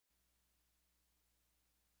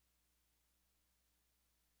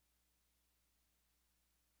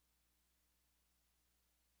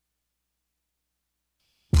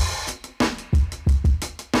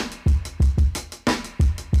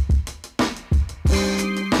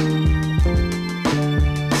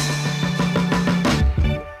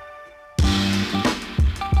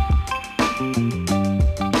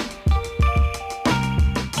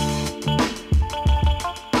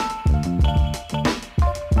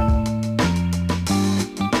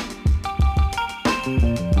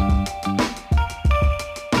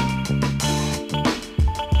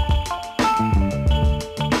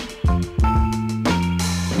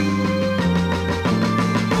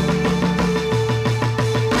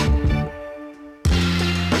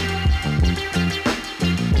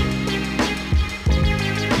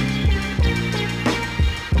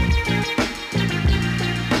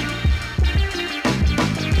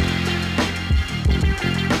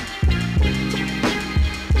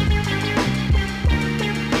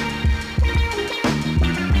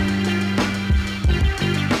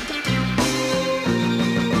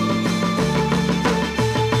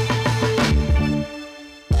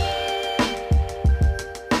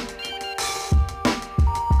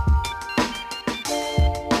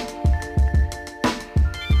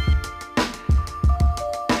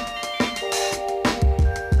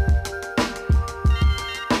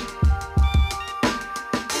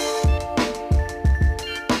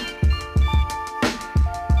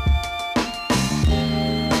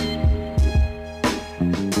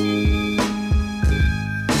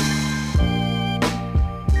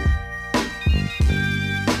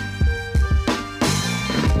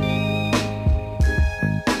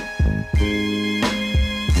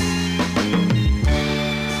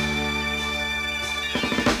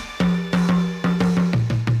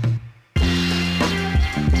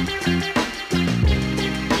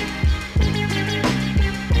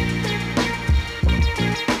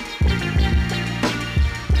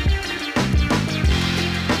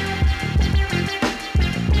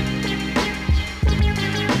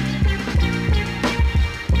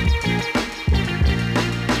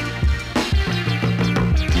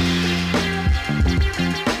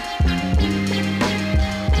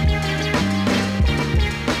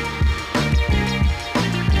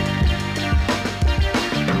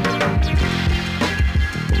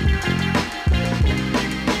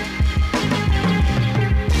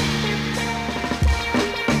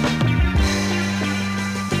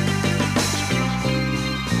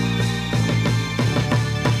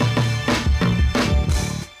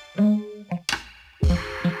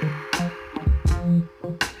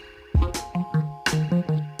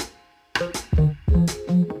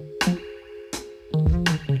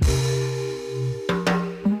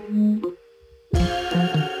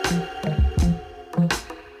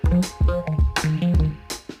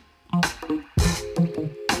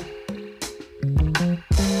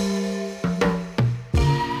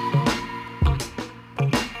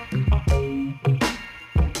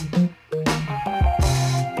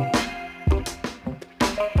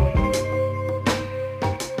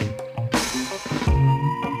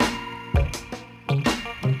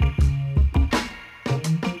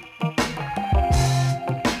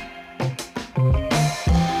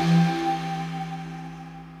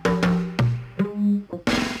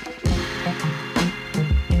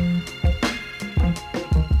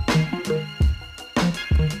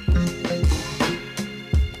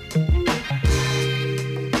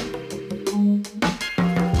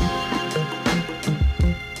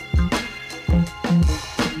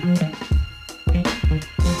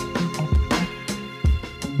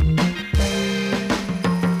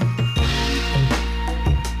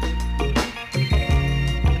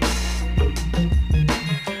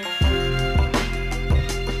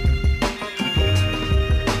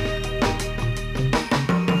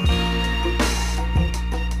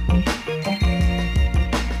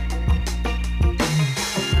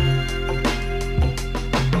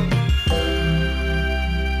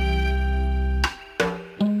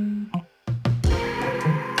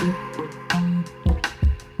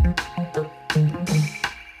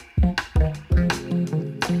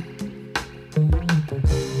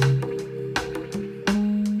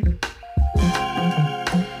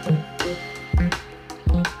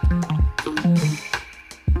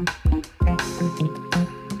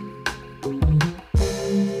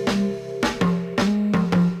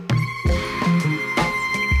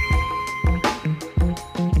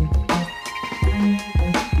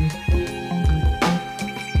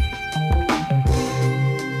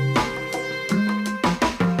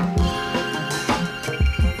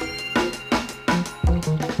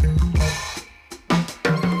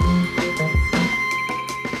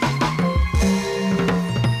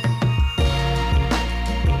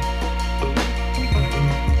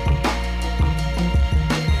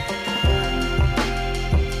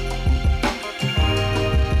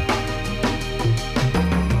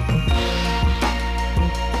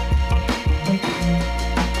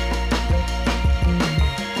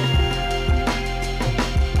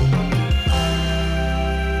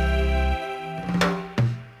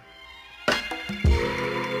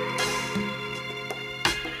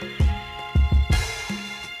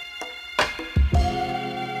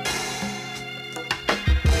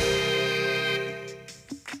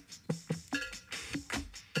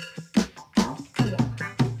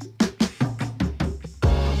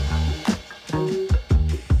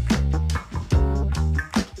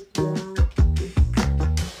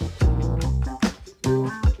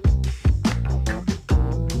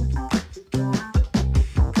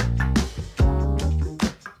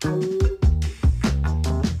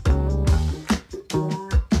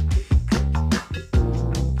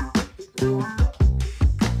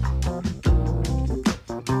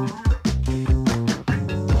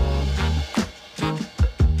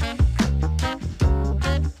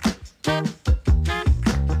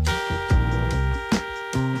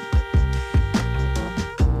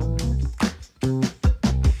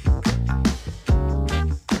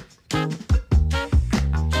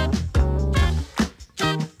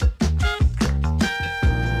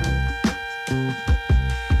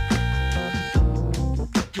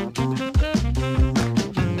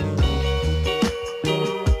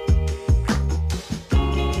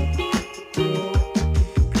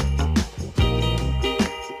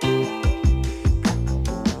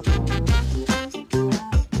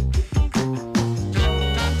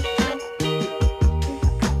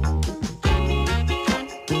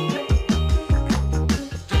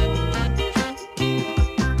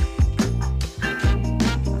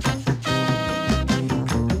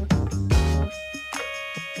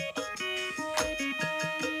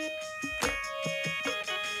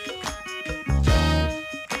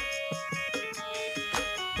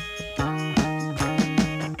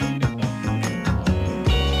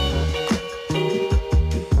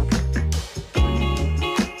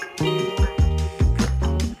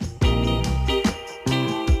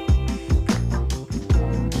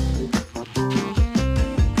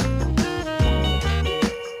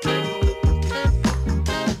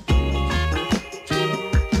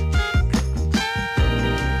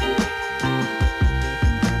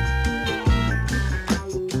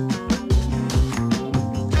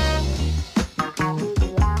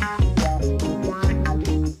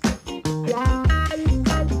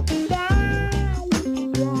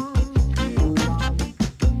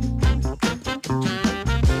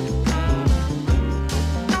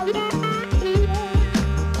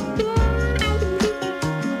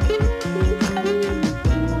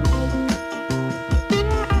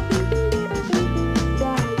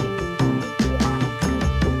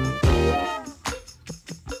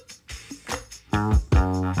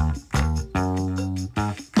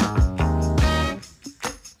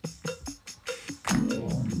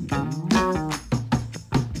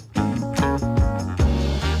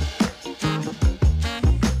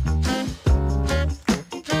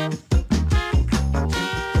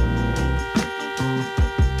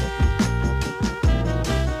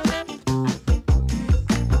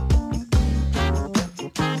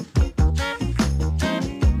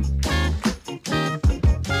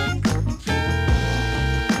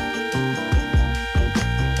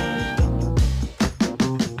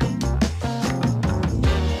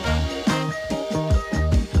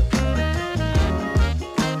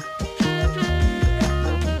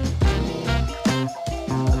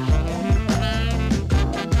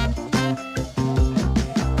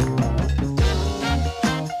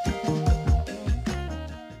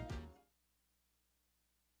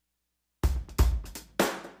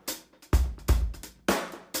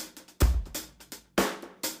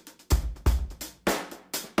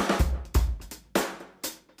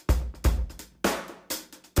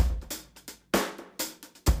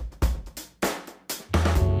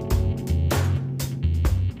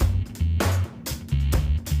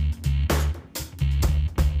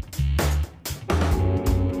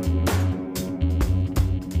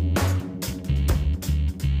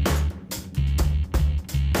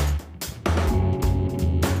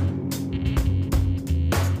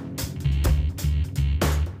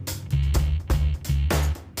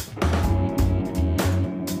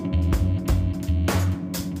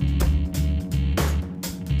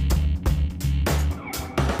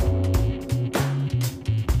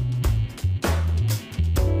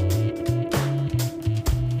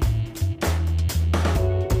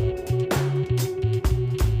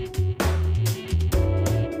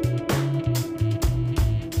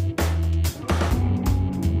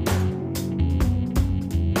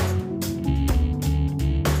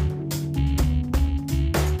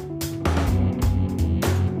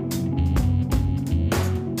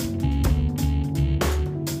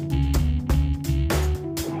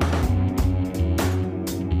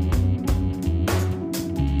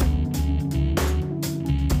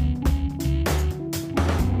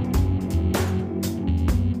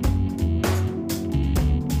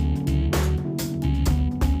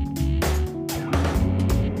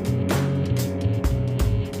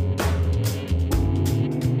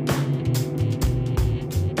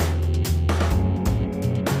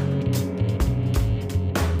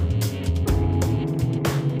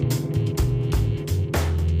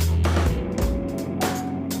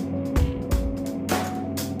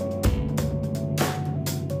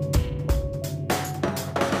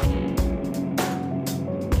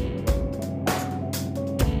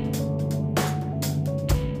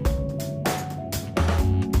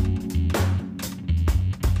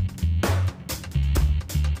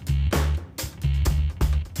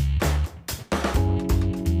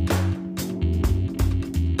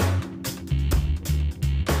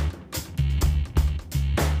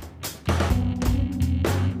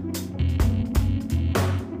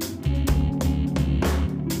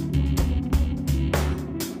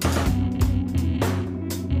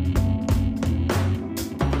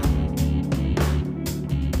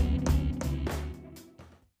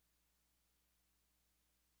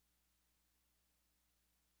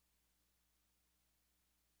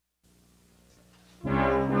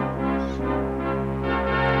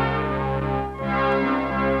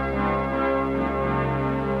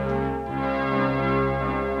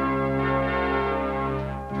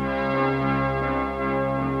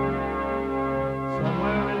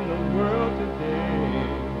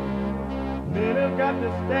have to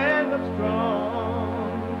stand up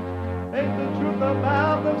strong, face the truth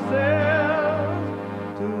about themselves,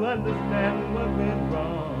 to understand what went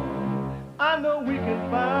wrong. I know we can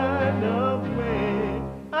find a way.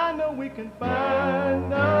 I know we can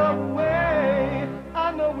find a way.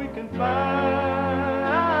 I know we can find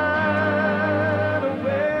a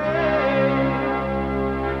way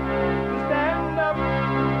to stand up,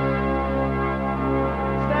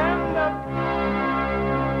 stand up,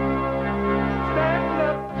 stand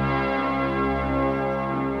up.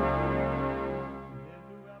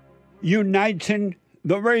 Uniting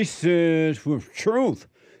the races with truth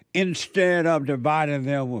instead of dividing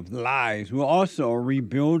them with lies. We're also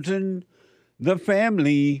rebuilding the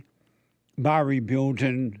family by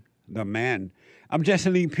rebuilding the man. I'm Jesse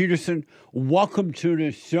Lee Peterson. Welcome to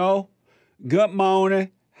the show. Good morning.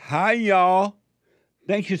 Hi, y'all.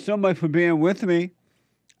 Thank you so much for being with me.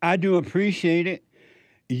 I do appreciate it.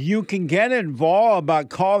 You can get involved by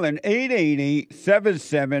calling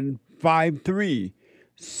 888-7753.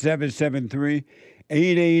 773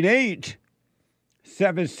 888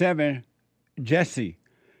 77 Jesse,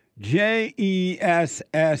 Jesse,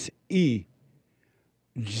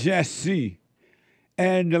 Jesse,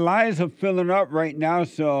 and the lines are filling up right now.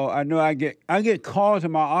 So I know I get calls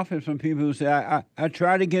in my office from people who say I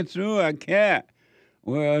try to get through, I can't.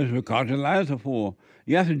 Well, it's because the lines are full.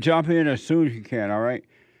 You have to jump in as soon as you can. All right.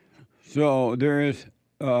 So there is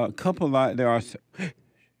a couple lines. There are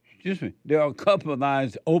a couple of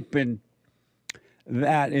lines open.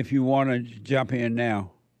 That if you want to jump in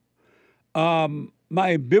now.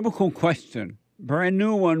 My biblical question, brand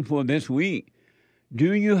new one for this week.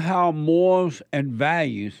 Do you have morals and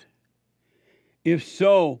values? If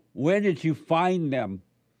so, where did you find them?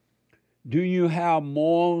 Do you have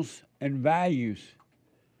morals and values?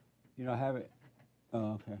 You don't have it?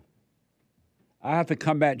 Oh, okay. I have to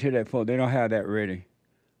come back to that, folks. They don't have that ready.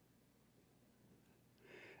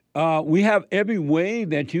 We have every way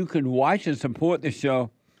that you can watch and support the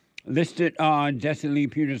show listed on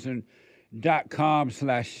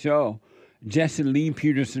JesseLeePeterson.com/show,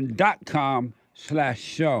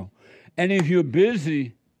 JesseLeePeterson.com/show. And if you're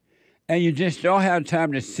busy and you just don't have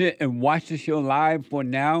time to sit and watch the show live for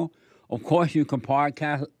now, of course you can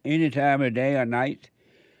podcast any time of day or night,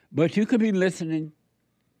 but you could be listening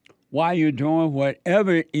while you're doing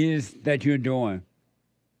whatever it is that you're doing.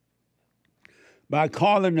 By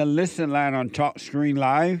calling the listen line on TalkScreen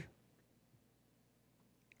Live.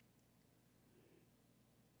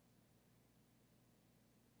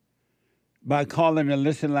 By calling the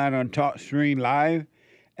listen line on TalkScreen Live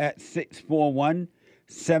at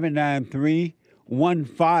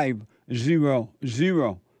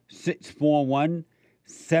 641-793-1500.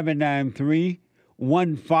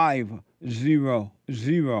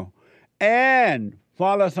 641-793-1500. And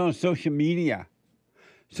follow us on social media.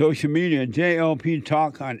 Social media, JLP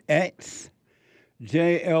Talk on X,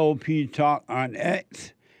 JLP Talk on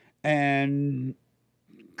X, and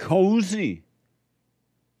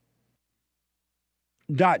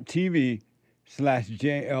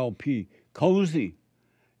cozy.tv/JLP,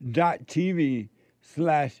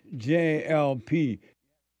 cozy.tv/JLP,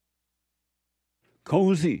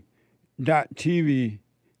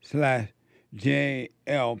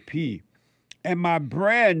 cozy.tv/JLP. And my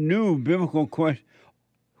brand new biblical question.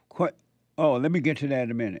 Let me get to that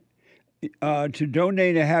in a minute. To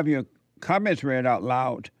donate and have your comments read out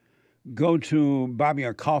loud, go to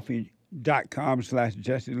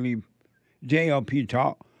buymeacoffee.com/JLP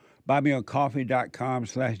Talk,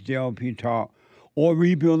 buymeacoffee.com/JLP Talk, or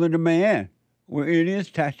Rebuilding the Man, where it is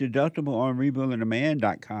tax deductible on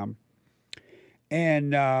rebuildingtheman.com.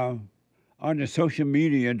 And on the social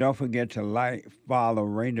media, don't forget to like, follow,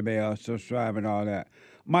 ring the bell, subscribe, and all that.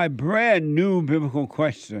 My brand new biblical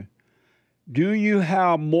question. Do you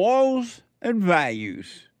have morals and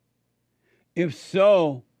values? If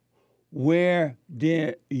so, where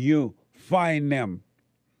did you find them?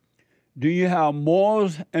 Do you have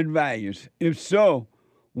morals and values? If so,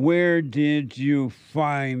 where did you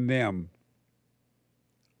find them?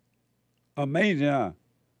 Amazing, huh?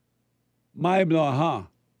 Mind-blowing, huh?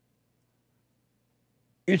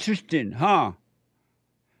 Interesting, huh?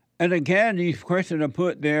 And again, these questions are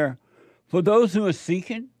put there for those who are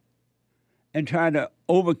seeking and trying to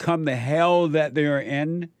overcome the hell that they're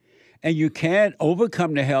in. And you can't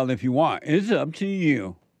overcome the hell if you want. It's up to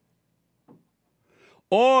you.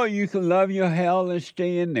 Or you can love your hell and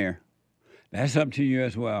stay in there. That's up to you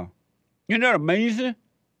as well. Isn't that amazing?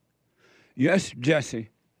 Yes, Jesse,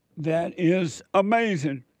 that is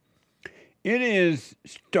amazing. It is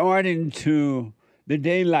starting to, the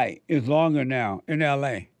daylight is longer now in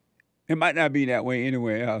L.A. It might not be that way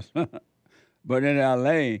anywhere else. But in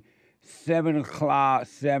LA, 7 o'clock,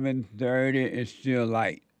 7:30, it's still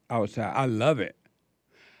light outside. I love it.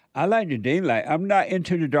 I like the daylight. I'm not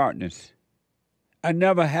into the darkness. I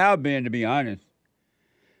never have been, to be honest.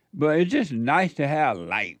 But it's just nice to have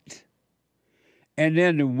light. And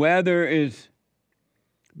then the weather is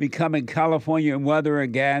becoming California weather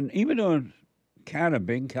again, even though it's kind of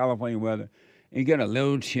big California weather. You get a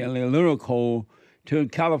little chilly, a little cold. To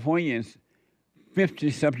Californians,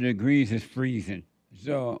 50-something degrees is freezing.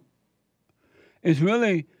 So it's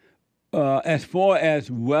really, as far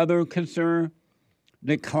as weather concerned,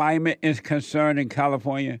 the climate is concerned in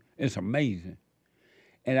California, it's amazing.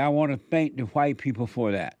 And I want to thank the white people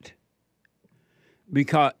for that.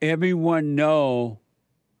 Because everyone knows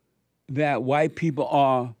that white people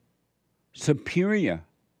are superior.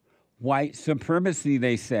 White supremacy,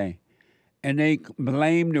 they say. And they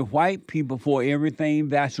blame the white people for everything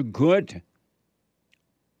that's good.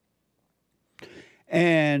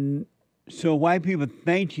 And so white people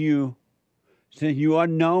thank you, since you are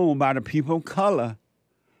known by the people of color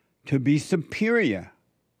to be superior,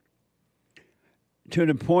 to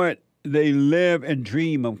the point they live and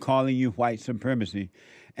dream of calling you white supremacy.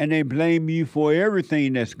 And they blame you for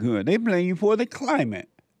everything that's good. They blame you for the climate.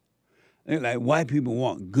 They're like, white people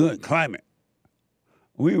want good climate.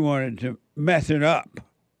 We wanted to mess it up.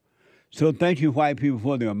 So thank you, white people,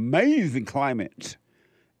 for the amazing climate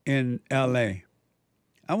in LA.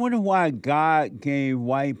 I wonder why God gave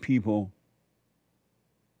white people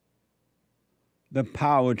the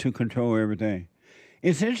power to control everything.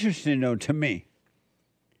 It's interesting, though, to me.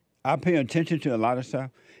 I pay attention to a lot of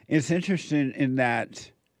stuff. It's interesting in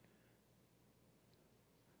that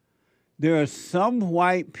there are some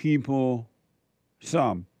white people,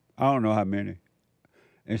 I don't know how many.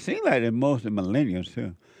 It seems like they're mostly millennials,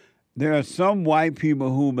 too. There are some white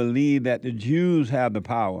people who believe that the Jews have the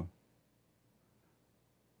power.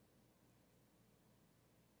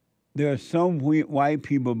 There are some white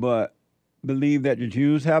people but believe that the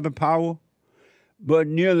Jews have the power. But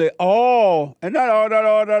nearly all, and not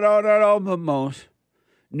all, but most,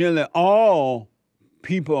 nearly all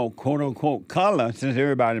people, quote unquote, color, since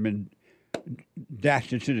everybody's been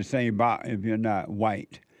dashed into the same box if you're not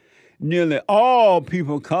white, nearly all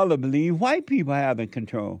people of color believe white people have the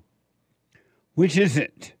control. Which is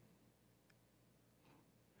it?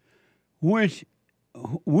 Which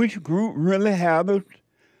group really have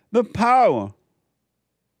the power?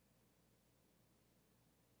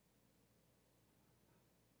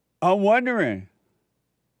 I'm wondering.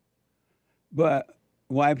 But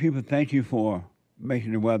white people, thank you for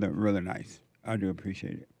making the weather really nice. I do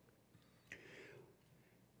appreciate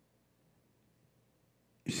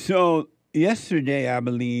it. So yesterday, I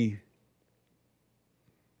believe,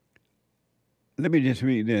 let me just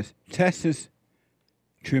read this. Texas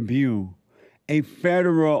Tribune, a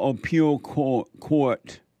federal appeal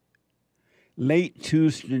court late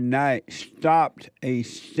Tuesday night stopped a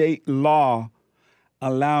state law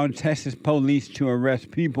allowing Texas police to arrest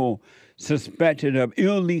people suspected of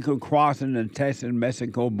illegal crossing the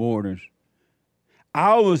Texas-Mexico borders.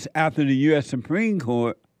 Hours after the U.S. Supreme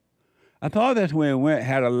Court, I thought that's where it went,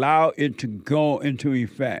 had allowed it to go into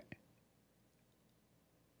effect.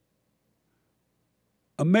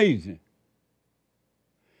 Amazing.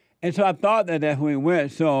 And so I thought that's where it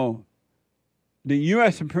went. So the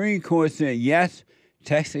U.S. Supreme Court said, yes,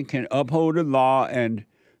 Texas can uphold the law and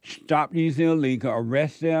stop these illegal,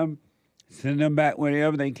 arrest them, send them back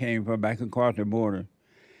wherever they came from, back across the border.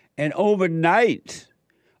 And overnight,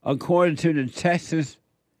 according to the Texas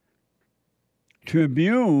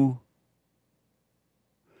Tribune,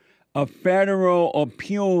 a federal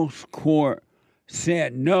appeals court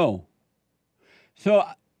said no. So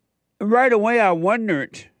right away I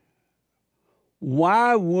wondered,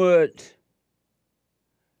 why would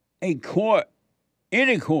a court,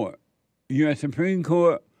 any court, U.S. Supreme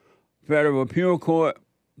Court, Federal Appeal Court,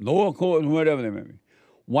 lower courts, whatever they may be,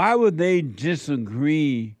 why would they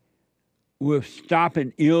disagree with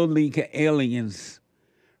stopping illegal aliens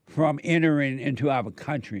from entering into our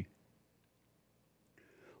country?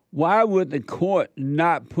 Why would the court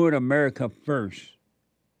not put America first?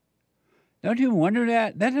 Don't you wonder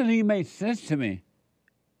that? That doesn't even make sense to me.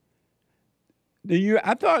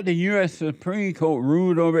 I thought the U.S. Supreme Court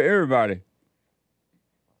ruled over everybody,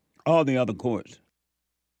 all the other courts.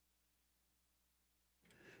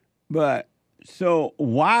 But so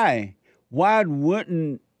why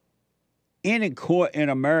wouldn't any court in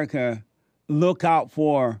America look out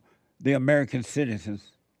for the American citizens?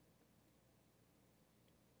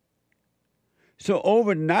 So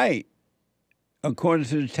overnight, according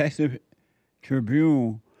to the Texas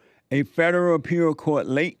Tribune, A federal appeal court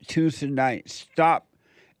late Tuesday night stopped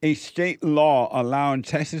a state law allowing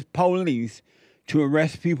Texas police to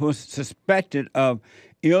arrest people suspected of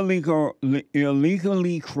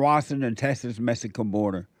illegally crossing the Texas-Mexico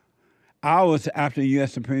border, hours after the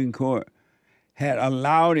U.S. Supreme Court had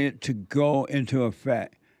allowed it to go into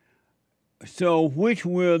effect. So which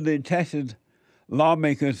will the Texas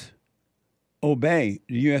lawmakers obey,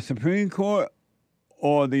 the U.S. Supreme Court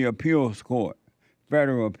or the appeals court,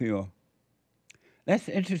 federal appeal? That's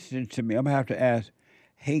interesting to me. I'm going to have to ask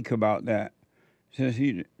Hake about that, since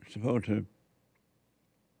he's supposed to.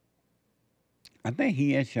 I think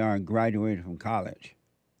he and Sean graduated from college.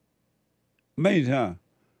 Amazing, huh?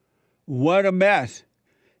 What a mess.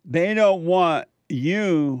 They don't want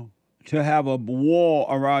you to have a wall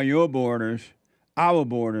around your borders, our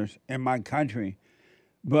borders, in my country.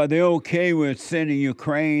 But they're okay with sending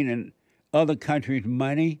Ukraine and other countries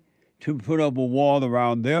money to put up a wall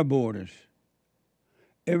around their borders.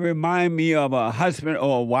 It reminds me of a husband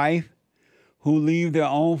or a wife who leave their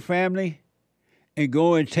own family and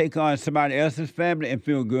go and take on somebody else's family and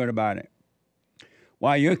feel good about it,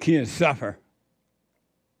 while your kids suffer.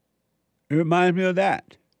 It reminds me of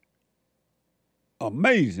that.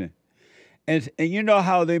 Amazing. And you know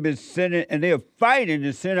how they've been sending, and they're fighting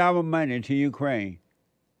to send our money to Ukraine.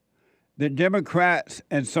 The Democrats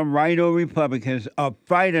and some right-wing Republicans are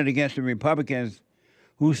fighting against the Republicans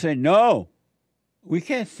who say, no, we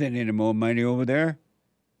can't send any more money over there.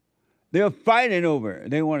 They're fighting over it.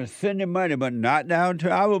 They want to send the money, but not down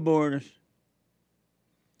to our borders.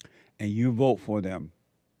 And you vote for them.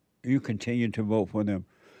 You continue to vote for them.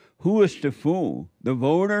 Who is the fool, the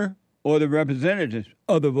voter or the representatives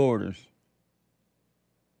of the voters?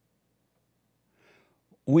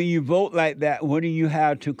 When you vote like that, what do you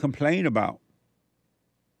have to complain about?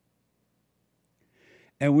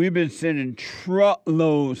 And we've been sending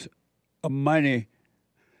truckloads of money.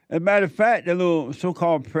 As a matter of fact, the little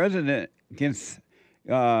so-called president gets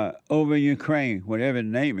over Ukraine, whatever the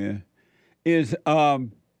name is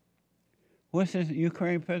what's his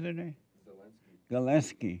Ukraine president?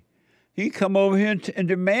 Zelensky. He come over here and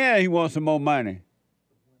demand he wants some more money.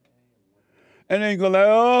 And then go like,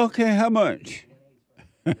 oh, okay, how much?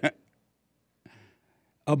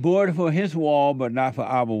 A border for his wall, but not for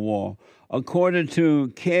our wall. According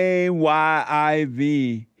to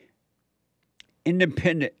KYIV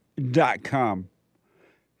Independent.com,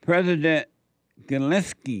 President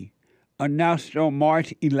Zelensky announced on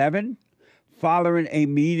March 11, following a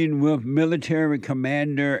meeting with military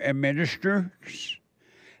commander and ministers,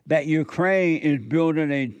 that Ukraine is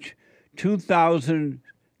building a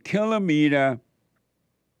 2,000-kilometer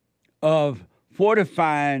of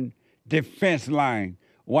fortifying defense line.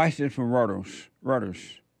 Watch this from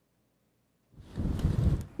Reuters.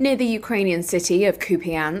 Near the Ukrainian city of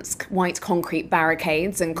Kupiansk, white concrete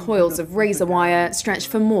barricades and coils of razor wire stretch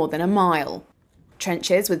for more than a mile.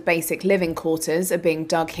 Trenches with basic living quarters are being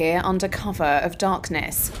dug here under cover of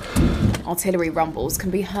darkness. Artillery rumbles can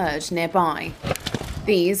be heard nearby.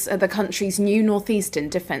 These are the country's new northeastern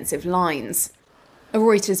defensive lines. A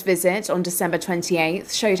Reuters visit on December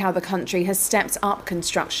 28th showed how the country has stepped up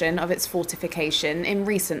construction of its fortification in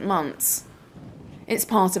recent months. It's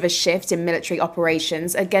part of a shift in military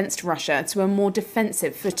operations against Russia to a more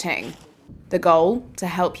defensive footing. The goal, to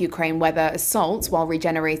help Ukraine weather assaults while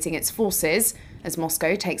regenerating its forces, as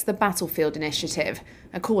Moscow takes the battlefield initiative,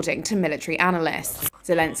 according to military analysts.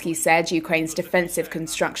 Zelensky said Ukraine's defensive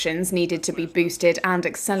constructions needed to be boosted and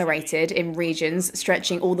accelerated in regions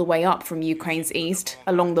stretching all the way up from Ukraine's east,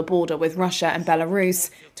 along the border with Russia and Belarus,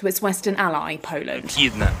 to its western ally, Poland.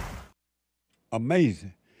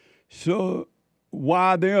 Amazing. So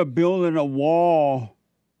while they're building a wall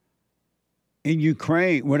in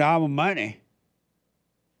Ukraine with our money,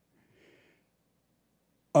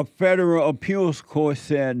 a federal appeals court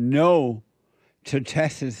said no to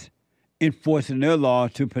Texas enforcing their law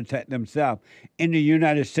to protect themselves in the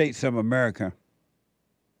United States of America.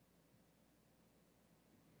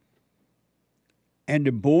 And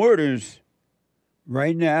the borders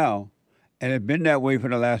right now, and it's been that way for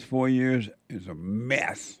the last 4 years, is a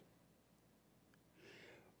mess.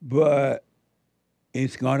 But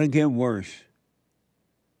it's going to get worse.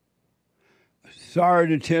 Sorry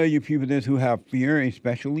to tell you people this who have fear,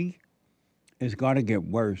 especially, it's going to get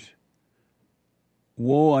worse.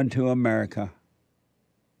 Woe unto America.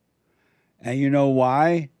 And you know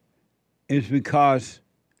why? It's because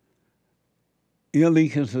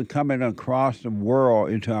illegals are coming across the world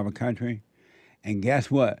into our country. And guess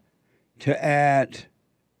what? To add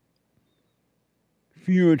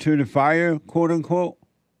fuel to the fire, quote unquote,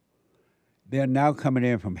 they're now coming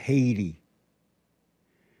in from Haiti.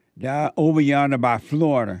 down over yonder by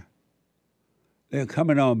Florida. They're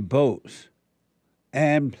coming on boats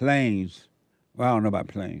and planes. Well, I don't know about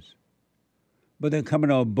planes. But they're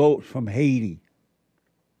coming on boats from Haiti.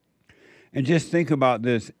 And just think about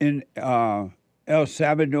this. In El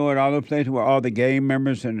Salvador and all those places where all the gang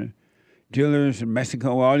members and the dealers in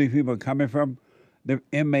Mexico, where all these people are coming from, the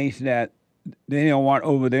inmates that they don't want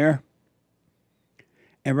over there.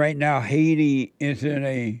 And right now, Haiti is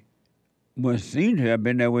in what seems to have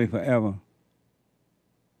been that way forever.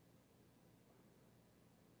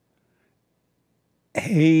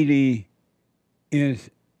 Haiti is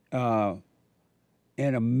in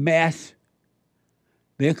a mess.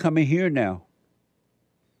 They're coming here now.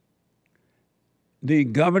 The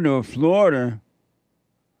governor of Florida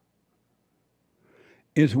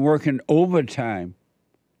is working overtime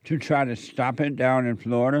to try to stop it down in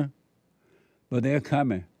Florida, but they're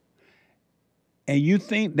coming. And you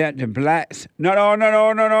think that the blacks, not all,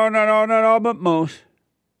 but most,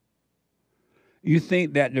 you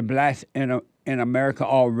think that the blacks in America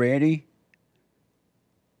already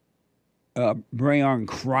bring on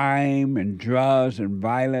crime and drugs and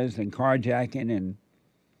violence and carjacking and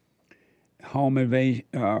home invasion,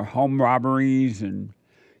 home robberies and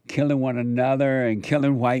killing one another and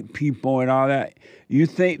killing white people and all that. You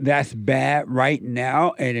think that's bad right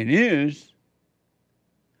now, and it is.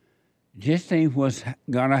 Just think what's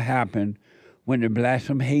gonna happen when the blacks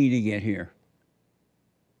from Haiti get here.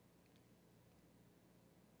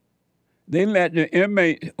 They let the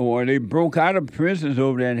inmates, or they broke out of prisons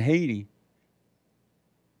over there in Haiti.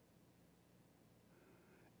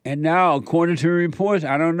 And now, according to reports,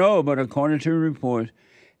 I don't know, but according to reports,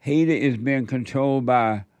 Haiti is being controlled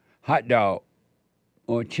by hot dog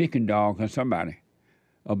or chicken dog or somebody.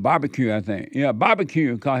 A barbecue, I think. Yeah,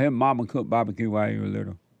 barbecue. Call him Mama Cook Barbecue while you were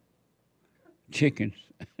little. Chickens.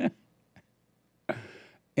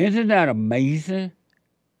 Isn't that amazing?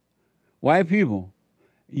 White people,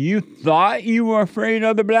 you thought you were afraid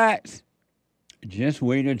of the blacks? Just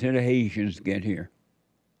wait until the Haitians get here.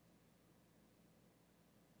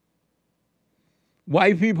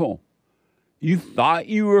 White people, you thought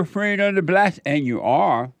you were afraid of the blacks, and you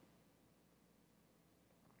are.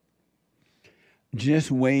 Just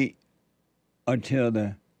wait until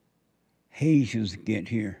the Haitians get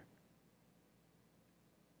here.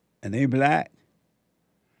 And they black.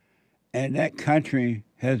 And that country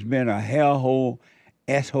has been a hellhole,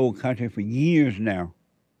 S-hole country for years now.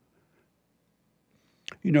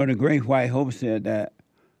 You know, the Great White Hope said that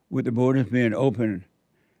with the borders being open,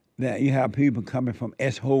 that you have people coming from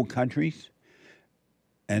S-hole countries,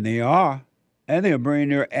 and they are, and they're bringing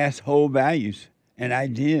their S-hole values and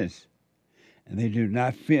ideas, and they do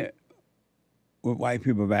not fit with white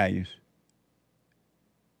people values.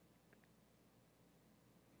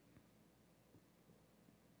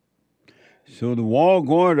 So the wall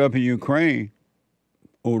going up in Ukraine,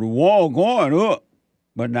 or the wall going up,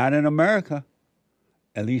 but not in America,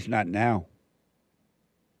 at least not now.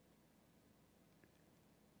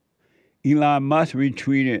 Elon Musk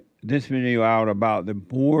retweeted this video out about the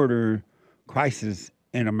border crisis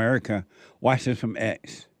in America. Watch this from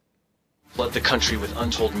X. Flood the country with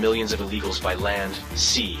untold millions of illegals by land,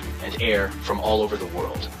 sea, and air from all over the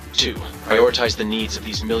world. 2. Prioritize the needs of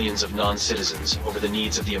these millions of non-citizens over the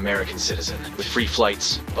needs of the American citizen, with free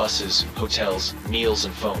flights, buses, hotels, meals,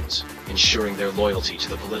 and phones, ensuring their loyalty to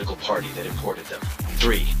the political party that imported them.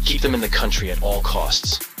 3. Keep them in the country at all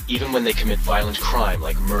costs, even when they commit violent crime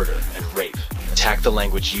like murder and rape. Attack the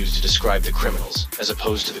language used to describe the criminals, as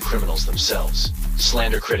opposed to the criminals themselves.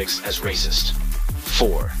 Slander critics as racist.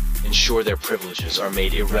 4. Ensure their privileges are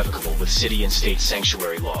made irrevocable with city and state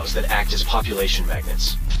sanctuary laws that act as population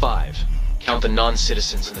magnets. 5. Count the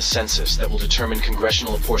non-citizens in the census that will determine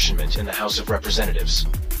congressional apportionment in the House of Representatives.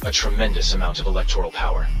 A tremendous amount of electoral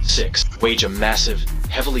power. 6. Wage a massive,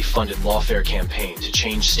 heavily funded lawfare campaign to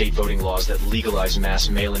change state voting laws that legalize mass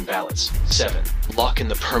mail-in ballots. 7. Lock in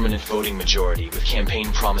the permanent voting majority with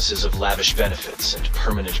campaign promises of lavish benefits and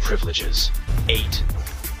permanent privileges. 8.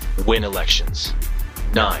 Win elections.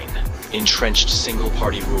 9. Entrenched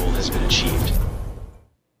single-party rule has been achieved.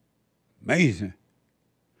 Amazing.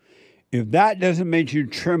 If that doesn't make you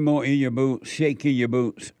tremble in your boots, shake in your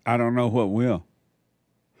boots, I don't know what will.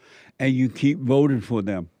 And you keep voting for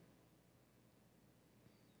them.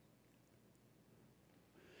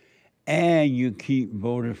 And you keep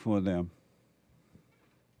voting for them.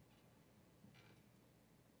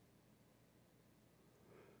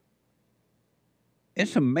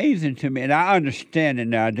 It's amazing to me, and I understand it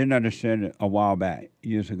now. I didn't understand it a while back,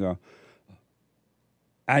 years ago.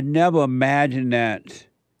 I never imagined that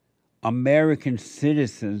American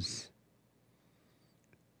citizens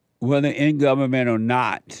whether in government or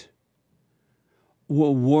not,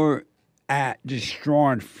 will work at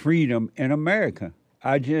destroying freedom in America.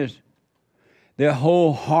 Their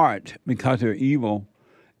whole heart, because they're evil,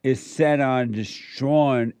 is set on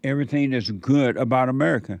destroying everything that's good about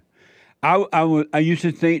America. I used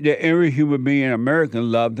to think that every human being in America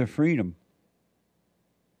loved the freedom.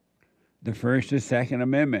 The First and Second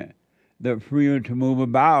Amendment, the freedom to move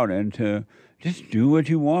about and to just do what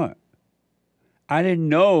you want. I didn't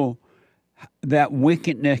know that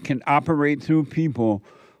wickedness can operate through people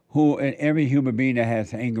who, and every human being that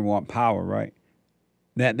has anger want power, right?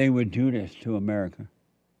 That they would do this to America.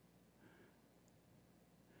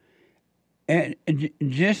 And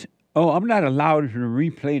just, I'm not allowed to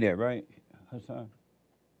replay that, right, Hassan?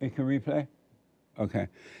 It can replay? Okay.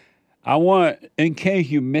 I want, in case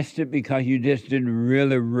you missed it because you just didn't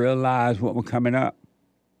really realize what was coming up,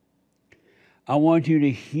 I want you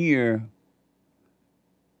to hear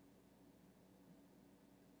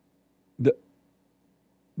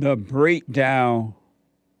the breakdown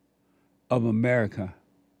of America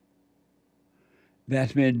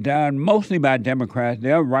that's been done mostly by Democrats.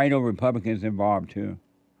 There are right or Republicans involved too.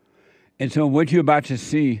 And so what you're about to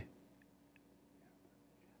see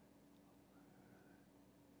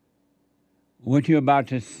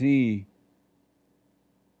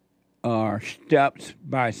are steps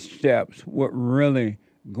by steps what really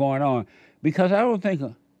going on. Because I don't think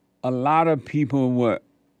a lot of people would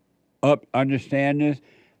understand this.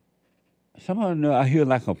 Someone know I hear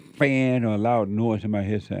like a fan or a loud noise in my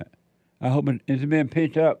headset. I hope it's been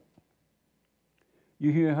pitched up.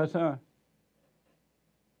 You hear Hassan?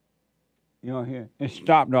 You don't hear? It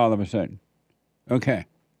stopped all of a sudden. Okay.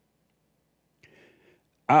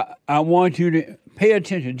 I want you to pay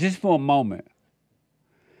attention just for a moment,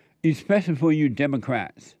 especially for you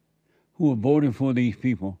Democrats who are voting for these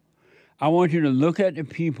people. I want you to look at the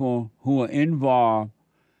people who are involved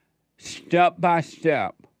step by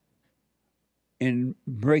step in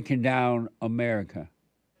breaking down America,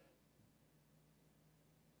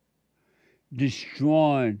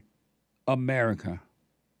 destroying America.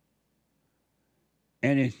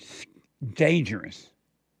 And it's dangerous.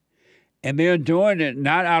 And they're doing it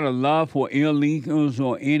not out of love for illegals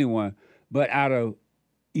or anyone, but out of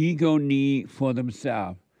ego need for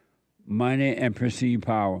themselves, money and perceived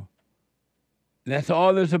power. That's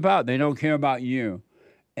all it's about. They don't care about you.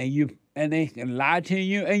 And they can lie to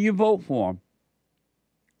you and you vote for them.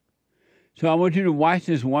 So I want you to watch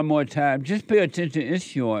this one more time. Just pay attention. It's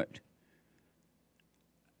short.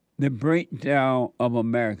 The breakdown of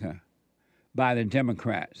America by the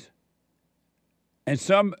Democrats. And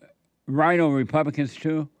some rhino Republicans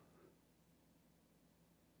too.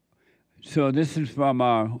 So this is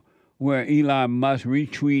from where Elon Musk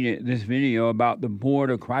retweeted this video about the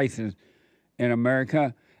border crisis in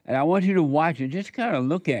America. And I want you to watch it. Just kind of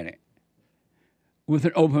look at it with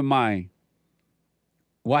an open mind.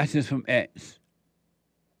 Watch this from X.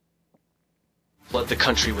 Flood the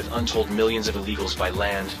country with untold millions of illegals by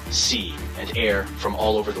land, sea, and air from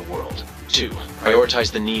all over the world. 2.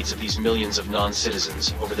 Prioritize the needs of these millions of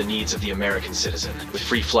non-citizens over the needs of the American citizen, with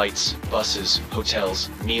free flights, buses, hotels,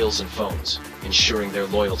 meals, and phones, ensuring their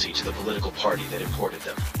loyalty to the political party that imported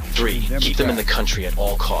them. 3. Keep them in the country at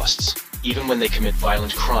all costs, even when they commit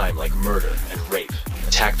violent crime like murder and rape.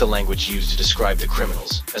 Attack the language used to describe the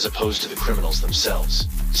criminals, as opposed to the criminals themselves.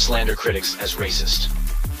 Slander critics as racist.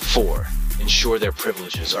 4. Ensure their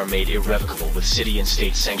privileges are made irrevocable with city and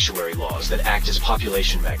state sanctuary laws that act as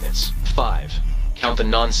population magnets. 5. Count the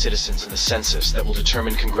non-citizens in the census that will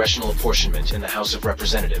determine congressional apportionment in the House of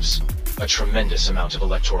Representatives. A tremendous amount of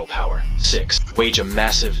electoral power. 6. Wage a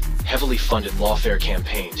massive, heavily funded lawfare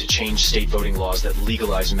campaign to change state voting laws that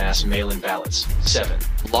legalize mass mail-in ballots. 7.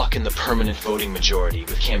 Lock in the permanent voting majority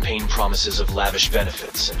with campaign promises of lavish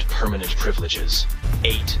benefits and permanent privileges.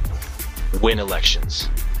 8. Win elections.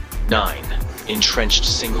 9. Entrenched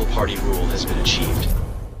single-party rule has been achieved.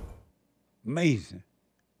 Amazing.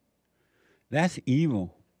 That's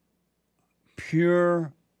evil.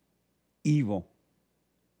 Pure evil.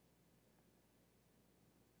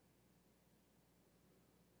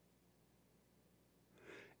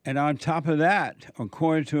 And on top of that,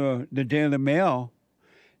 according to the Daily Mail,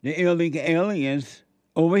 the illegal aliens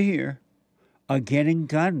over here are getting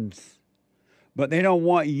guns. But they don't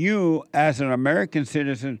want you as an American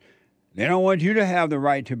citizen, they don't want you to have the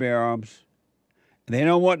right to bear arms. They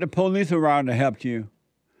don't want the police around to help you.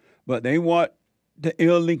 But they want the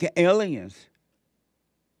illegal aliens.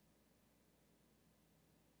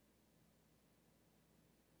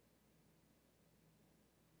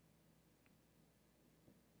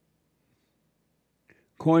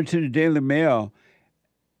 According to the Daily Mail,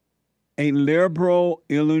 A liberal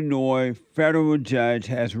Illinois federal judge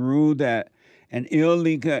has ruled that an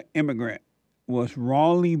illegal immigrant was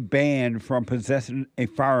wrongly banned from possessing a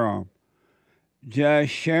firearm.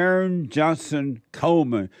 Judge Sharon Johnson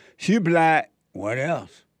Coleman, she black, what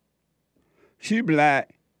else? She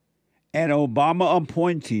black, an Obama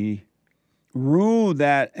appointee, ruled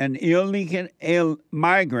that an illegal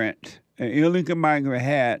migrant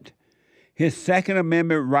had his Second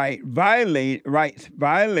Amendment rights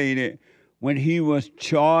violated when he was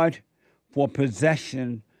charged for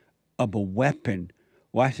possession of a weapon.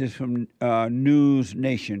 Watch this from News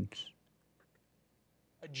Nations.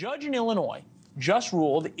 A judge in Illinois just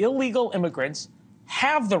ruled illegal immigrants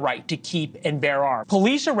have the right to keep and bear arms.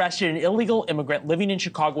 Police arrested an illegal immigrant living in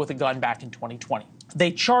Chicago with a gun back in 2020.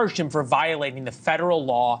 They charged him for violating the federal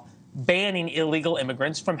law banning illegal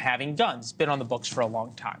immigrants from having guns. It's been on the books for a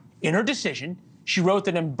long time. In her decision, she wrote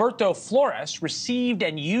that Humberto Flores received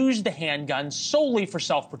and used the handgun solely for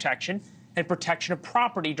self-protection and protection of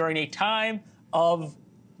property during a time of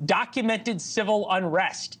documented civil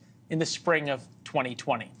unrest in the spring of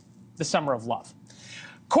 2020, the summer of love.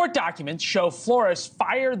 Court documents show Flores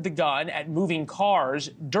fired the gun at moving cars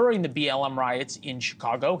during the BLM riots in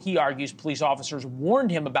Chicago. He argues police officers warned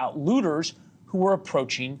him about looters who were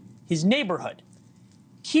approaching his neighborhood.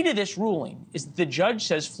 Key to this ruling is that the judge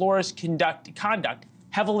says Flores' conduct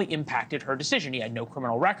heavily impacted her decision. He had no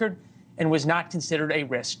criminal record and was not considered a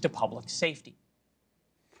risk to public safety.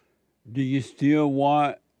 Do you still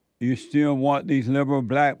want these liberal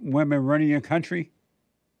black women running your country?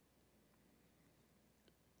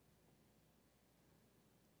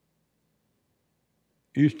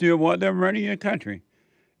 You still want them running your country,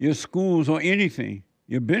 your schools, or anything,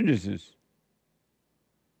 your businesses.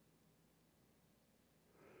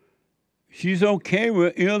 She's okay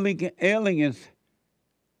with illegal aliens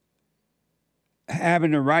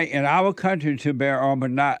having the right in our country to bear arms,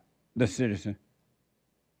 but not the citizen.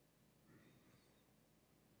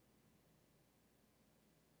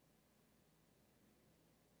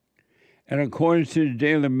 And according to the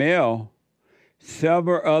Daily Mail,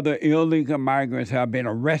 several other illegal migrants have been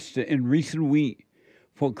arrested in recent weeks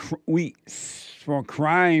for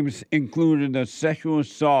crimes including the sexual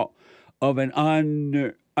assault of an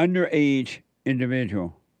underage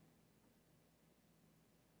individual.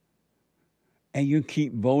 And you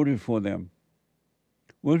keep voting for them.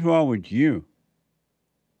 What's wrong with you?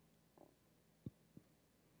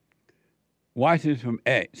 Watch this from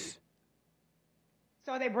X.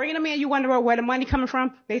 So they bringing them in. You wonder where the money coming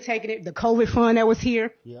from? They taking it. The COVID fund that was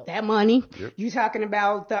here, that money. Yep. You talking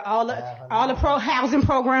about all the housing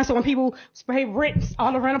programs. So when people pay rent,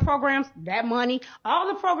 all the rental programs, that money, all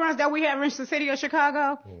the programs that we have in the city of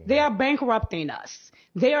Chicago, they are bankrupting us.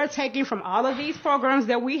 They are taking from all of these programs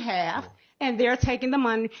that we have, and they're taking the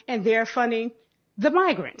money and they're funding the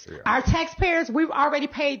migrants. Yeah. Our taxpayers, we've already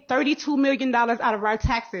paid $32 million out of our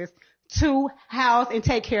taxes to house and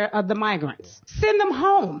take care of the migrants. Send them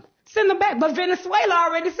home. Send them back. But Venezuela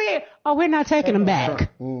already said, oh, we're not taking them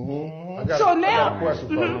back. Mm-hmm. So now, I got a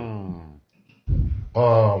question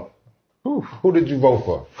for you. Who did you vote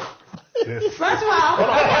for? First of all,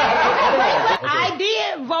 I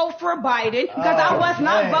did vote for Biden because I was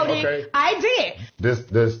not voting. Okay. I did.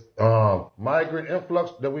 This migrant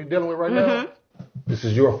influx that we're dealing with right now, this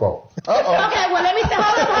is your fault. Uh-oh. Okay, well, let me say,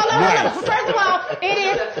 hold on. Nice. First of all,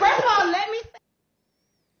 let me say.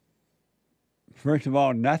 First of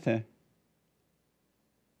all, nothing.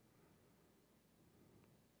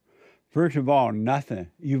 First of all, nothing.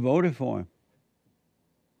 You voted for him.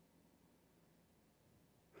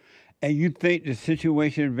 And you think the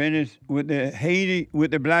situation in Venice with the Haiti, with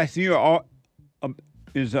the Black Sea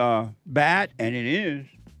is bad, and it is.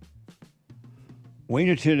 Wait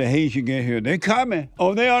until the Haitians get here. They're coming.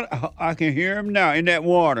 Oh, they are. I can hear them now in that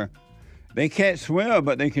water. They can't swim,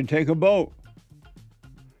 but they can take a boat.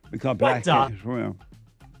 Because black can't swim.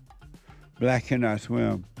 Black cannot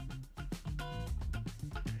swim.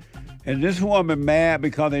 And this woman mad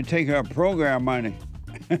because they take her program money.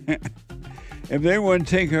 If they wouldn't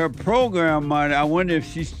take her program money, I wonder if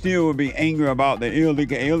she still would be angry about the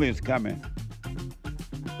illegal aliens coming.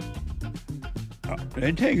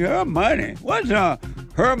 They take her money. What's her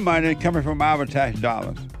money coming from our tax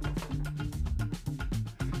dollars?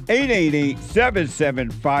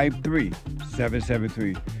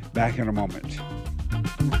 888-7753-773. Back in a moment.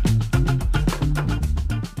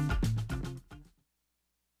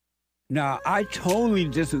 Now, I totally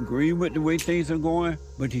disagree with the way things are going,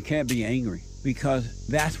 but you can't be angry. because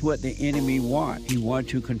that's what the enemy wants. He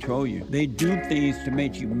wants to control you. They do things to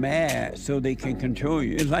make you mad so they can control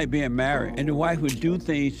you. It's like being married. And the wife would do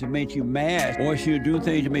things to make you mad, or she'll do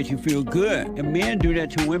things to make you feel good. And men do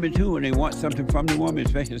that to women too when they want something from the woman,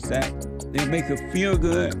 especially sex. They'll make her feel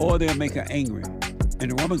good or they'll make her angry. And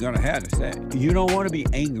the woman's gonna have to say, you don't want to be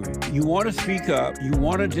angry. You want to speak up. You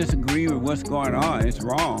want to disagree with what's going on. It's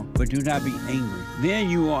wrong, but do not be angry. Then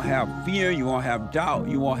you won't have fear. You won't have doubt.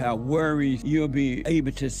 You won't have worries. You'll be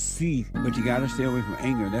able to see, but you got to stay away from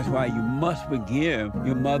anger. That's why you must forgive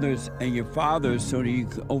your mothers and your fathers so that you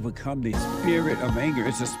can overcome the spirit of anger.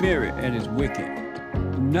 It's a spirit and it's wicked.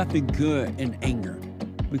 Nothing good in anger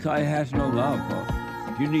because it has no love, folks.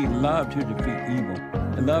 You need love to defeat evil.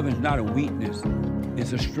 And love is not a weakness.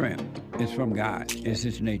 It's a strength. It's from God. It's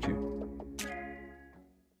His nature.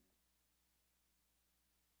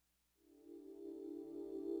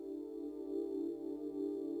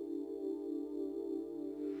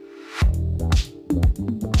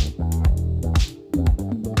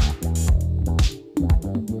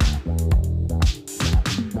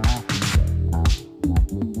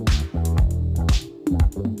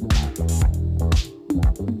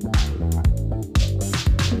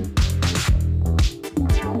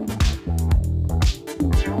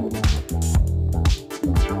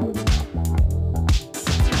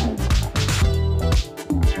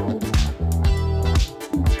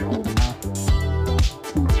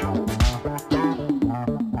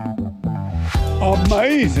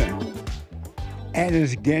 Amazing. And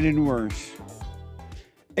it's getting worse.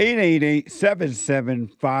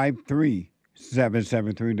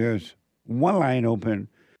 888-7753-773. There's one line open.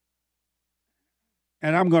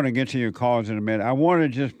 And I'm going to get to your calls in a minute. I want to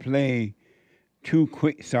just play 2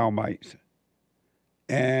 quick sound bites.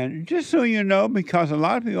 And just so you know, because a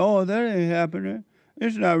lot of people, oh, that ain't happening.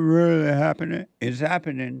 It's not really happening. It's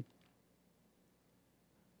happening.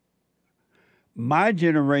 My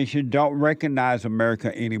generation don't recognize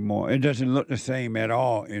America anymore. It doesn't look the same at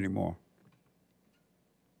all anymore.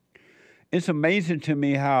 It's amazing to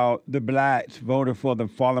me how the blacks voted for the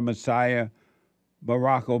fallen Messiah,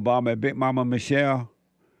 Barack Obama, and Big Mama Michelle,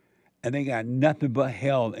 and they got nothing but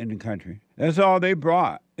hell in the country. That's all they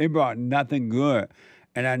brought. They brought nothing good,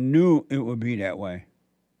 and I knew it would be that way.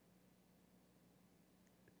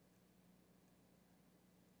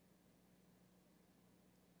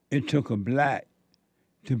 It took a black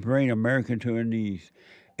to bring America to her knees.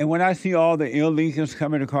 And when I see all the illegals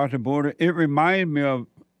coming across the border, it reminds me of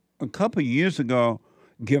a couple of years ago,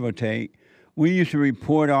 give or take, we used to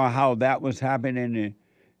report on how that was happening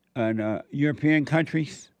in European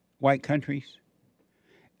countries, white countries.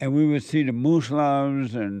 And we would see the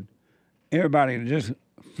Muslims and everybody just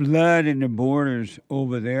flooding the borders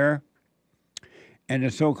over there. And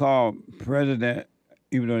the so-called president,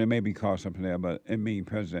 even though they may be called something else, but it means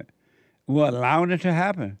president, were allowing it to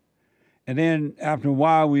happen. And then after a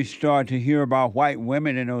while, we started to hear about white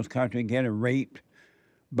women in those countries getting raped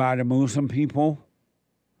by the Muslim people.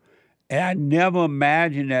 And I never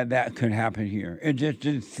imagined that that could happen here. It just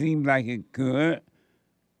didn't seem like it could.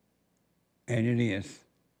 And it is.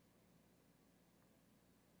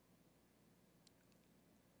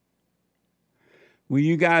 When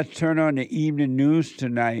you guys turn on the evening news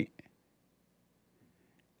tonight,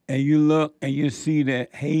 and you look and you see the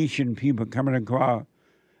Haitian people coming across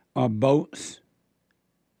on boats,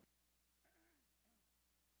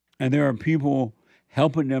 and there are people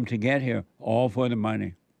helping them to get here, all for the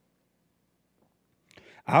money.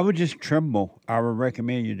 I would just tremble. I would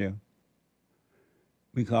recommend you do.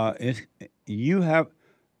 Because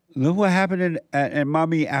look what happened in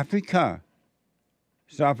Mommy, Africa,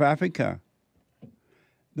 South Africa.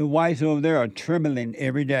 The whites over there are trembling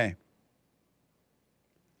every day.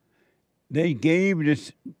 They gave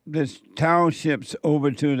this townships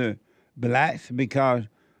over to the blacks because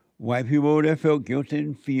white people over there felt guilty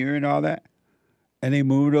and fear and all that. And they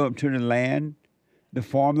moved up to the land, the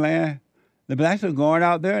farmland. The blacks are going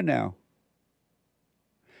out there now.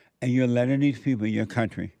 And you're letting these people in your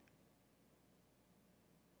country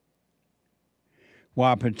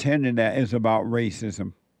while pretending that it's about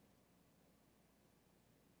racism.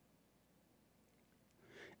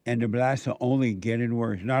 And the blacks are only getting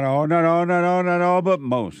worse. Not all, but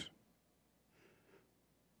most.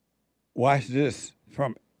 Watch this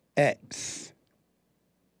from X.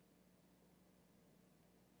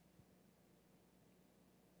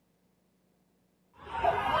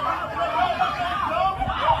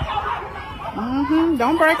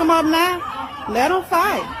 Don't break them up now. Let them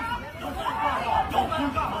fight.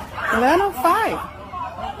 Let them fight.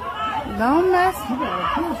 Don't mess.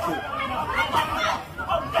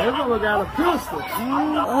 Everyone got a pistol.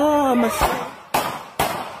 Oh,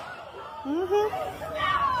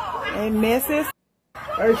 Hey, missus.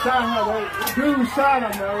 They shot her. The dude shot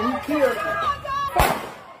him, man. He killed her.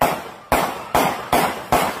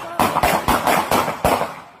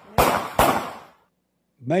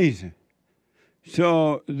 Amazing.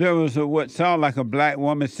 So there was what sounded like a black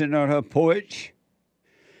woman sitting on her porch,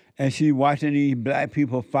 and she watching these black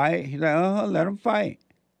people fight. She's like, let them fight.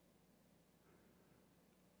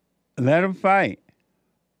 Let them fight.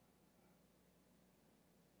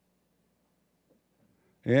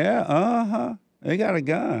 Yeah, they got a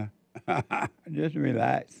gun. Just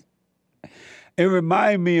relax. It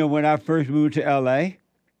reminded me of when I first moved to L.A.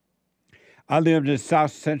 I lived in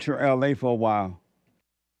South Central L.A. for a while.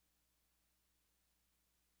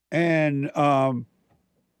 And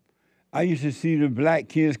I used to see the black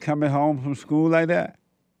kids coming home from school like that.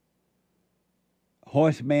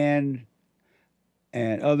 Horseman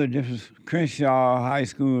and other different, Crenshaw High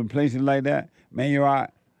School and places like that, Manuart.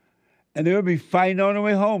 And they would be fighting on the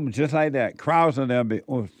way home, just like that. Crowds of them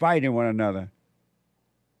were fighting one another.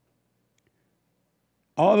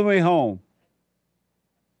 All the way home.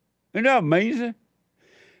 Isn't that amazing?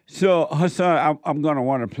 So, Hassan, I'm going to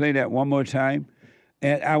want to play that one more time.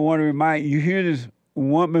 And I want to remind you, hear this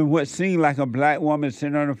woman, what seemed like a black woman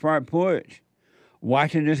sitting on the front porch,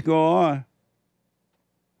 watching this go on.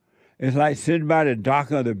 It's like sitting by the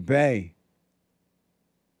dock of the bay.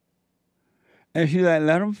 And she's like,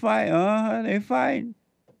 let them fight. They fighting.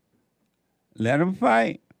 Let them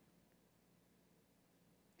fight.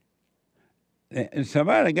 And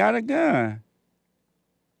somebody got a gun.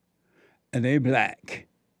 And they black.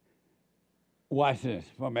 Watch this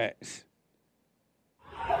from X.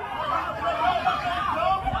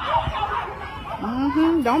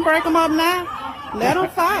 Don't break them up now. Let them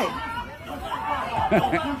fight.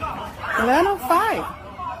 Let them fight.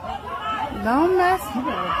 Don't mess.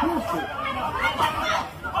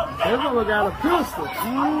 This one got a pistol.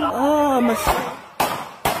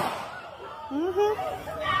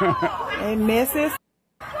 Hey, missus.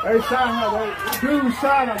 They shot her. The dude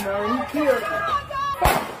shot him, man. He killed her.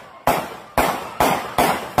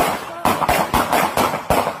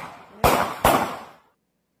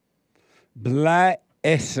 Black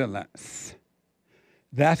excellence.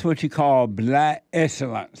 That's what you call black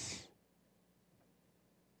excellence.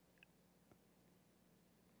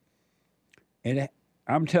 And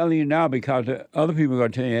I'm telling you now because other people are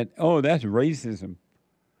going to tell you, oh, that's racism.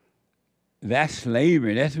 That's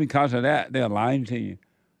slavery. That's because of that. They're lying to you.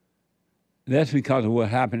 That's because of what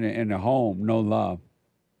happened in the home. No love.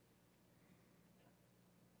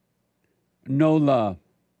 No love.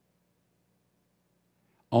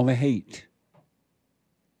 Only hate.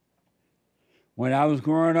 When I was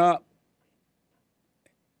growing up,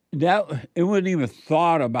 it wasn't even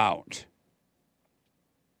thought about.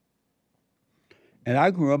 And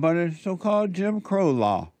I grew up under the so-called Jim Crow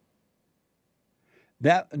law.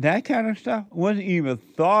 That kind of stuff wasn't even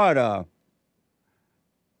thought of.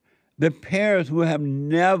 The parents would have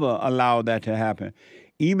never allowed that to happen,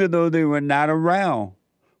 even though they were not around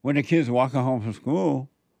when the kids walking home from school.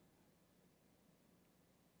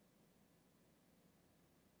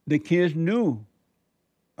 The kids knew,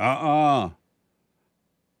 Daddy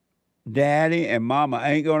and Mama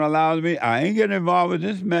ain't going to allow me. I ain't getting involved with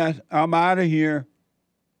this mess. I'm out of here.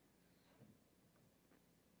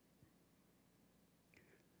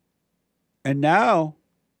 And now,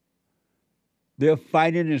 they're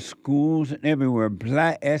fighting in schools and everywhere.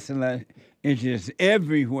 Black excellence is just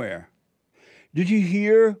everywhere. Did you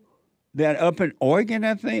hear that up in Oregon,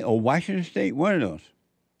 I think, or Washington State? One of those.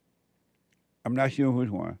 I'm not sure which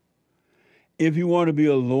one. If you want to be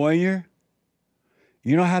a lawyer,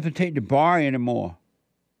 you don't have to take the bar anymore.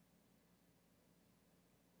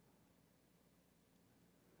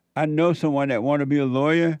 I know someone that want to be a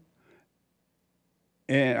lawyer,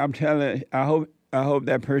 and I'm telling you, I hope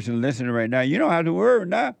that person listening right now, you don't have to worry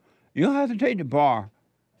now. You don't have to take the bar.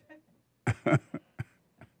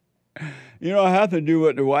 You don't have to do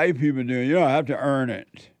what the white people do. You don't have to earn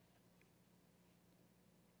it.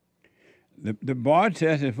 The bar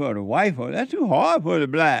test is for the white folks. That's too hard for the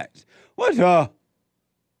blacks. What's up?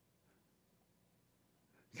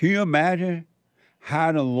 Can you imagine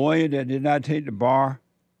hiring a lawyer that did not take the bar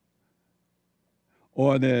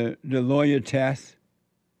or the lawyer test?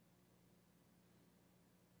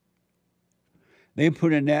 They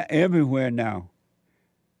put in that everywhere now.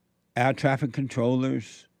 Air traffic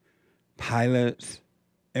controllers, pilots,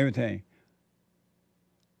 everything.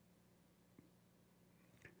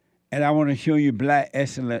 And I want to show you black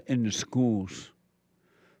excellence in the schools.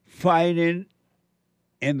 Fighting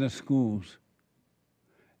in the schools.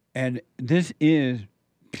 And this is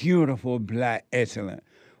beautiful black excellence.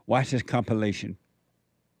 Watch this compilation.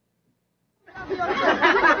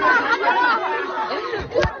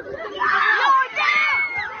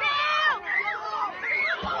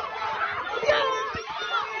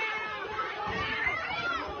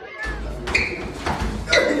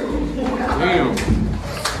 Damn.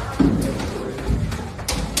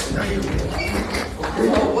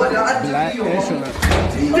 Black excellent.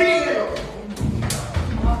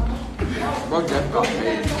 Bro, that got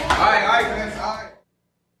paid. Alright.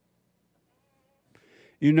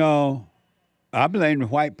 You know, I blame the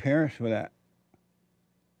white parents for that.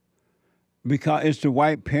 Because it's the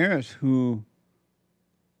white parents who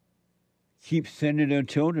keep sending their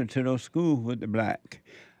children to those schools with the black.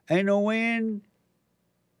 Ain't no way in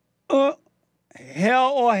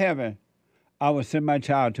hell or heaven I would send my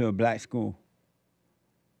child to a black school.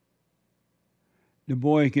 The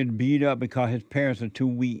boy gets beat up because his parents are too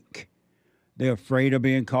weak. They're afraid of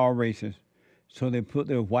being called racist. So they put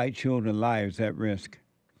their white children's lives at risk.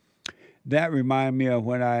 That reminded me of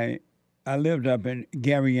when I lived up in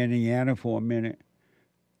Gary, Indiana for a minute.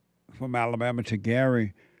 From Alabama to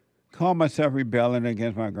Gary. Called myself rebelling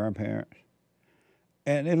against my grandparents.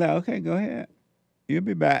 And they're like, okay, go ahead. You'll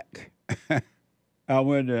be back. I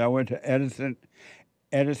went to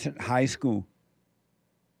Edison High School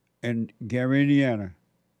in Gary, Indiana.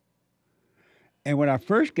 And when I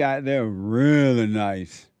first got there, really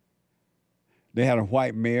nice. They had a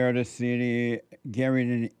white mayor of the city.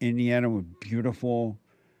 Gary, Indiana was beautiful.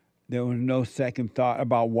 There was no second thought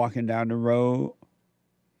about walking down the road.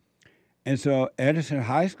 And so Edison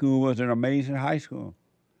High School was an amazing high school.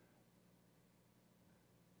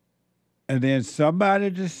 And then somebody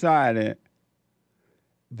decided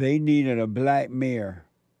they needed a black mayor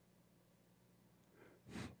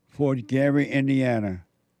for Gary, Indiana.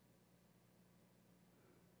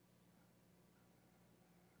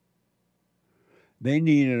 They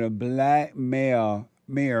needed a black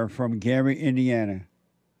mayor from Gary, Indiana,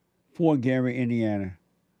 for Gary, Indiana.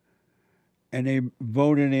 And they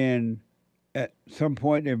voted in, at some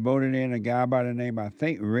point they voted in a guy by the name, I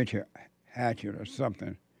think Richard Hatchett or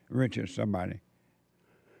something. Richard somebody.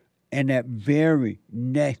 And that very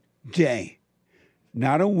next day,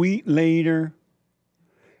 not a week later,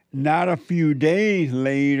 not a few days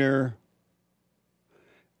later,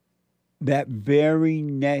 that very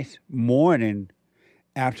next morning,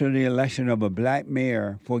 after the election of a black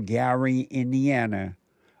mayor for Gary, Indiana,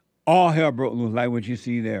 all hell broke loose like what you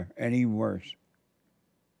see there, and even worse.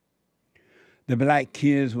 The black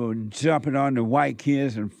kids were jumping on the white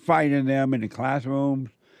kids and fighting them in the classrooms,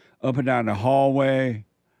 up and down the hallway,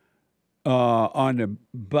 on the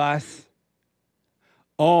bus.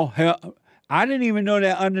 All hell. I didn't even know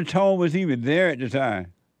that undertone was even there at the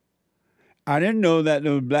time. I didn't know that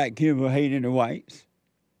those black kids were hating the whites.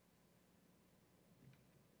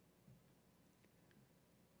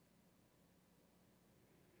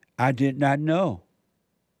 I did not know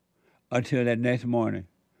until that next morning.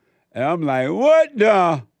 And I'm like, what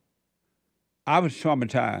the? I was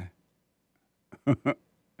traumatized. Because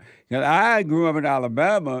I grew up in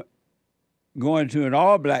Alabama going to an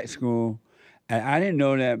all-black school, and I didn't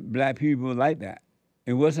know that black people were like that.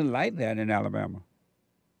 It wasn't like that in Alabama.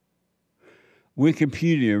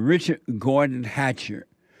 Wikipedia, Richard Gordon Hatcher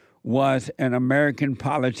was an American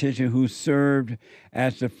politician who served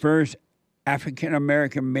as the first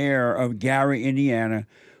African-American mayor of Gary, Indiana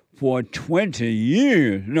for 20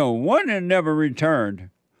 years. No wonder never returned.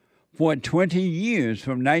 For 20 years,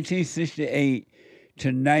 from 1968 to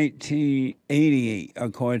 1988,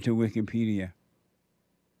 according to Wikipedia.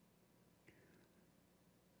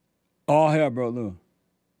 All hell broke loose.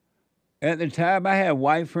 At the time, I had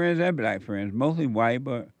white friends and black friends, mostly white,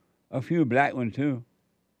 but a few black ones too.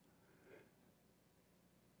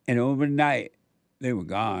 And overnight, they were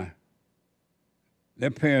gone. Their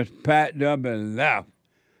parents packed up and left.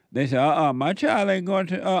 They said, my child ain't going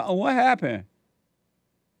to, what happened?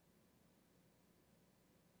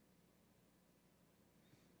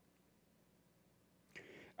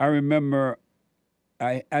 I remember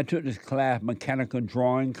I took this class, mechanical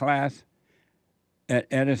drawing class, at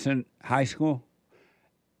Edison High School.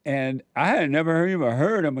 And I had never even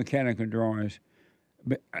heard of mechanical drawings.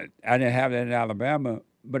 But I didn't have that in Alabama,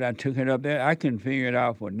 but I took it up there. I couldn't figure it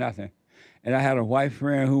out for nothing. And I had a white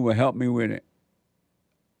friend who would help me with it.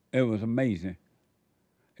 It was amazing.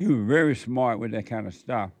 He was very smart with that kind of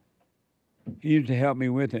stuff. He used to help me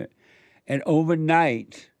with it. And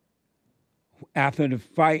overnight, after the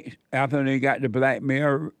fight, after they got the black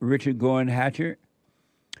mayor, Richard Goin Hatcher,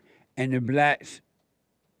 and the blacks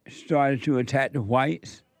started to attack the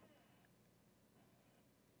whites,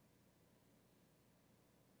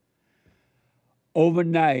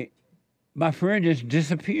 overnight, my friend just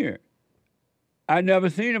disappeared. I never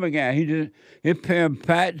seen him again. His parents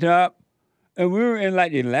packed up, and we were in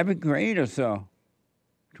like the 11th grade or so,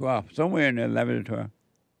 12th, somewhere in the 11th or 12th.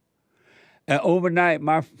 And overnight,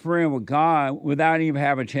 my friend was gone without even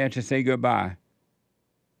having a chance to say goodbye.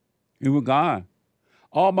 He was gone.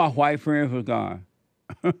 All my white friends were gone.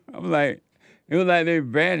 I'm like, it was like they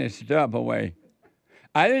vanished up away.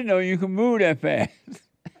 I didn't know you could move that fast.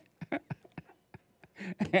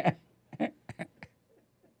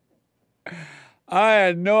 I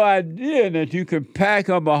had no idea that you could pack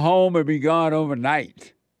up a home and be gone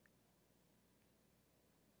overnight.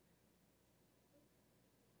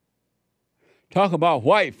 Talk about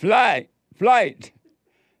white flight.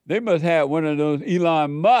 They must have one of those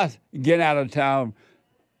Elon Musk get out of town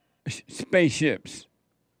spaceships.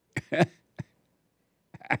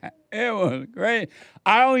 It was great.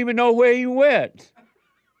 I don't even know where he went.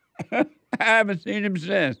 I haven't seen him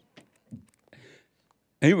since.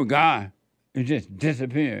 He was gone. He just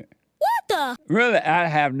disappeared. What the? Really, I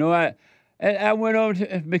have no idea. And I went over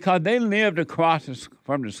to, because they lived across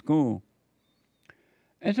from the school.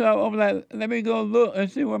 And so I was like, let me go look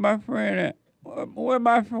and see where my friend at. Where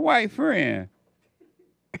my white friend?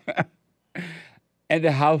 And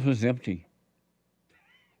the house was empty.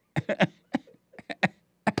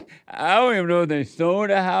 I don't even know if they sold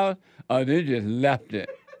the house or they just left it.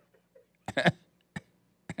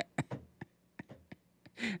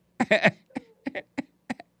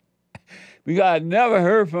 Because I never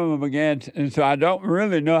heard from them again, and so I don't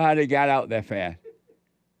really know how they got out that fast.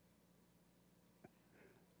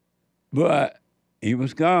 But he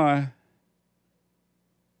was gone.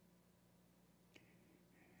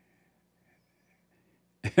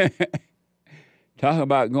 Talk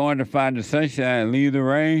about going to find the sunshine and leave the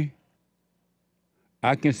rain.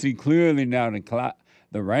 I can see clearly now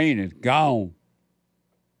the rain is gone.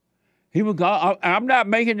 He was gone. I'm not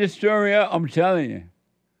making this story up. I'm telling you.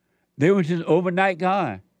 They were just overnight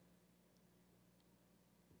gone.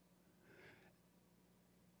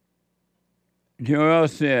 Joel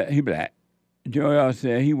said he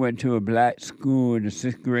went to a black school in the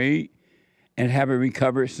 6th grade and haven't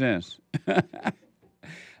recovered since.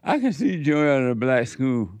 I can see Joel in a black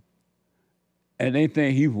school, and they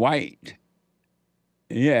think he's white.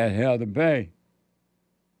 Yeah, hell to pay.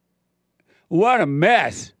 What a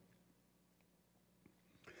mess.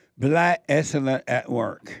 Black excellence at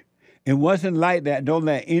work. It wasn't like that. Don't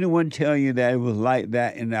let anyone tell you that it was like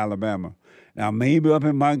that in Alabama. Now, maybe up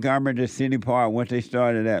in Montgomery, the city part, once they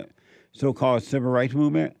started that so-called civil rights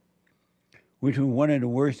movement, which was one of the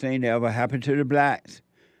worst things that ever happened to the blacks.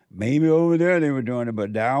 Maybe over there they were doing it,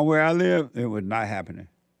 but down where I live, it was not happening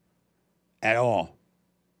at all.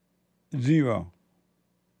 Zero.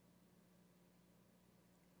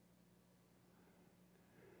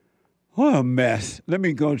 What a mess. Let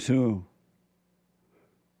me go to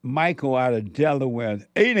Michael out of Delaware,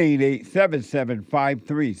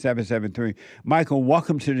 888-775-3773. Michael,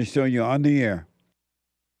 welcome to the show. You're on the air.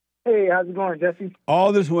 Hey, how's it going, Jesse?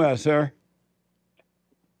 All is well, sir.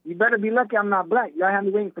 You better be lucky I'm not black. Y'all had me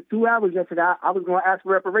waiting for 2 hours yesterday. I was going to ask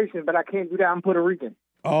for reparations, but I can't do that. I'm Puerto Rican.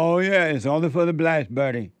 Oh, yeah, it's only for the blacks,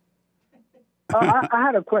 buddy. I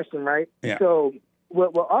had a question, right? Yeah. So,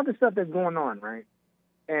 with all the stuff that's going on, right,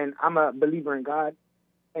 and I'm a believer in God,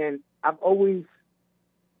 and I've always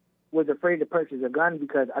was afraid to purchase a gun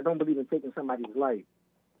because I don't believe in taking somebody's life.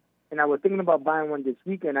 And I was thinking about buying one this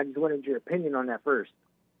weekend. I just wanted your opinion on that first.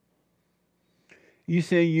 You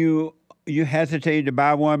say you hesitated to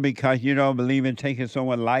buy one because you don't believe in taking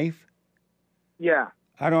someone's life? Yeah.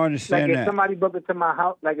 I don't understand like that. If somebody broke into my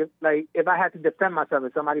house, if I had to defend myself,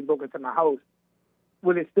 if somebody broke into my house,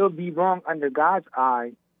 would it still be wrong under God's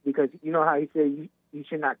eye? Because you know how he said you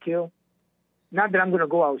should not kill? Not that I'm going to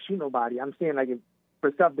go out and shoot nobody. I'm saying, like, if,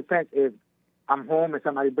 for self-defense, if I'm home and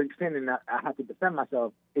somebody breaks in and I have to defend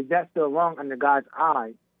myself, is that still wrong under God's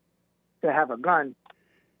eye to have a gun?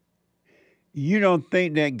 You don't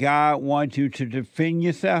think that God wants you to defend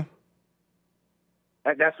yourself?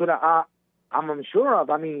 That's what I'm unsure of.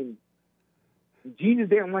 I mean, Jesus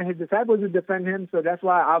didn't want his disciples to defend him, so that's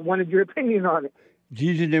why I wanted your opinion on it.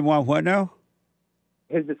 Jesus didn't want what now?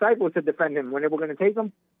 His disciples to defend him when they were going to take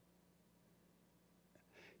him.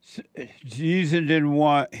 Jesus didn't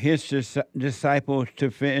want his disciples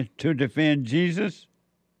to defend Jesus?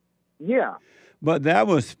 Yeah. But that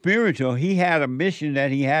was spiritual. He had a mission that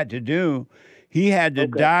he had to do. He had to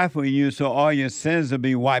die for you so all your sins will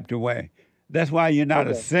be wiped away. That's why you're not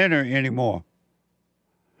a sinner anymore.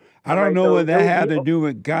 I don't know what that had to do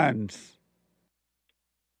with guns.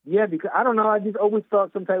 Yeah, because I don't know. I just always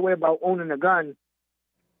felt some type of way about owning a gun.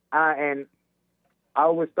 And I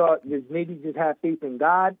always thought maybe just have faith in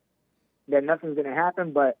God, that nothing's gonna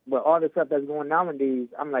happen. But with all the stuff that's going on nowadays,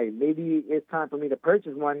 I'm like, maybe it's time for me to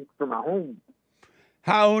purchase one for my home.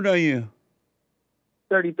 How old are you?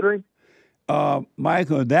 33.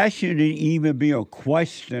 Michael, that shouldn't even be a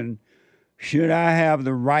question. Should I have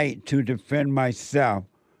the right to defend myself?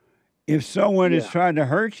 If someone is trying to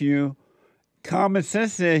hurt you, common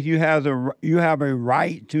sense says you have a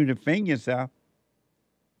right to defend yourself.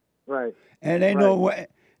 Right. And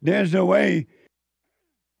there's no way.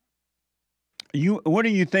 What do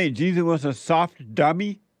you think? Jesus was a soft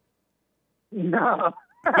dummy? No.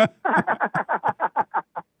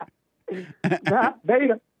 Nah,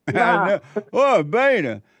 beta. Nah. Oh,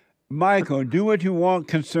 beta. Michael, do what you want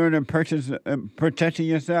concerning protecting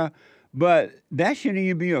yourself, but that shouldn't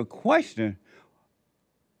even be a question.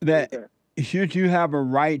 That should you have a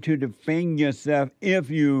right to defend yourself if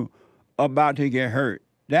you about to get hurt?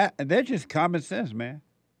 That's just common sense, man.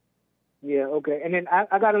 Yeah, okay. And then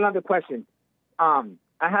I got another question. I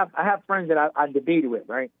have friends that I debated with,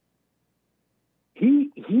 right?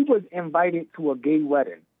 He was invited to a gay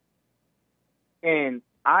wedding. And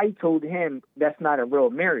I told him that's not a real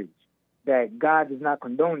marriage, that God does not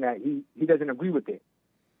condone that. He doesn't agree with it.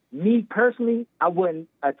 Me personally, I wouldn't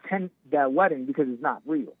attend that wedding because it's not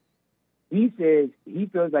real. He says he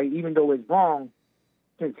feels like even though it's wrong,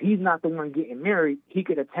 since he's not the one getting married, he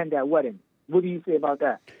could attend that wedding. What do you say about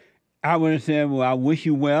that? I would have said, well, I wish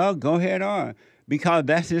you well. Go ahead on. Because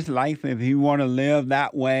that's his life. If he want to live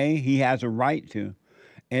that way, he has a right to.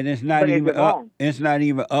 And it's not even up. It's not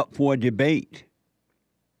even up for debate.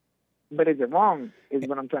 But is it wrong, is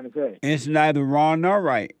what I'm trying to say. It's neither wrong nor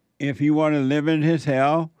right. If you want to live in his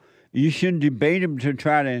hell, you shouldn't debate him to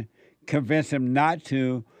try to convince him not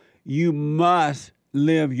to. You must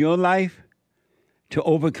live your life to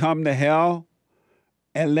overcome the hell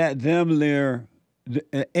and let them live.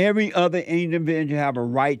 Every other individual have a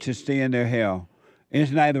right to stay in their hell.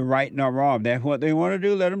 It's neither right nor wrong. That's what they want to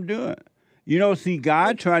do. Let them do it. You don't see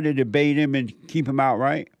God trying to debate him and keep him out,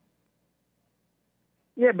 right?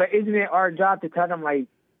 Yeah, but isn't it our job to tell them, like,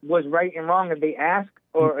 what's right and wrong if they ask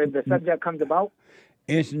or if the subject comes about?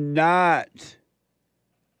 It's not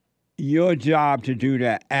your job to do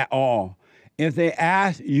that at all. If they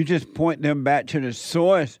ask, you just point them back to the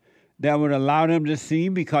source that would allow them to see,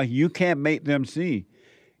 because you can't make them see.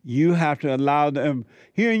 You have to allow them.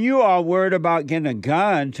 Here you are worried about getting a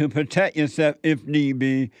gun to protect yourself if need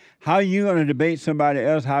be. How are you going to debate somebody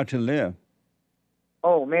else how to live?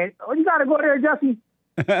 Oh, man. Oh, you got to go there, Jesse.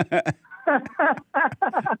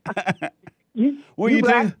 What do you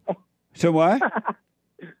think? So what?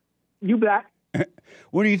 You black.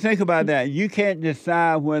 What do you think about that? You can't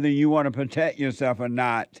decide whether you want to protect yourself or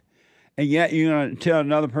not, and yet you're going to tell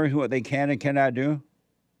another person what they can and cannot do?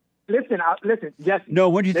 Listen, Jesse. No,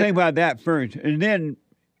 what do you think about that first? And then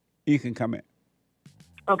you can comment.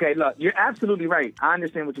 Okay, look, you're absolutely right. I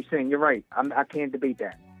understand what you're saying. You're right. I can't debate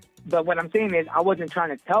that. But what I'm saying is I wasn't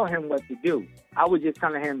trying to tell him what to do. I was just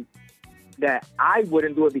telling him that I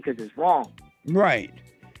wouldn't do it because it's wrong. Right.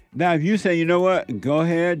 Now, if you say, you know what, go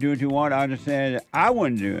ahead, do what you want, I understand that I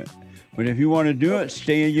wouldn't do it. But if you want to do it,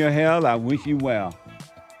 stay in your hell. I wish you well.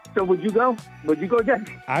 So would you go? Would you go,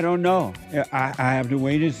 Jesse? I don't know. I have to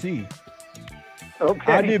wait and see.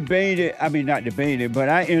 Okay. Not debated, but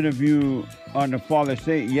I interviewed on the Father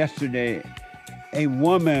State yesterday a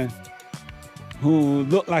woman who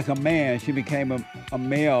looked like a man. She became a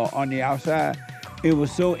male on the outside. It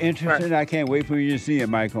was so interesting. Right. I can't wait for you to see it,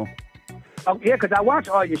 Michael. Oh, yeah, because I watch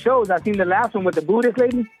all your shows. I seen the last one with the Buddhist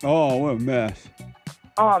lady. Oh, what a mess.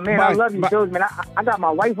 Oh, man, I love your shows, man. I got my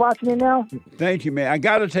wife watching it now. Thank you, man. I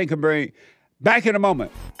got to take a break. Back in a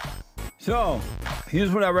moment. So,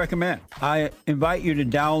 here's what I recommend. I invite you to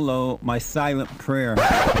download my silent prayer.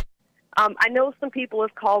 I know some people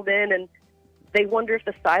have called in and they wonder if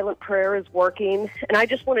the silent prayer is working. And I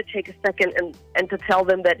just want to take a second and to tell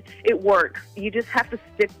them that it works. You just have to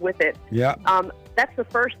stick with it. Yeah. That's the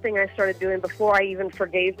first thing I started doing before I even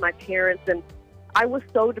forgave my parents. And I was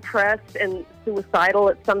so depressed and suicidal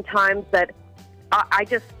at some times that I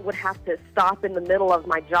just would have to stop in the middle of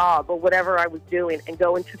my job or whatever I was doing and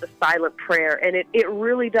go into the silent prayer. And it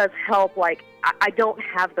really does help. Like, I don't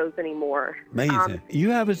have those anymore. Amazing. You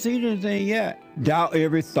haven't seen anything yet. Doubt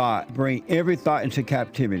every thought. Bring every thought into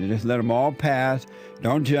captivity. Just let them all pass.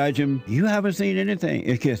 Don't judge them. You haven't seen anything.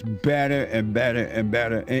 It gets better and better and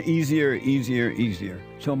better and easier, easier, easier.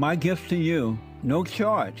 So my gift to you, no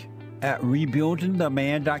charge, at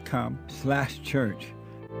rebuildingtheman.com/church.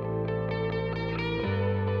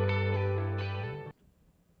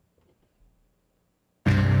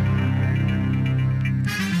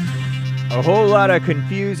 A whole lot of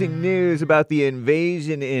confusing news about the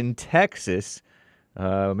invasion in Texas.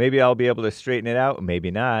 Maybe I'll be able to straighten it out, maybe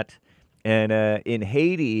not. And in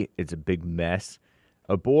Haiti, it's a big mess.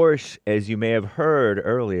 Abortion, as you may have heard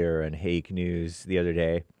earlier in Hake News the other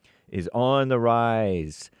day, is on the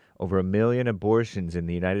rise. Over 1 million abortions in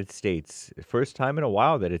the United States. First time in a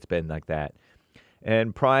while that it's been like that.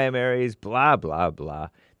 And primaries, blah, blah, blah.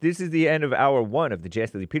 This is the end of hour 1 of the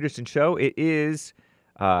Jesse Lee Peterson Show. It is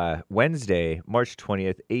Wednesday, March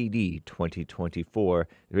 20th, AD 2024.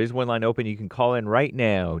 There is one line open. You can call in right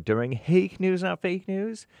now during Hake News, not fake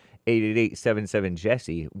news.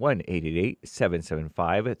 888-77-JESSE,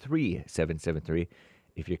 1-888-775-3773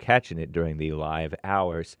 if you're catching it during the live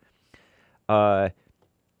hours.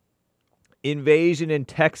 Invasion in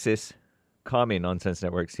Texas, Common Nonsense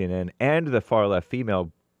Network, CNN, and the far-left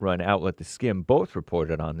female-run outlet The Skim both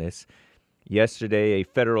reported on this. Yesterday, a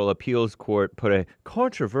federal appeals court put a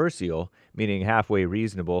controversial, meaning halfway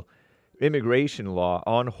reasonable, immigration law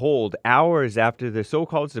on hold hours after the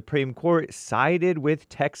so-called Supreme Court sided with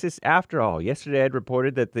Texas after all. Yesterday, I had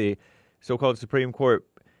reported that the so-called Supreme Court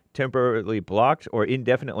temporarily blocked or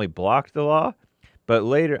indefinitely blocked the law, but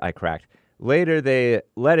later, later they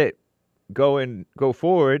let it go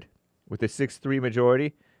forward with a 6-3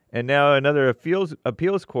 majority, and now another appeals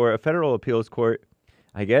court, a federal appeals court,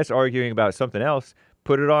 I guess arguing about something else,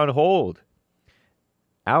 put it on hold.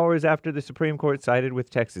 Hours after the Supreme Court sided with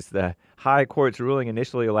Texas, the high court's ruling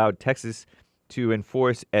initially allowed Texas to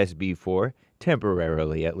enforce SB 4,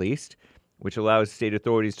 temporarily at least, which allows state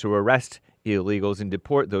authorities to arrest illegals and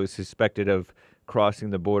deport those suspected of crossing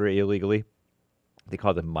the border illegally. They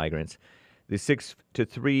call them migrants. The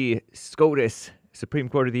 6-3 SCOTUS, Supreme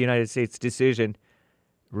Court of the United States decision,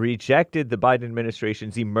 rejected the Biden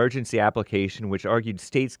administration's emergency application, which argued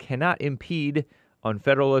states cannot impede on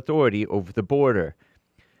federal authority over the border.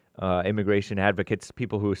 Immigration advocates,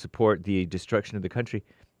 people who support the destruction of the country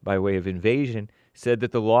by way of invasion, said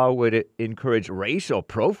that the law would encourage racial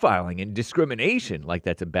profiling and discrimination, like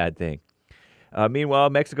that's a bad thing.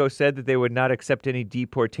 Meanwhile, Mexico said that they would not accept any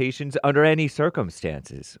deportations under any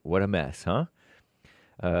circumstances. What a mess, huh?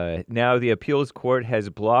 Now the appeals court has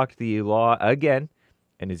blocked the law again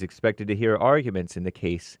and is expected to hear arguments in the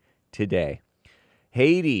case today.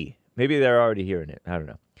 Haiti, maybe they're already hearing it. I don't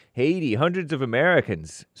know. Haiti, hundreds of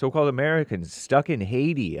Americans, so-called Americans, stuck in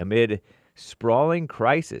Haiti amid sprawling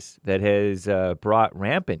crisis that has brought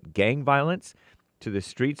rampant gang violence to the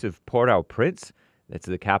streets of Port-au-Prince. That's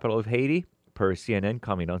the capital of Haiti, per CNN,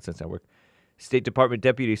 Common Nonsense Network. State Department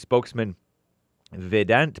Deputy Spokesman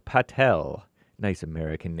Vedant Patel, nice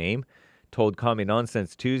American name, told Common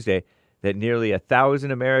Nonsense Tuesday that nearly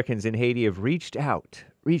 1,000 Americans in Haiti have reached out,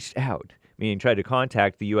 meaning tried to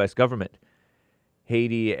contact the U.S. government.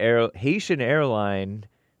 Haitian airline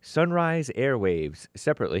Sunrise Airwaves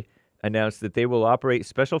separately announced that they will operate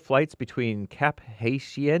special flights between Cap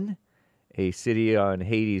Haitien, a city on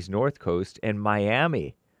Haiti's north coast, and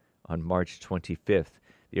Miami on March 25th.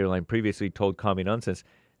 The airline previously told Common Nonsense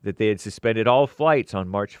that they had suspended all flights on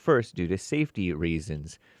March 1st due to safety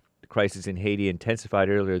reasons. The crisis in Haiti intensified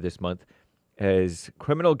earlier this month as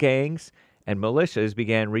criminal gangs and militias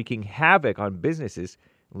began wreaking havoc on businesses,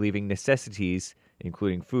 leaving necessities,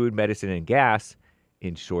 including food, medicine, and gas,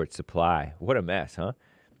 in short supply. What a mess, huh?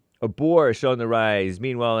 Abortion on the rise.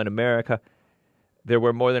 Meanwhile, in America, there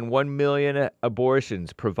were more than 1 million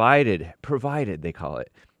abortions provided, they call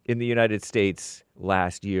it, in the United States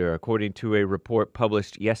last year, according to a report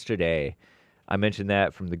published yesterday. I mentioned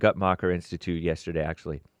that from the Guttmacher Institute yesterday,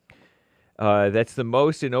 actually. That's the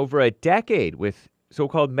most in over a decade, with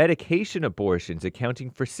so-called medication abortions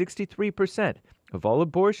accounting for 63% of all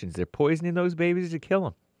abortions. They're poisoning those babies to kill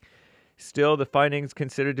them. Still, the findings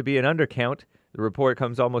considered to be an undercount. The report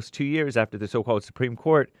comes almost 2 years after the so-called Supreme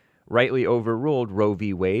Court rightly overruled Roe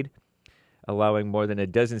v. Wade, allowing more than a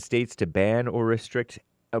dozen states to ban or restrict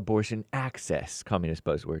abortion access, communist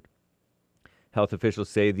buzzword. Health officials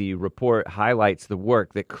say the report highlights the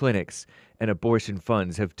work that clinics and abortion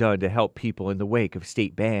funds have done to help people in the wake of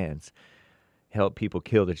state bans. Help people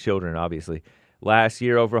kill the children, obviously. Last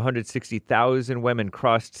year, over 160,000 women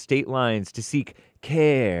crossed state lines to seek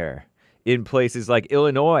care in places like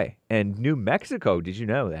Illinois and New Mexico. Did you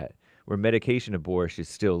know that? Where medication abortion is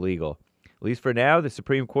still legal. At least for now, the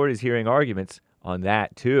Supreme Court is hearing arguments on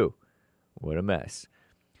that, too. What a mess.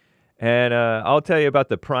 And I'll tell you about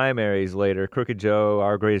the primaries later. Crooked Joe,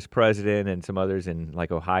 our greatest president, and some others in,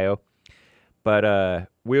 like, Ohio. But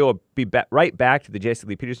we'll be right back to the Jesse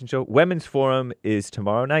Lee Peterson Show. Women's Forum is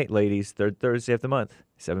tomorrow night, ladies. Third Thursday of the month,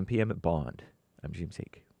 7 p.m. at Bond. I'm James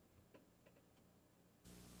Hake.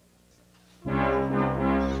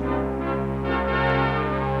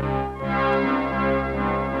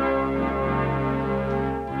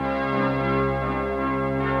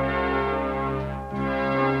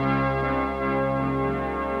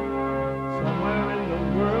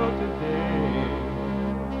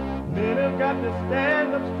 have to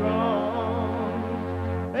stand up strong,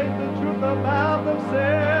 face the truth about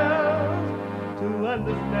themselves, to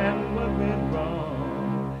understand what went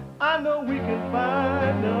wrong. I know we can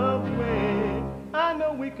find a way. I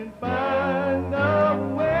know we can find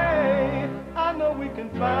a way. I know we can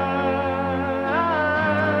find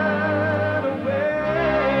a way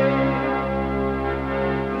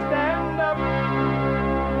to stand up,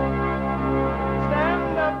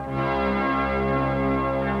 stand up,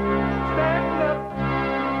 stand up.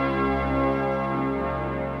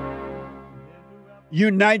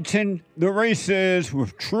 Uniting the races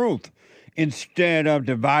with truth instead of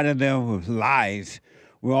dividing them with lies.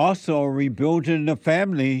 We're also rebuilding the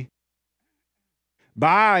family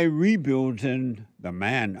by rebuilding the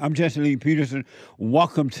man. I'm Jesse Lee Peterson.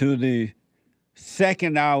 Welcome to the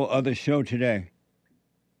second hour of the show today.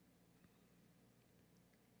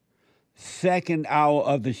 Second hour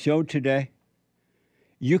of the show today.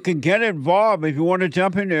 You can get involved if you want to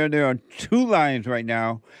jump in there. There are two lines right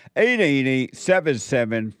now,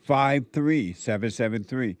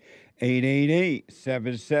 888-7753-773.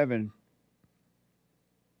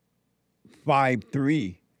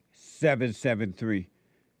 888-7753-773.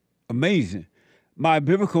 Amazing. My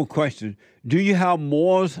biblical question, do you have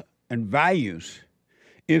morals and values?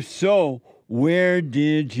 If so, where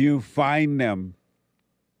did you find them?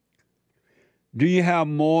 Do you have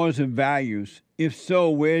morals and values? If so,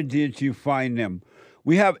 where did you find them?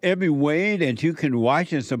 We have every way that you can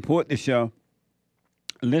watch and support the show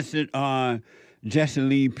listed on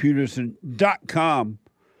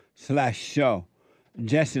JesseLeePeterson.com/show.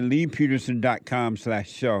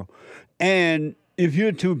 JesseLeePeterson.com/show. And if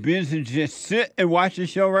you're too busy to just sit and watch the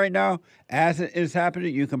show right now, as it is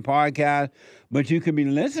happening, you can podcast, but you can be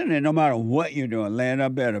listening no matter what you're doing. Laying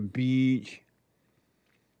up at a beach,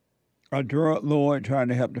 a drug lord trying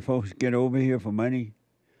to help the folks get over here for money,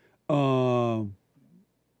 a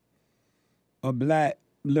black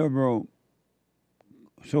liberal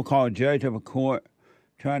so-called judge of a court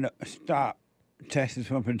trying to stop Texas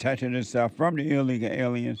from protecting itself from the illegal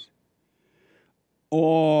aliens,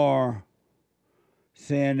 or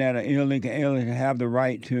saying that an illegal alien have the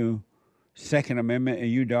right to Second Amendment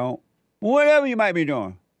and you don't. Whatever you might be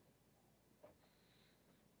doing,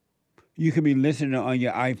 you can be listening on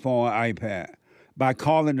your iPhone or iPad by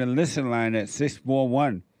calling the listen line at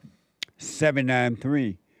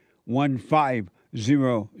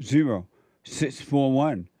 641-793-1500.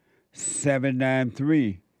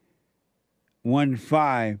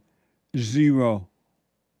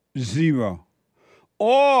 641-793-1500.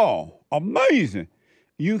 Oh, amazing.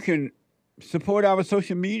 You can support our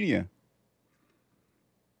social media.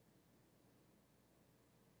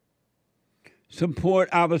 Support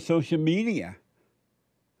our social media.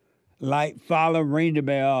 Like, follow, ring the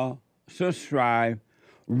bell, subscribe.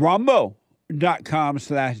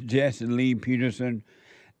 Rumble.com/Jesse Lee Peterson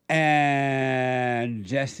and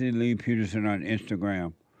Jesse Lee Peterson on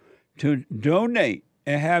Instagram. To donate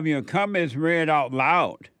and have your comments read out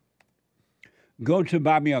loud, go to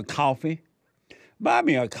Buy Me a Coffee.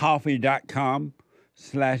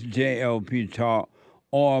 BuyMeACoffee.com/JLP Talk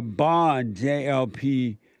or Bond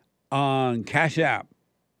JLP on Cash App.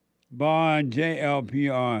 Bond JLP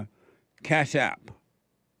on Cash App.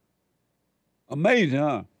 Amazing,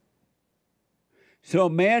 huh? So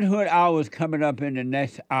Manhood Hour is coming up in the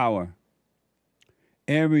next hour.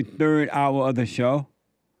 Every third hour of the show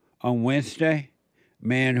on Wednesday,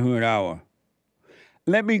 Manhood Hour.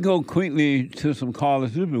 Let me go quickly to some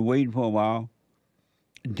callers. We've been waiting for a while.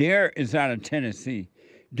 Derek is out of Tennessee.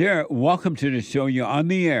 Derek, welcome to the show. You're on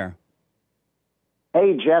the air.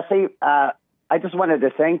 Hey, Jesse. I just wanted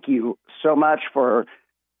to thank you so much for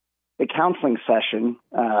the counseling session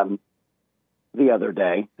the other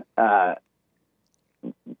day.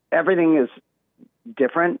 Everything is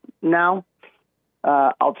different now.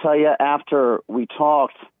 I'll tell you, after we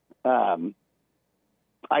talked,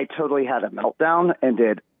 I totally had a meltdown and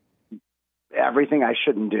did everything I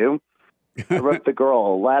shouldn't do. I wrote the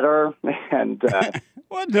girl a letter and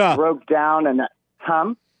broke down and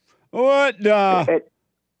What the?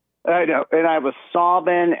 I know, and I was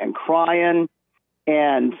sobbing and crying,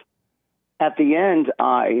 and at the end,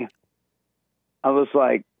 I was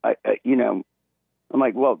like, I'm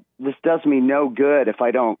like, well, this does me no good if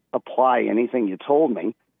I don't apply anything you told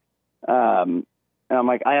me. And I'm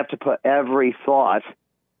like, I have to put every thought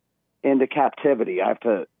into captivity. I have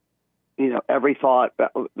to, every thought,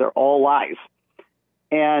 they're all lies.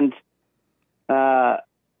 And I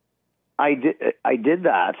did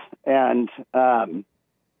that, and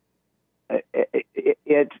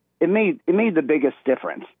it made the biggest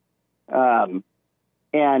difference. And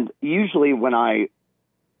usually when I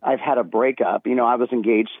I've had a breakup. You know, I was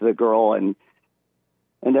engaged to the girl and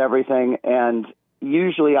everything, and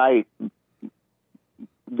usually I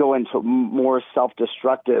go into more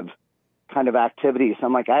self-destructive kind of activities.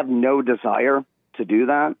 I'm like, I have no desire to do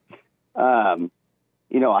that.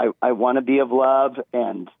 You know, I want to be of love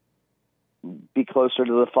and be closer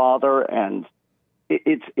to the Father, and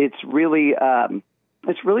it's really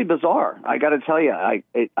bizarre. I got to tell you,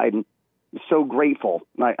 I'm so grateful.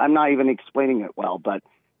 I'm not even explaining it well, but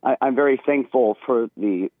I'm very thankful for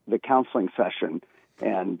the counseling session,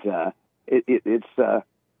 and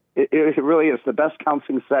it really is the best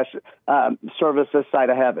counseling session service this side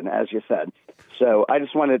of heaven, as you said. So I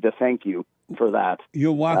just wanted to thank you for that.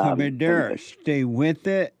 You're welcome, and there. Stay with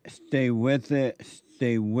it. Stay with it.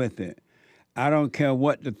 Stay with it. I don't care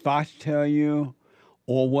what the thoughts tell you,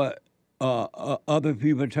 or what other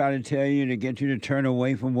people try to tell you to get you to turn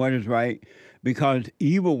away from what is right, because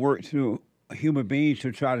evil works through human beings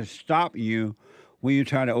to try to stop you when you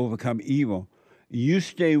try to overcome evil. You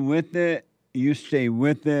stay with it. You stay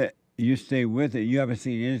with it. You stay with it. You haven't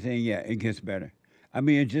seen anything yet. It gets better. I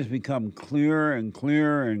mean, it just becomes clearer and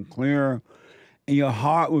clearer and clearer. And your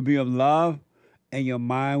heart will be of love, and your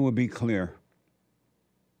mind will be clear.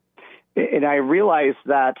 And I realize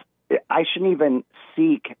that I shouldn't even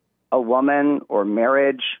seek a woman or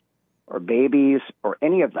marriage or babies or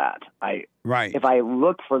any of that. Right. If I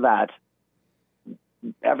look for that,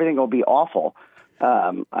 everything will be awful.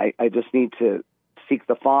 I just need to seek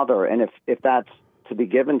the Father, and if that's to be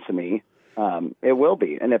given to me, it will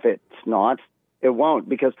be. And if it's not, it won't,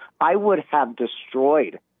 because I would have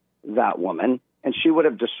destroyed that woman, and she would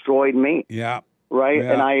have destroyed me. Yeah. Right.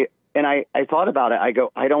 Yeah. And I thought about it. I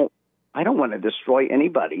go, I don't want to destroy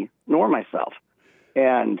anybody, nor myself.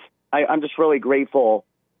 And I'm just really grateful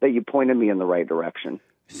that you pointed me in the right direction.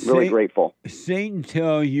 Really grateful. Satan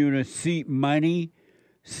tells you to seek money,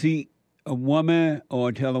 seek a woman,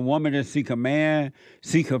 or tell a woman to seek a man,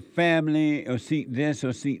 seek a family, or seek this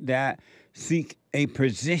or seek that, seek a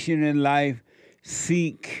position in life,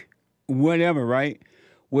 seek whatever, right?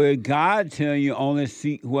 Where God tells you only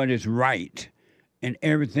seek what is right, and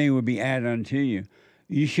everything will be added unto you.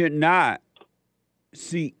 You should not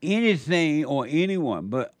see anything or anyone,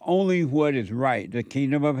 but only what is right, the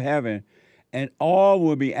kingdom of heaven, and all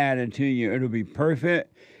will be added to you. It'll be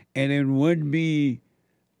perfect, and it wouldn't be,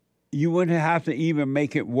 you wouldn't have to even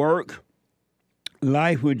make it work.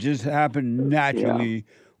 Life would just happen naturally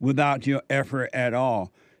without your effort at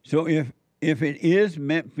all. So if it is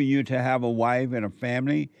meant for you to have a wife and a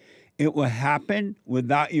family, it will happen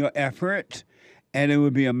without your effort, and it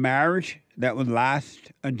would be a marriage that would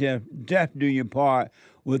last until death do you part,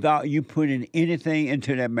 without you putting anything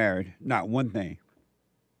into that marriage, not one thing.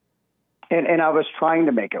 And I was trying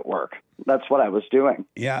to make it work. That's what I was doing.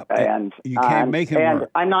 Yeah, and you can't make it work.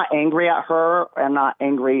 I'm not angry at her. I'm not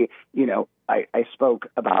angry. You know, I spoke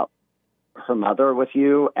about her mother with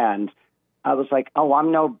you, and I was like, oh,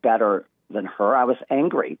 I'm no better than her. I was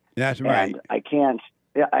angry. That's right. And I can't.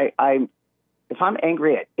 If I'm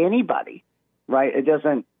angry at anybody, right? It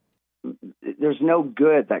doesn't. There's no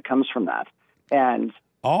good that comes from that. And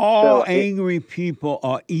all angry people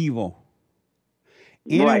are evil.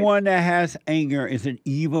 Anyone that has anger is an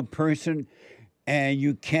evil person, and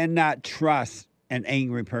you cannot trust an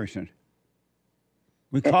angry person.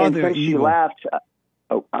 Because they're since evil. She left,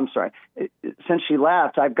 I'm sorry. Since she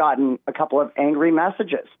left, I've gotten a couple of angry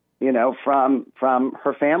messages, you know, from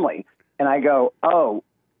her family. And I go, oh,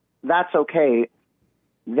 that's okay.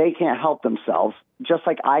 They can't help themselves, just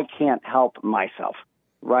like I can't help myself,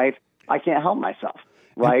 right? I can't help myself,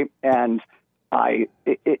 right? And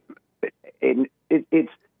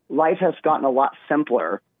it's life has gotten a lot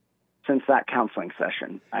simpler since that counseling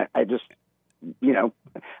session. I just, you know,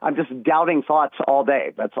 I'm just doubting thoughts all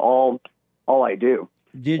day. That's all I do.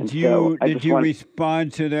 Did you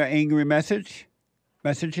respond to their angry messages?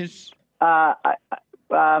 I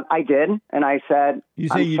did, and I said, "You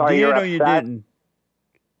say you did or you didn't?"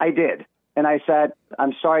 I did, and I said,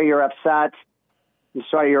 "I'm sorry you're upset. I'm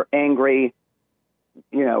sorry you're angry."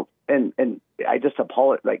 You know, and I just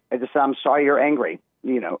apologized. Like I just said, "I'm sorry you're angry."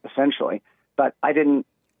 You know, essentially, but I didn't,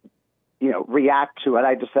 you know, react to it.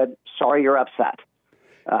 I just said, "Sorry you're upset."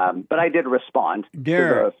 But I did respond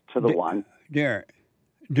to the one. Derek,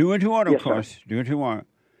 do what you want, of Yes, course. Sir. Do what you want.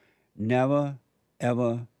 Never,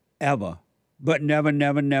 ever, ever. But never,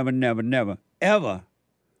 never, never, never, never, ever.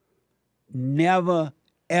 Never,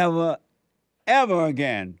 ever, ever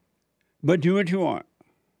again. But do what you want.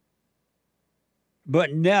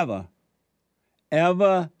 But never,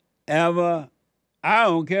 ever, ever, I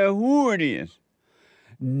don't care who it is.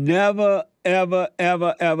 Never, ever,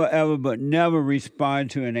 ever, ever, ever, but never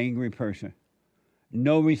respond to an angry person.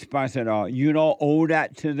 No response at all. You don't owe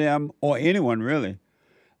that to them or anyone, really.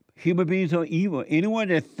 Human beings are evil. Anyone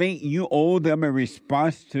that think you owe them a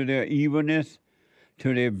response to their evilness,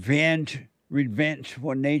 to their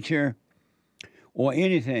revengeful nature, or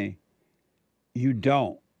anything, you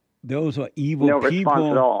don't. Those are evil people. No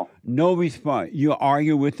response at all. No response. You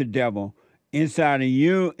argue with the devil inside of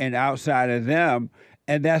you and outside of them,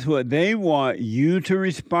 and that's what they want, you to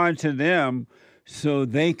respond to them so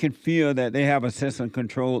they can feel that they have a sense of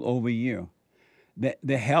control over you.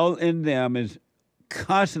 The hell in them is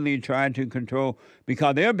constantly trying to control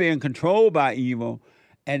because they're being controlled by evil,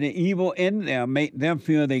 and the evil in them make them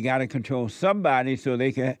feel they got to control somebody so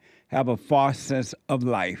they can have a false sense of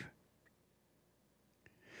life.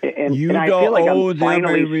 You don't owe them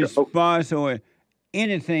a response or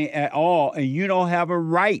anything at all, and you don't have a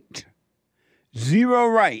right, zero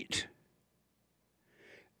right,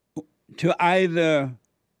 to either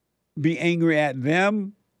be angry at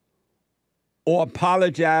them or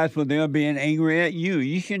apologize for them being angry at you.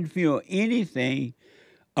 You shouldn't feel anything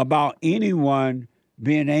about anyone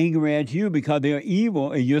being angry at you because they're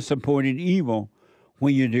evil and you're supporting evil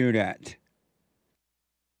when you do that.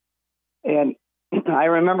 And I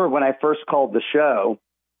remember when I first called the show,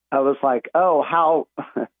 I was like, oh, how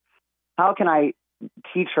can I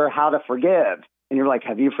teach her how to forgive? And you're like,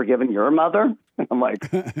 have you forgiven your mother? And I'm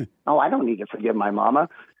like, oh, I don't need to forgive my mama.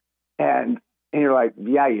 And you're like,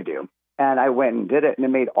 yeah, you do. And I went and did it, and it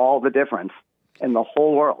made all the difference in the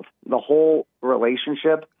whole world. The whole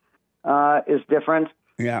relationship is different.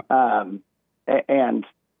 Yeah. And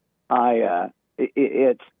but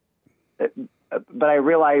I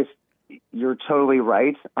realized you're totally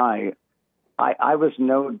right. I was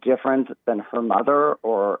no different than her mother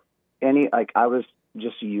or I was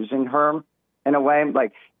just using her in a way. And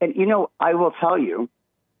I will tell you,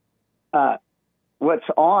 what's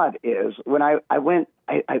odd is when I went,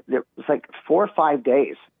 it was like 4 or 5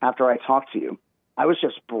 days after I talked to you, I was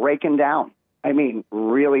just breaking down. I mean,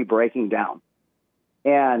 really breaking down.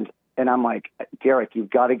 And I'm like, Derek, you've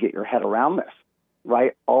got to get your head around this,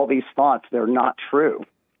 right? All these thoughts, they're not true.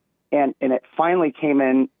 And it finally came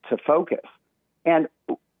into focus. And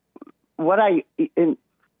how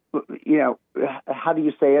do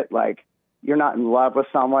you say it? Like, you're not in love with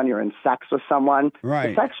someone, you're in sex with someone.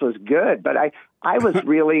 Right. The sex was good, but I was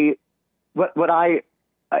really,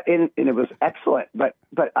 and it was excellent, but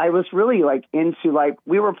I was really into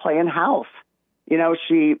we were playing house.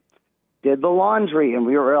 She did the laundry and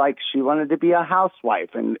we were she wanted to be a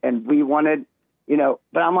housewife and we wanted, but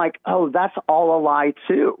I'm like, oh, that's all a lie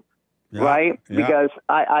too. Yeah, right? Yeah.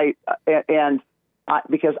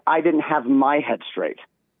 Because I didn't have my head straight,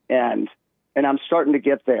 and I'm starting to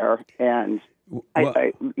get there, and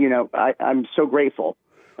I'm so grateful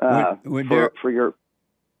for your.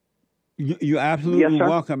 You're absolutely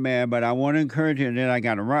welcome, man. But I want to encourage you, and then I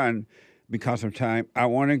got to run because of time. I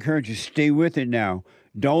want to encourage you, stay with it now.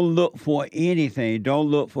 Don't look for anything. Don't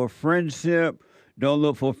look for friendship. Don't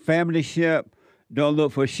look for familyship. Don't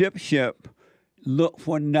look for ship. Look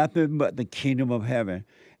for nothing but the kingdom of heaven.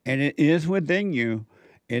 And it is within you.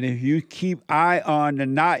 And if you keep eye on the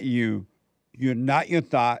not you, you're not your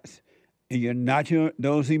thoughts, and you're not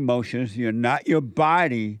those emotions, you're not your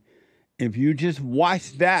body. If you just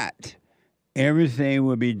watch that, everything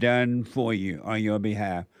will be done for you on your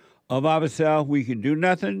behalf. Of ourselves, we can do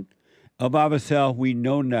nothing. Of ourselves, we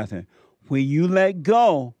know nothing. When you let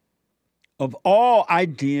go of all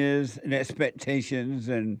ideas and expectations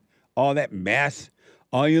and all that mess,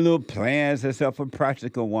 all your little plans, except for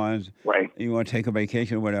practical ones. Right. You want to take a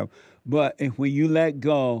vacation or whatever. But when you let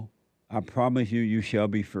go, I promise you, you shall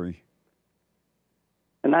be free.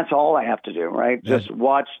 And that's all I have to do, right? Just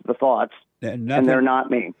watch the thoughts, and they're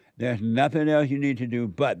not me. There's nothing else you need to do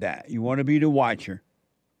but that. You want to be the watcher.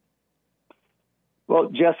 Well,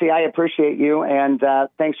 Jesse, I appreciate you, and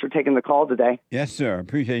thanks for taking the call today. Yes, sir.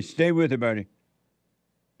 Appreciate it. Stay with it, buddy.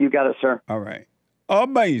 You got it, sir. All right.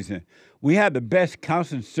 Amazing. We have the best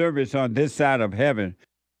counseling service on this side of heaven.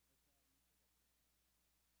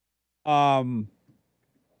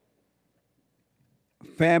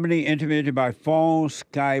 Family intervention by phone,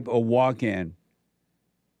 Skype, or walk-in.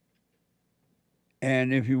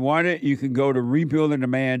 And if you want it, you can go to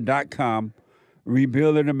rebuildingtheman.com,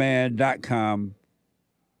 rebuildingtheman.com,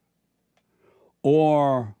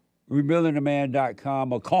 or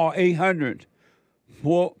rebuildingtheman.com, or call 800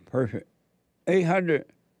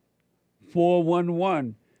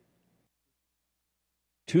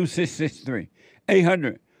 800-411-2663.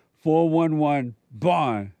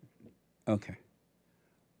 800-411-BOND. Okay.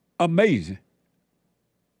 Amazing.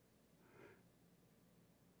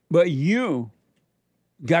 But you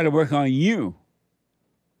got to work on you.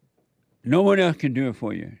 No one else can do it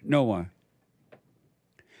for you. No one.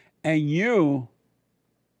 And you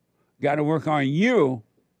got to work on you,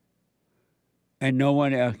 and no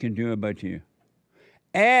one else can do it but you.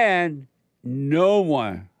 And no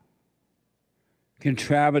one can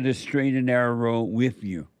travel the straight and narrow road with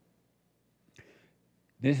you.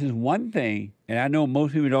 This is one thing, and I know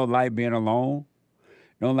most people don't like being alone,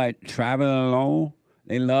 don't like traveling alone.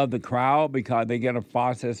 They love the crowd because they get a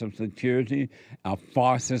false sense of security, a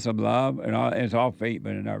false sense of love, and all, it's all fake,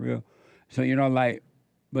 but it's not real. So,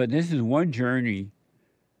 but this is one journey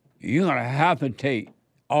you're going to have to take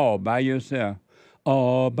all by yourself.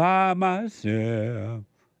 All by myself.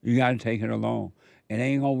 You got to take it alone. It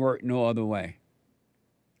ain't going to work no other way.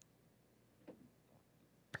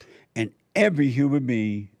 And every human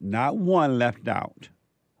being, not one left out.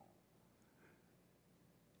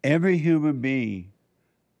 Every human being,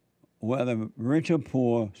 whether rich or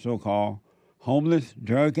poor, so-called, homeless,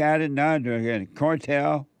 drug addict, non-drug addict,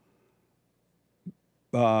 cartel,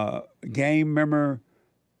 gang member,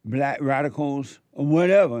 black radicals, or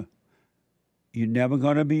whatever, you're never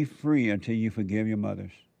going to be free until you forgive your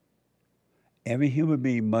mothers. Every human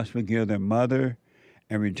being must forgive their mother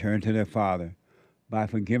and return to their father by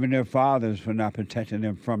forgiving their fathers for not protecting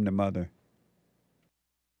them from the mother.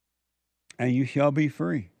 And you shall be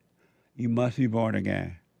free. You must be born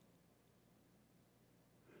again.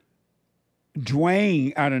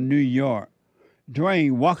 Dwayne out of New York.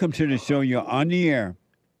 Dwayne, welcome to the show. You're on the air.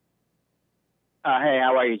 Hey,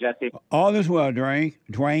 how are you, Jesse? All is well,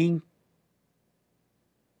 Dwayne.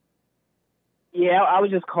 Yeah, I was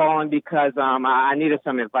just calling because I needed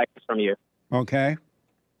some advice from you. Okay.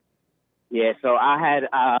 Yeah, so I had,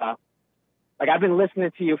 I've been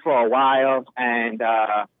listening to you for a while, and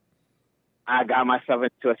I got myself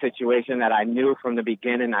into a situation that I knew from the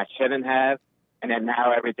beginning I shouldn't have, and then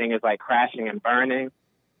now everything is, crashing and burning.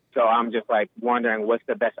 So I'm just, wondering what's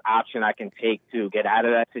the best option I can take to get out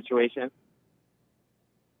of that situation.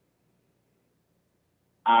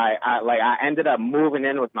 I ended up moving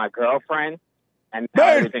in with my girlfriend, and now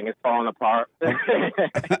everything is falling apart.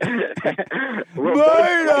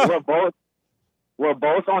 We're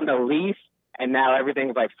both on the lease, and now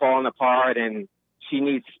everything's falling apart, and she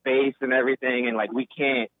needs space and everything, and we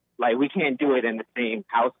can't do it in the same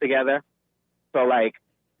house together. So I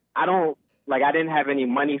didn't have any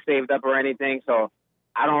money saved up or anything, so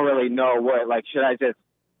I don't really know what should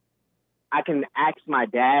I can ask my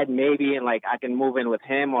dad maybe, and I can move in with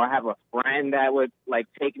him, or have a friend that would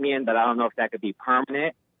take me in, but I don't know if that could be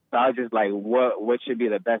permanent. So I was just what should be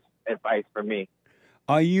the best advice for me?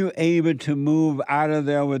 Are you able to move out of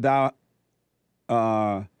there without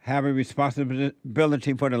having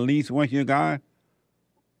responsibility for the lease once you're gone?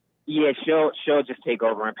 Yeah, she'll just take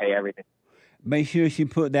over and pay everything. Make sure she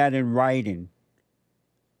put that in writing.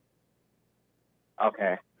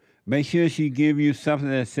 Okay. Make sure she give you something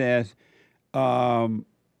that says, Dwayne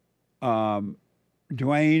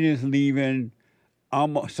is leaving.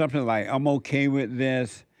 Something like, I'm okay with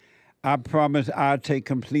this. I promise I'll take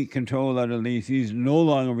complete control of the lease. He's no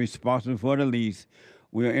longer responsible for the lease.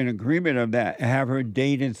 We're in agreement of that. Have her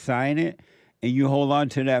date and sign it, and you hold on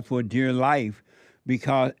to that for dear life,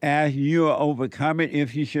 because as you overcome it,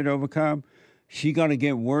 if you should overcome, she's going to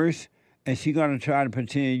get worse, and she's going to try to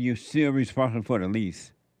pretend you're still responsible for the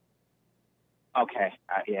lease. Okay.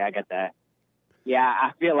 Yeah, I get that. Yeah,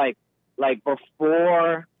 I feel like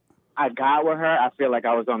before I got with her, I feel like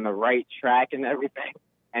I was on the right track and everything.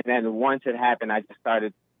 And then once it happened, I just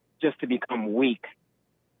started to become weak.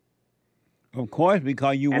 Of course,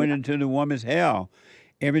 because you went into the woman's hell.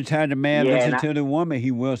 Every time the man listens to the woman, he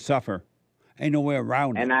will suffer. Ain't no way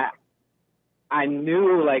around it. And I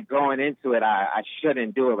knew going into it, I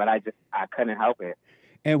shouldn't do it, but I couldn't help it.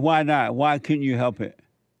 And why not? Why couldn't you help it?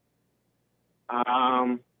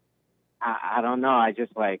 I don't know. I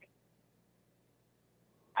just I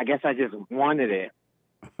guess I just wanted it.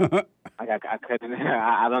 I couldn't.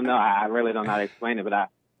 I don't know. I really don't know how to explain it, but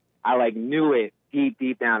I knew it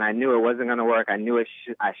deep down. I knew it wasn't gonna work. I knew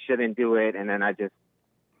I shouldn't do it, and then I just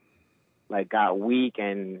got weak,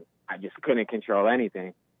 and I just couldn't control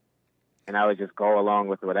anything, and I would just go along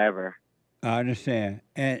with whatever. I understand,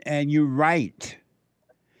 and you're right.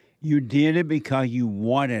 You did it because you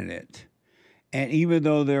wanted it. And even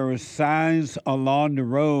though there were signs along the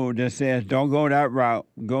road that says, don't go that route,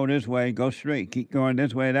 go this way, go straight, keep going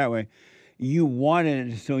this way, that way, you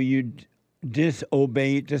wanted it, so you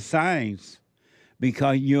disobeyed the signs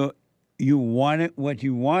because you wanted what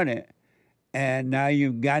you wanted, and now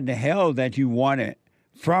you've gotten the hell that you wanted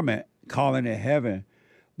from it, calling it heaven.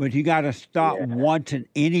 but you got to stop wanting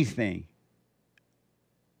anything.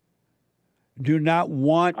 Do not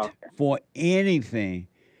want for anything.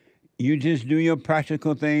 You just do your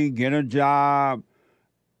practical thing, get a job,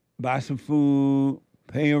 buy some food,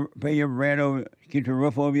 pay your rent, over, get your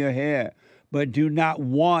roof over your head. But do not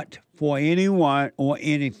want for anyone or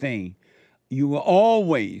anything. You will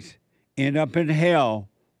always end up in hell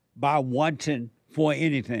by wanting for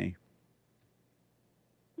anything.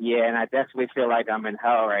 Yeah, and I definitely feel like I'm in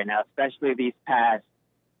hell right now, especially these past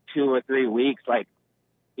 2 or 3 weeks. Like,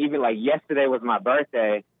 even like yesterday was my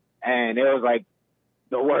birthday, and it was like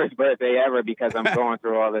the worst birthday ever because I'm going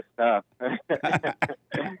through all this stuff.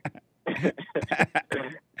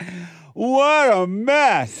 What a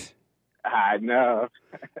mess! I know.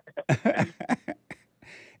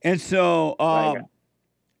 And so,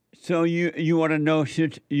 so you want to know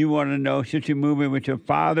should you move in with your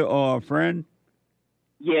father or a friend?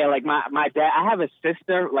 Yeah, like my dad. I have a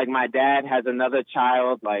sister. Like my dad has another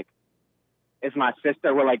child. Like it's my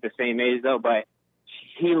sister. We're like the same age though, but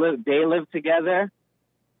they live together,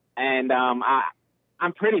 and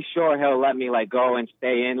I'm pretty sure he'll let me like go and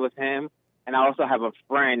stay in with him. And I also have a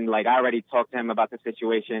friend. Like I already talked to him about the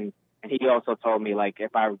situation. And he also told me, like,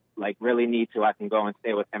 if I, like, really need to, I can go and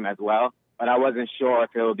stay with him as well. But I wasn't sure if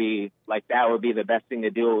it would be, like, that would be the best thing to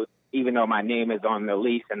do, even though my name is on the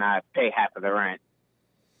lease and I pay half of the rent.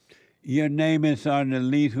 Your name is on the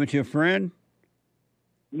lease with your friend?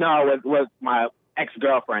 No, with my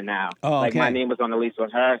ex-girlfriend now. Oh, okay. Like, my name was on the lease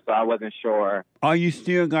with her, so I wasn't sure. Are you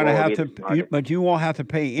still going to have to, but you won't have to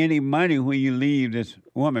pay any money when you leave this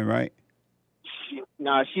woman, right?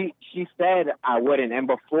 No, she said I wouldn't. And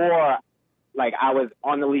before, like, I was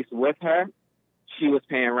on the lease with her, she was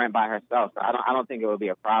paying rent by herself. So I don't think it would be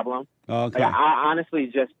a problem. Okay. Like, I honestly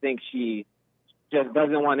just think she just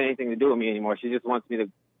doesn't want anything to do with me anymore. She just wants me to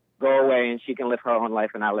go away and she can live her own life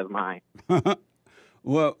and I live mine.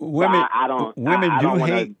 Well, women, so I don't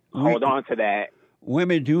hate. Hold on to that.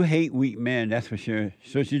 Women do hate weak men, that's for sure.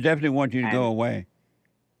 So she definitely wants you to go away.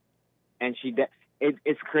 And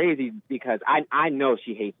it's crazy because I know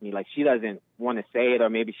she hates me. Like, she doesn't want to say it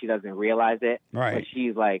or maybe she doesn't realize it. Right. But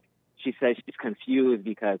she's like, she says she's confused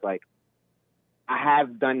because, like, I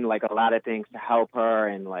have done, like, a lot of things to help her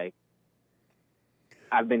and, like,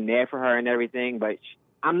 I've been there for her and everything. But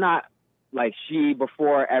I'm not, like,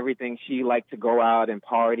 before everything, she liked to go out and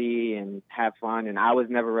party and have fun. And I was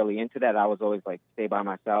never really into that. I was always, like, stay by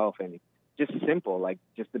myself and just simple, like,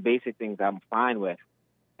 just the basic things I'm fine with.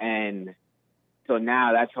 And so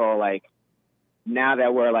now that's all, like, now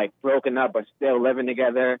that we're, like, broken up but still living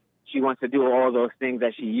together, she wants to do all those things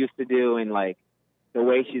that she used to do. And, like, the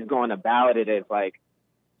way she's going about it is, like,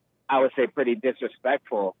 I would say pretty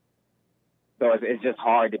disrespectful. So it's just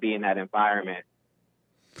hard to be in that environment.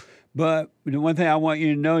 But the one thing I want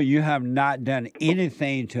you to know, you have not done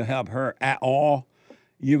anything to help her at all.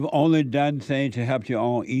 You've only done things to help your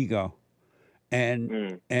own ego.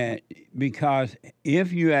 And because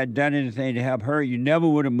if you had done anything to help her, you never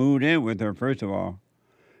would have moved in with her, first of all.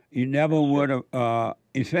 You never would have,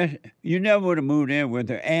 you never would have moved in with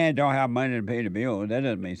her and don't have money to pay the bill. That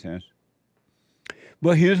doesn't make sense.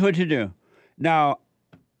 But here's what you do. Now,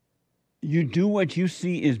 you do what you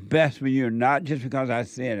see is best for you, not just because I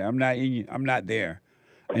said it. I'm not there.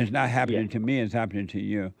 It's not happening to me, it's happening to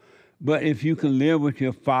you. But if you can live with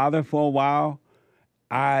your father for a while,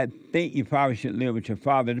 I think you probably should live with your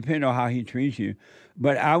father, depending on how he treats you.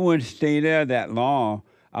 But I wouldn't stay there that long.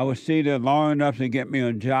 I would stay there long enough to get me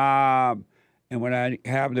a job. And when I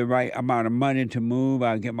have the right amount of money to move,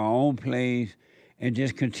 I'll get my own place and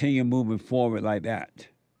just continue moving forward like that.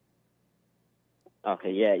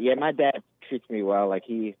 Okay, yeah. My dad treats me well. Like,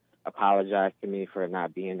 he apologized to me for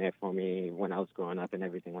not being there for me when I was growing up and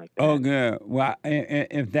everything like that. Oh, good. Well,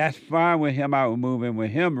 if that's fine with him, I would move in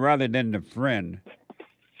with him rather than the friend.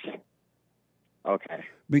 Okay.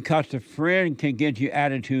 Because the friend can get you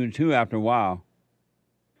attitude, too, after a while.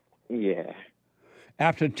 Yeah.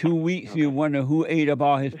 After 2 weeks, you wonder who ate up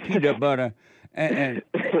all his peanut butter and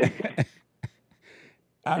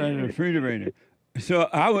out of the refrigerator. So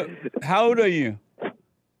how old are you?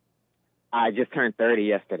 I just turned 30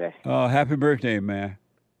 yesterday. Oh, happy birthday, man.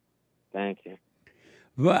 Thank you.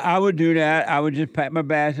 Well, I would do that. I would just pack my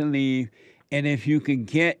bags and leave. And if you can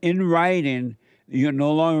get in writing, you're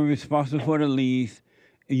no longer responsible for the lease,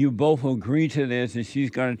 you both agree to this, and she's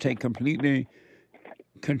going to take completely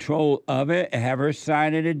control of it and have her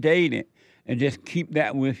sign it and date it, and just keep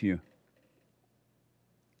that with you.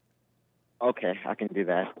 Okay, I can do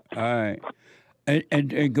that. All right.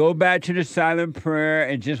 And go back to the silent prayer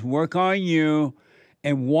and just work on you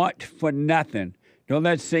and want for nothing. Don't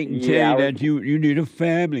let Satan Yeah, tell I you was- that you need a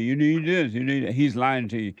family, you need this, you need that. He's lying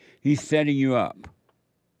to you. He's setting you up.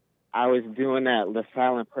 I was doing the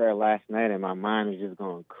silent prayer last night, and my mind was just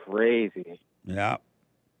going crazy. Yeah.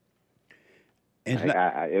 It's Like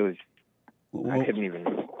not, it was. I well, couldn't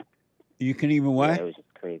even. you can even what? Yeah, it was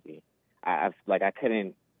just crazy. I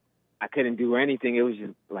couldn't do anything. It was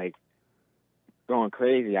just like going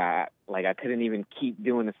crazy. I couldn't even keep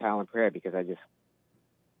doing the silent prayer because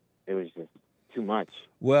it was just too much.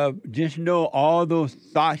 Well, just know all those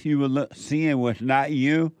thoughts you were seeing was not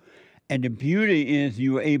you. And the beauty is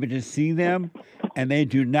you were able to see them, and they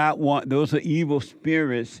do not want, those are evil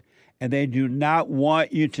spirits, and they do not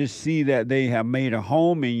want you to see that they have made a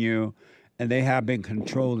home in you and they have been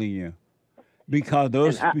controlling you. Because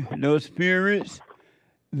those spirits,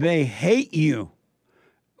 they hate you.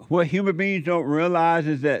 What human beings don't realize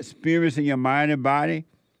is that spirits in your mind and body,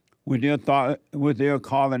 what they're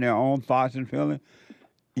calling their own thoughts and feelings,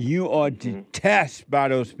 you are detested by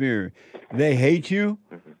those spirits. They hate you,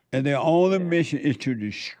 and their only mission is to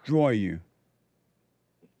destroy you.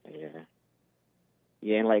 Yeah.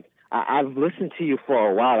 Yeah, and like I've listened to you for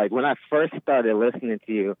a while. Like when I first started listening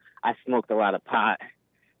to you, I smoked a lot of pot,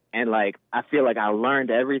 and like I feel like I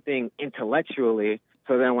learned everything intellectually.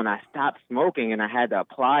 So then when I stopped smoking and I had to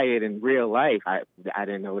apply it in real life, I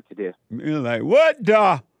didn't know what to do. You're like, what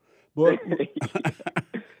the?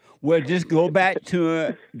 Well, just go back to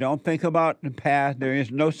it. Don't think about the past. There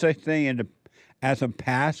is no such thing as a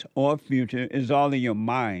past or a future. It's all in your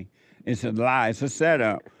mind. It's a lie. It's a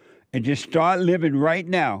setup. And just start living right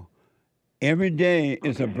now. Every day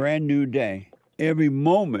is a brand new day. Every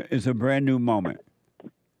moment is a brand new moment.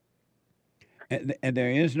 And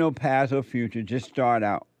there is no past or future. Just start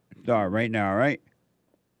right now, all right?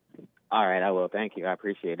 All right, I will. Thank you. I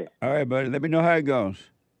appreciate it. All right, buddy. Let me know how it goes.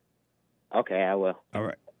 Okay, I will. All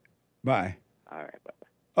right. Bye. All right, bye.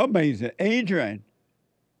 Amazing. Adrian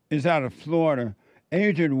is out of Florida.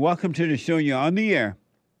 Adrian, welcome to the show. You're on the air.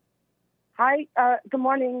 Hi. Good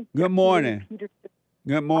morning. Good morning.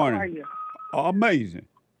 Good morning. How are you? Amazing.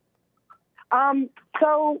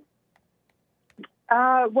 So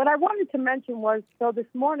what I wanted to mention was, so this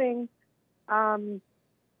morning, I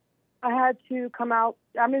had to come out.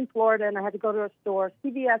 I'm in Florida, and I had to go to a store,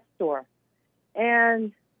 CVS store,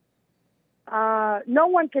 and no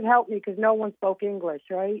one could help me because no one spoke English,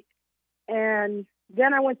 right? And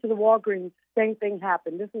then I went to the Walgreens. Same thing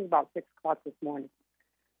happened. This was about 6 o'clock this morning.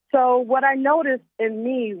 So what I noticed in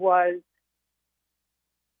me was,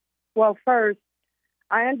 well, first,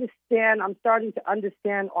 I'm starting to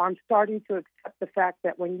understand, or I'm starting to accept the fact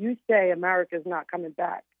that when you say America's not coming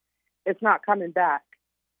back, it's not coming back.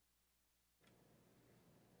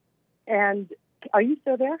 And are you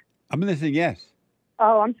still there? I'm listening, yes.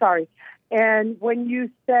 Oh, I'm sorry. And when you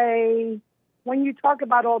talk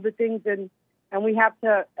about all the things and we have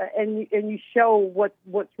to, and you show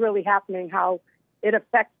what's really happening, how it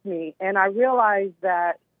affects me. And I realize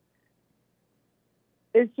that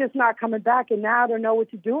it's just not coming back. And now I don't know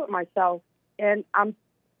what to do with myself. And I'm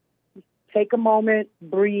take a moment,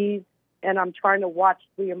 breathe, and I'm trying to watch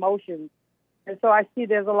the emotions. And so I see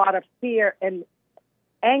there's a lot of fear and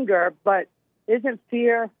anger, but isn't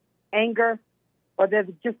fear, anger, or they're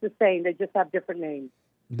just the same? They just have different names.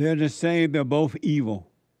 They're the same. They're both evil.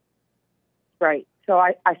 Right. So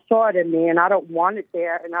I saw it in me, and I don't want it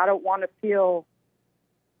there, and I don't want to feel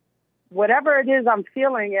whatever it is I'm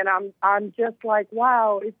feeling, and I'm just like,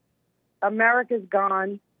 wow, America's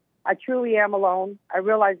gone. I truly am alone. I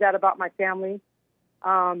realize that about my family,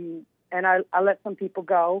 and I let some people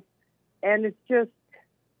go, and it's just,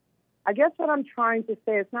 I guess what I'm trying to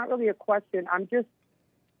say, it's not really a question. I'm just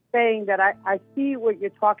saying that I see what you're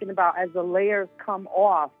talking about as the layers come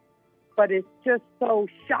off, but it's just so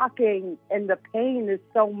shocking, and the pain is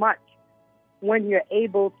so much when you're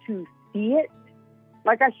able to see it.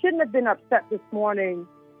 Like, I shouldn't have been upset this morning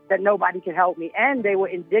that nobody could help me, and they were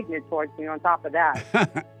indignant towards me on top of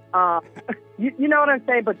that. You know what I'm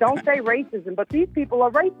saying? But don't say racism, but these people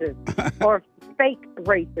are racist, or fake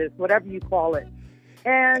racist, whatever you call it.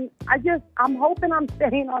 And I'm hoping I'm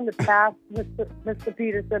staying on the path, Mr.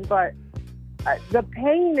 Peterson, but the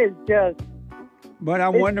pain is just... But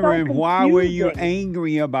I'm wondering, so why were you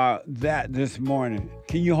angry about that this morning?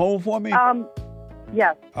 Can you hold for me?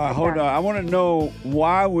 Yes. Hold on. I want to know,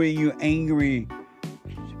 why were you angry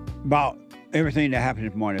about everything that happened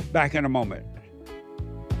this morning? Back in a moment.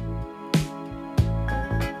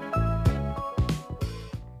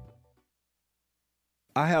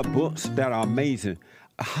 I have books that are amazing.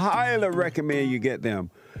 I highly recommend you get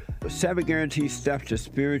them. 7 Guaranteed Steps to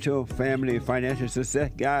Spiritual, Family, and Financial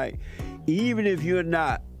Success Guide. even if you're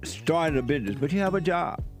not starting a business, but you have a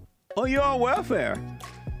job or you're on welfare,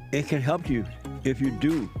 it can help you if you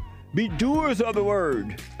do. Be doers of the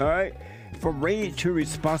word, all right? From rage to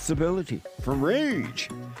responsibility. From rage.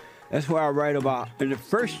 That's what I write about in the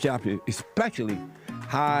first chapter, especially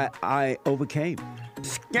how I overcame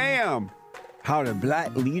scam, how the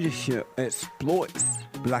black leadership exploits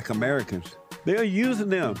black Americans. They are using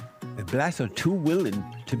them, and blacks are too willing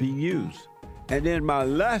to be used. And then my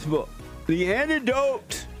last book, The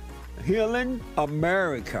Antidote, Healing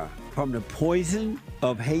America from the Poison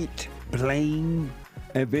of Hate, Blame,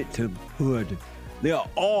 and Victimhood. They are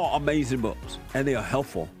all amazing books, and they are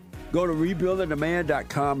helpful. Go to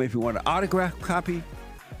rebuildingtheman.com if you want an autographed copy,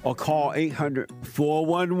 or call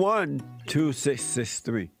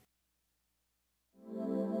 800-411-2663.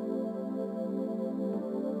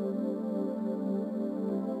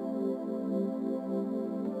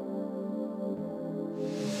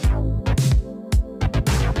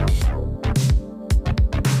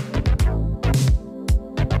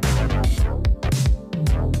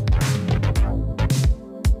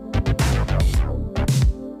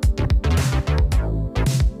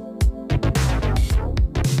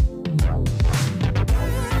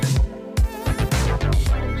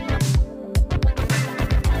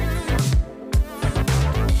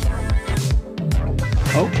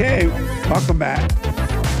 Okay, welcome back.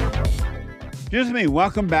 Excuse me,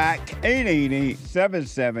 welcome back.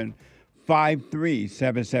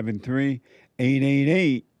 888-77-53773.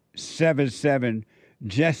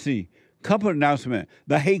 888-77-JESSE. Couple announcement.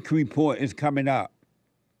 The Hake report is coming up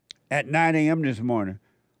at 9 a.m. this morning.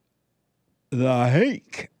 The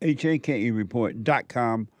Hake, Hake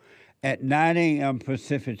report.com at 9 a.m.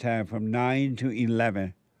 Pacific time from 9 to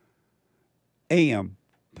 11 a.m.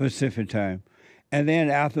 Pacific time. And then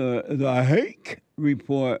after the Hake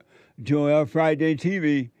report, Joel Friday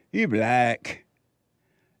TV, he black.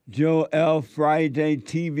 Joel Friday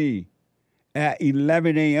TV at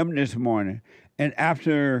 11 a.m. this morning. And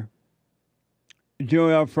after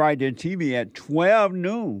Joel Friday TV at 12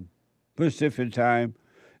 noon Pacific time,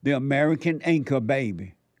 the American Anchor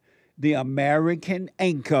Baby. The American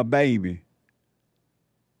Anchor Baby.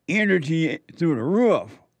 Energy through the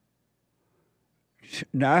roof.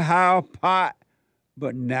 Not how pot,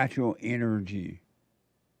 but natural energy.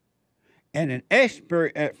 And an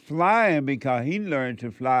expert at flying because he learned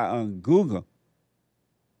to fly on Google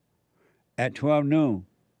at 12 noon.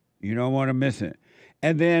 You don't want to miss it.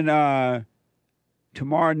 And then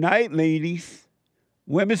tomorrow night, ladies,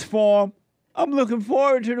 Women's Forum. I'm looking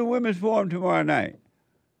forward to the Women's Forum tomorrow night.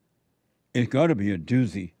 It's going to be a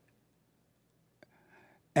doozy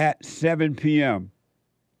at 7 p.m.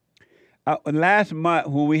 Last month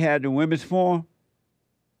when we had the Women's Forum,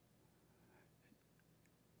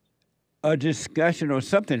 a discussion or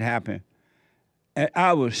something happened, and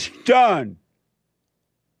I was stunned.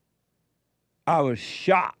 I was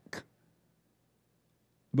shocked.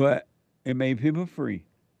 But it made people free.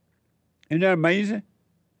 Isn't that amazing?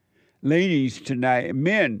 Ladies tonight,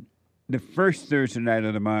 men, the first Thursday night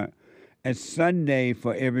of the month, and Sunday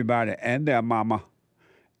for everybody and their mama.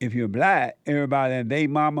 If you're black, everybody and their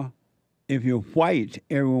mama. If you're white,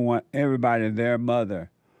 everybody and their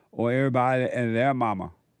mother, or everybody and their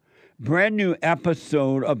mama. Brand new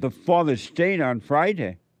episode of The Father State on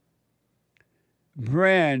Friday.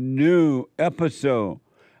 Brand new episode.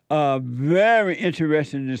 A very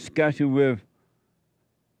interesting discussion with,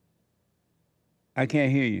 I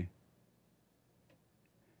can't hear you.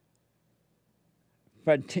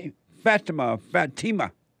 Fatima,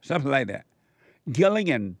 something like that.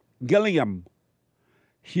 Gilliam.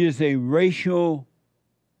 She is a racial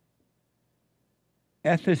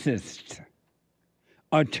ethicist,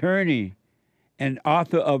 attorney, and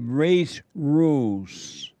author of Race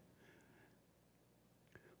Rules.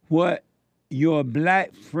 What your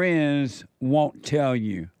black friends won't tell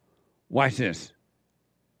you. Watch this.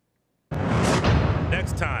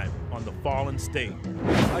 Next time on The Fallen State.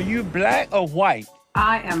 Are you black or white?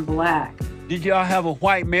 I am black. Did y'all have a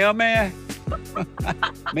white mailman?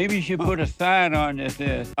 Maybe you should put a sign on that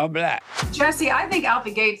says, I'm black. Jesse, I think out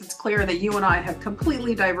the gates it's clear that you and I have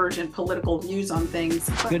completely divergent political views on things.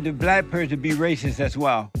 Could the black person be racist as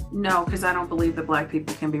well? No, because I don't believe that black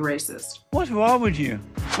people can be racist. What's wrong with you?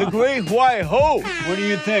 The great white hope. What do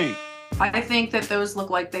you think? I think that those look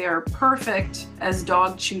like they are perfect as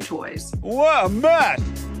dog chew toys. What a mess!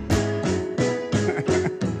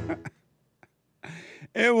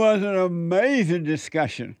 It was an amazing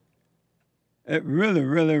discussion. It really,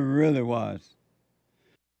 really, really was.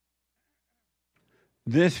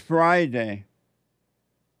 This Friday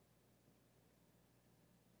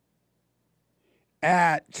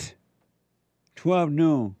at 12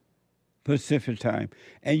 noon Pacific time.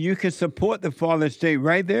 And you can support the Fallen State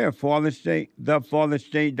right there, Fallen State,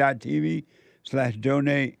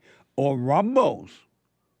 thefallenstate.tv/donate or rumble.com,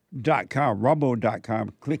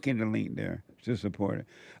 clicking the link there to support it.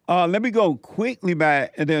 Let me go quickly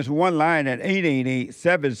back. There's one line at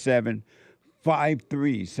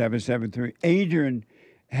 888-7753-773. Adrian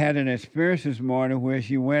had an experience this morning where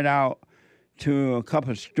she went out to a couple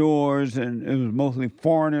of stores and it was mostly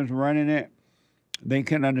foreigners running it. They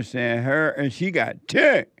couldn't understand her and she got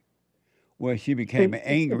ticked. Well, she became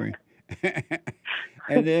angry.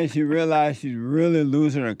 And then she realized she's really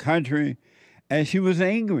losing her country and she was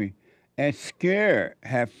angry and scared,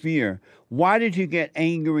 had fear. Why did you get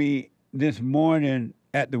angry this morning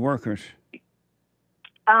at the workers?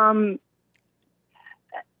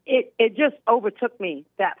 It just overtook me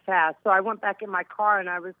that fast. So I went back in my car and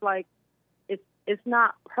I was like, it's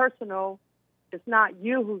not personal. It's not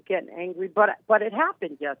you who's getting angry, but it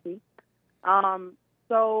happened, Jesse.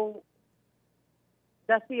 So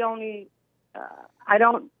that's the only, I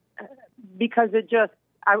don't, because it just,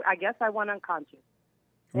 I guess I went unconscious.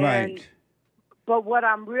 Right. But what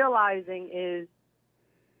I'm realizing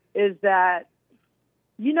is that,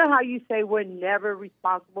 you know how you say we're never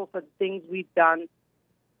responsible for the things we've done?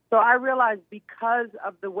 So I realized because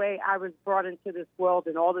of the way I was brought into this world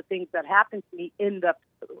and all the things that happened to me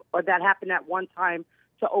or that happened at one time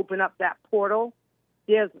to open up that portal,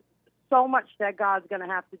 there's so much that God's going to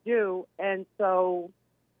have to do. And so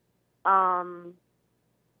I'm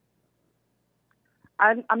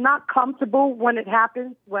not comfortable when it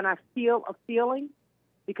happens, when I feel a feeling,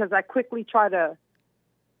 because I quickly try to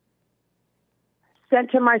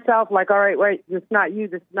center myself like, all right, wait, this is not you,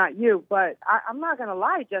 this is not you. But I'm not going to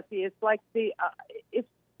lie, Jesse. It's like it's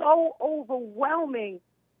so overwhelming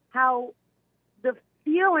how the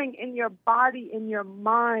feeling in your body, in your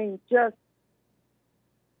mind, just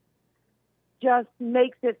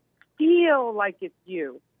makes it feel like it's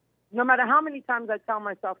you. No matter how many times I tell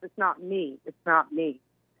myself it's not me, it's not me.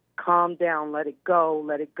 Calm down, let it go,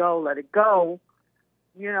 let it go, let it go.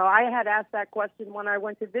 You know, I had asked that question when I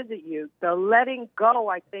went to visit you. The letting go,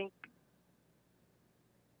 I think,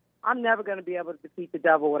 I'm never going to be able to defeat the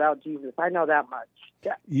devil without Jesus. I know that much.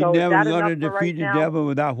 You're never going to defeat the devil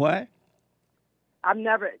without what?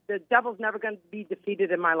 The devil's never going to be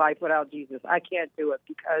defeated in my life without Jesus. I can't do it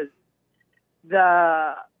because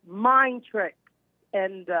the mind trick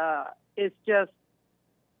and it's just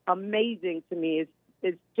amazing to me.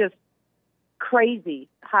 It's just crazy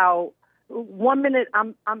how 1 minute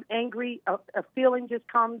I'm angry, a feeling just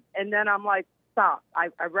comes, and then I'm like, stop. I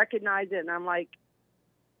recognize it, and I'm like,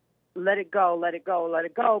 let it go, let it go, let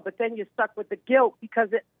it go. But then you're stuck with the guilt because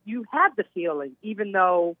you had the feeling, even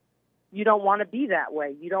though you don't want to be that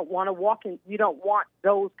way. You don't want to walk in. You don't want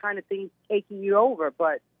those kind of things taking you over.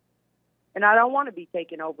 And I don't want to be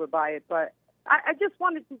taken over by it. But I just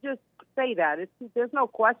wanted to just say that there's no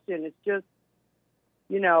question. It's just,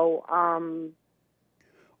 I don't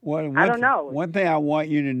know. One thing I want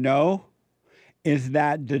you to know is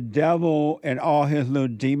that the devil and all his little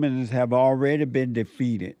demons have already been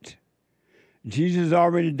defeated. Jesus has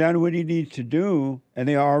already done what he needs to do, and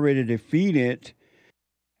they are already defeated.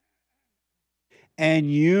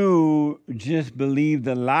 And you just believe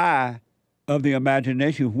the lie of the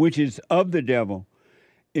imagination, which is of the devil.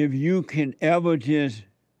 If you can ever just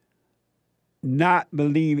not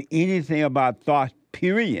believe anything about thoughts,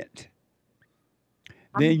 period,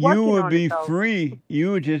 then you would be free.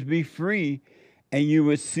 You would just be free, and you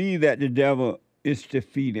would see that the devil is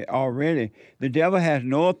defeated already. The devil has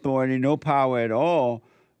no authority, no power at all,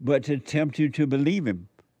 but to tempt you to believe him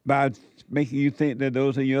by making you think that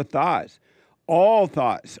those are your thoughts. All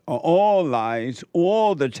thoughts are all lies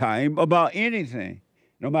all the time about anything,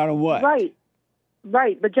 no matter what. Right.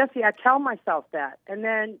 But Jesse, I tell myself that, and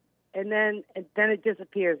then it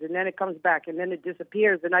disappears, and then it comes back, and then it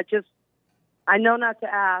disappears, and I know not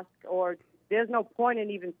to ask, or there's no point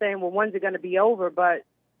in even saying, well, when's it going to be over? But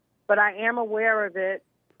I am aware of it.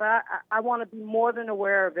 But I want to be more than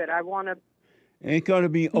aware of it. I want to. It's going to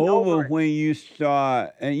be over when you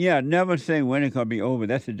start, and never say when it's going to be over.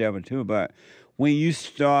 That's the devil too. But when you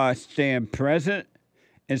start staying present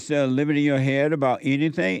instead of living in your head about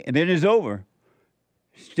anything, and then it's over.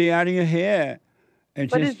 Stay out of your head.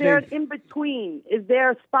 But is there an in between? Is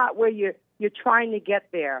there a spot where you're trying to get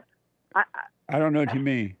there? I don't know what you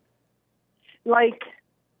mean. Like,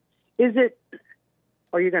 is it?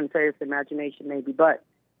 Or you're going to say it's imagination, maybe, but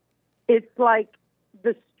it's like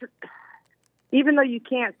even though you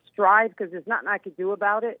can't strive because there's nothing I could do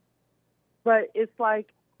about it, but it's like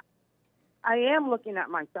I am looking at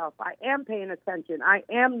myself. I am paying attention. I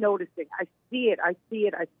am noticing. I see it. I see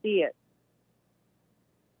it. I see it.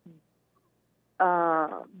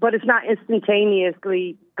 But it's not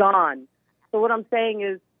instantaneously gone. So what I'm saying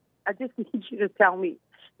is, I just need you to tell me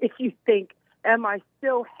if you think, am I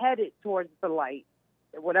still headed towards the light?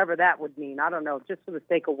 Whatever that would mean. I don't know, just for the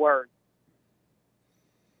sake of words.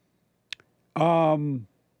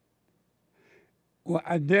 Well,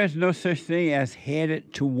 there's no such thing as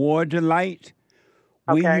headed toward the light.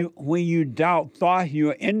 When you doubt thought,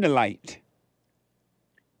 you're in the light.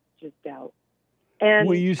 Just doubt. And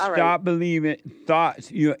when you stop believing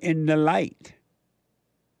thoughts, you're in the light.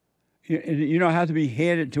 You don't have to be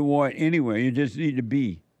headed toward anywhere. You just need to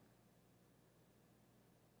be.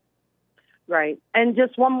 Right. And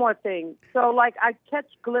just one more thing. So, like, I catch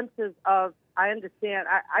glimpses of, I understand,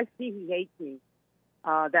 I see he hates me,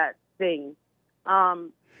 that thing.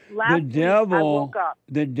 Last week, I woke up.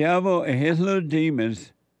 The devil and his little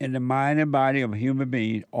demons in the mind and body of a human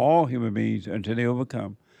being, all human beings until they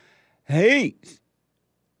overcome, hates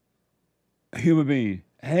human beings.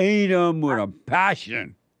 Hate them with a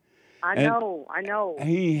passion. I know.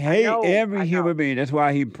 He hates every human being. That's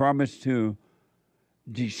why he promised to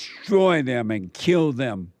destroy them and kill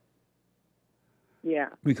them. Yeah.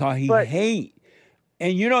 Because he hates.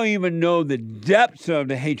 And you don't even know the depths of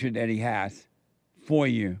the hatred that he has for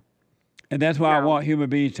you. And that's why I want human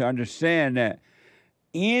beings to understand that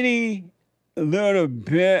any little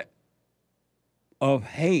bit of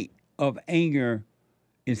hate, of anger,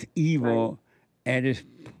 is evil and is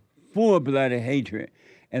full-blooded hatred.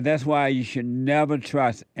 And that's why you should never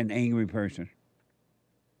trust an angry person.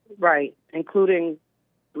 Right, including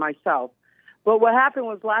myself. But what happened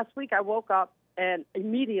was last week I woke up and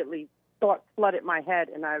immediately thoughts flooded my head,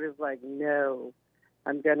 and I was like, no,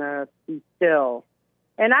 I'm going to be still.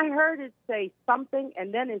 And I heard it say something,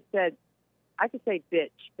 and then it said, I could say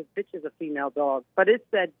bitch, because bitch is a female dog, but it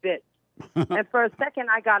said bitch. And for a second,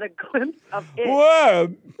 I got a glimpse of it.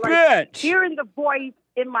 Whoa, like, bitch! Hearing the voice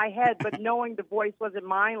in my head, but knowing the voice wasn't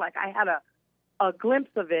mine, like I had a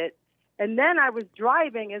glimpse of it. And then I was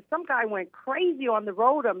driving, and some guy went crazy on the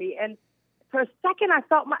road on me. And for a second, I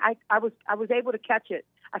felt I was able to catch it.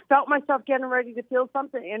 I felt myself getting ready to feel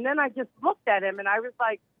something, and then I just looked at him, and I was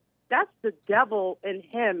like, that's the devil in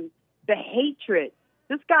him, the hatred.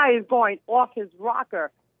 This guy is going off his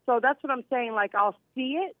rocker. So that's what I'm saying. Like, I'll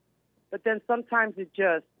see it, but then sometimes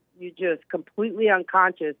you're just completely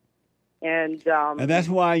unconscious. And that's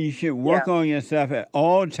why you should work on yourself at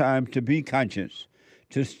all times to be conscious,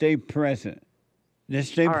 to stay present.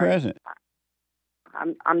 Just stay present.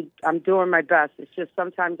 I'm doing my best. It's just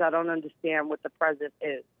sometimes I don't understand what the present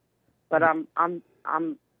is, but I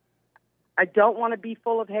don't want to be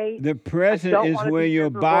full of hate. The present is where your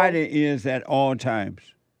body is at all times,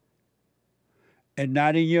 and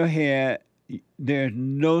not in your head. There's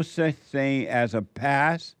no such thing as a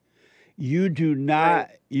past. Not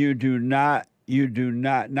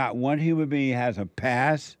one human being has a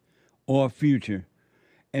past or a future.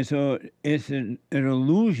 And so it's an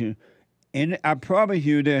illusion. And I promise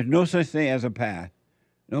you, there's no such thing as a past.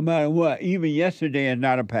 No matter what, even yesterday is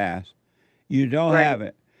not a past. You don't have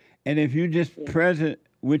it. And if you're just present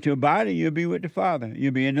with your body, you'll be with the Father.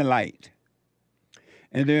 You'll be in the light.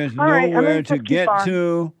 And there's nowhere to get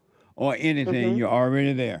to or anything. You're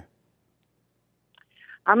already there.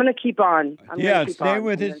 I'm going to keep on. Stay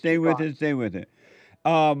with it.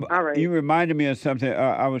 All right. You reminded me of something.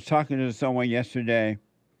 I was talking to someone yesterday,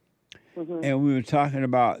 and we were talking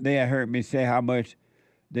about, they had heard me say how much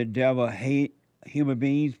the devil hate human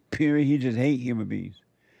beings, period. He just hate human beings.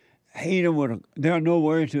 Hate them there are no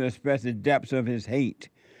words to express the depths of his hate.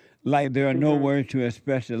 Like there are no words to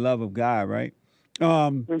express the love of God, right?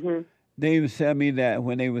 They would tell me that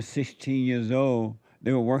when they were 16 years old,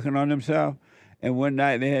 they were working on themselves. And one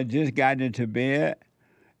night they had just gotten into bed,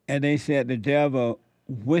 and they said the devil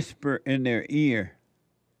whispered in their ear,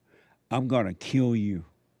 I'm going to kill you.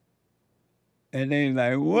 And they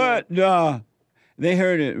like, what? No. They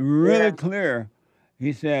heard it really clear.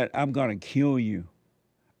 He said, I'm going to kill you.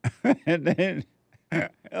 And then they're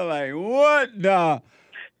like, what? No.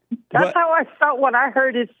 That's how I felt when I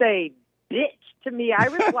heard it say, bitch, to me. I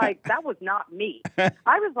was like, that was not me. I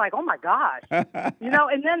was like, oh, my gosh. And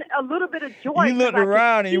then a little bit of joy. You looked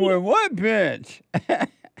around and you went, what, bitch?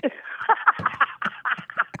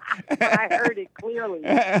 I heard it clearly.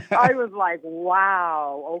 I was like,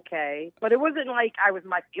 wow, okay. But it wasn't like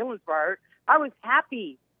my feelings were hurt. I was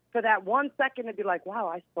happy for that 1 second to be like, wow,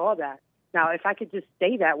 I saw that. Now, if I could just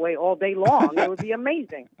stay that way all day long, it would be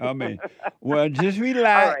amazing. Well, just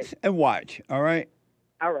relax and watch, all right?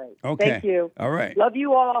 All right. Okay. Thank you. All right. Love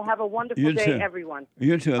you all. Have a wonderful You day, too. everyone.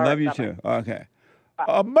 You too. All Love right, you bye-bye. too. Okay.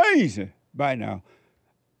 Amazing. Bye now.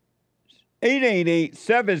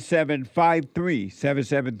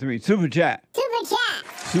 888-7753-773. Super chat.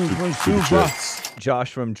 Super.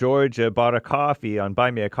 Josh from Georgia bought a coffee on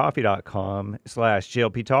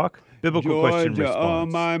buymeacoffee.com/JLP Talk. Biblical question Georgia response.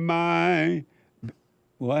 on my mind.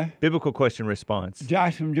 What? Biblical question response.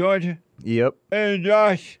 Josh from Georgia? Yep. Hey,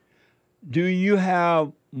 Josh, do you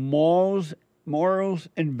have morals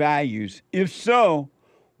and values? If so,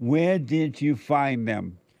 where did you find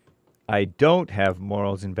them? I don't have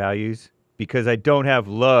morals and values because I don't have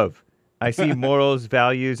love. I see morals,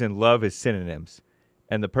 values, and love as synonyms.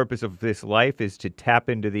 And the purpose of this life is to tap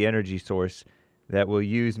into the energy source that will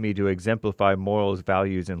use me to exemplify morals,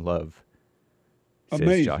 values, and love. Says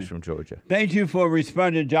Amazing. Josh from Georgia. Thank you for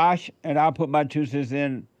responding, Josh, and I'll put my 2 cents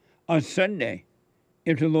in on Sunday,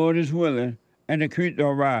 if the Lord is willing, and the creek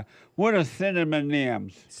don't rise. What are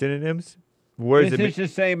synonyms? Synonyms? Words Is that this the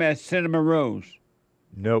same as cinnamon rolls?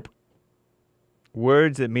 Nope.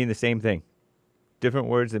 Words that mean the same thing. Different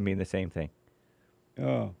words that mean the same thing.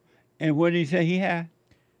 Oh. And what did he say he had?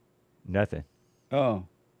 Nothing. Oh.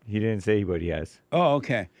 He didn't say what he has. Oh,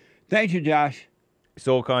 okay. Thank you, Josh.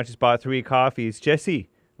 Soul Conscious bought 3 coffees. Jesse,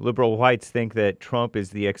 liberal whites think that Trump is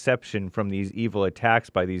the exception from these evil attacks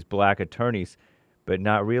by these black attorneys, but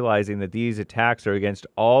not realizing that these attacks are against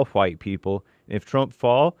all white people. If Trump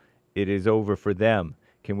fall, it is over for them.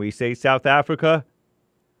 Can we say South Africa?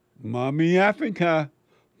 Mommy Africa,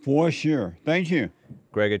 for sure. Thank you.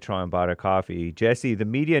 Gregatron bought a coffee. Jesse, the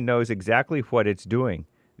media knows exactly what it's doing.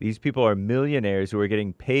 These people are millionaires who are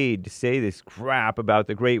getting paid to say this crap about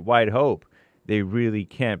the Great White Hope. They really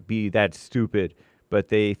can't be that stupid, but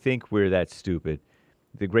they think we're that stupid.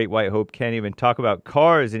 The Great White Hope can't even talk about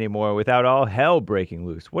cars anymore without all hell breaking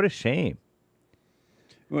loose. What a shame.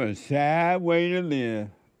 What a sad way to live.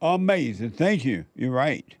 Amazing. Thank you. You're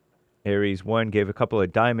right. Aries 1 gave a couple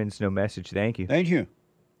of diamonds, no message, thank you. Thank you.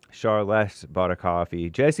 Charles bought a coffee.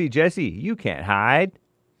 Jesse, you can't hide.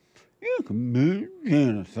 You commit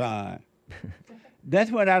genocide.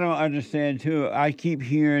 That's what I don't understand, too. I keep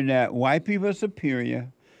hearing that white people are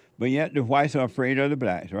superior, but yet the whites are afraid of the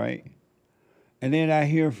blacks, right? And then I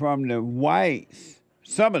hear from the whites,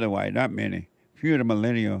 some of the whites, not many, few of the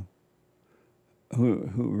millennials who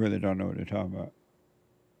really don't know what they're talking about.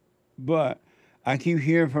 But I keep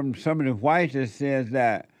hearing from some of the whites that says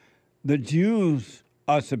that the Jews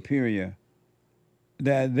are superior,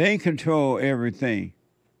 that they control everything,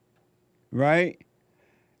 right?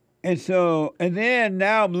 And so, and then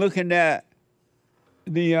now I'm looking at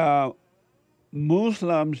the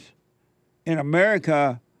Muslims in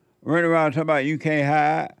America running around talking about you can't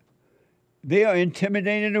hide. They are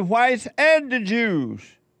intimidating the whites and the Jews.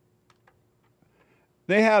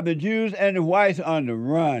 They have the Jews and the whites on the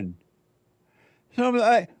run. So I'm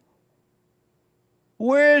like,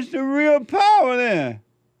 where's the real power then?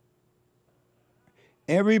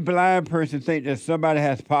 Every blind person thinks that somebody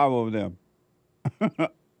has power over them.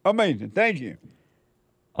 Amazing. Thank you.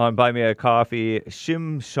 On Buy Me a Coffee,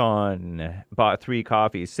 Shimshon bought 3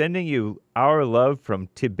 coffees, sending you our love from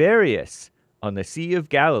Tiberias on the Sea of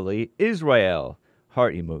Galilee, Israel.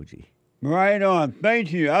 Heart emoji. Right on.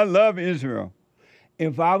 Thank you. I love Israel.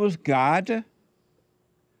 If I was God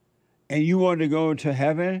and you wanted to go to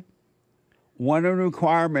heaven, one of the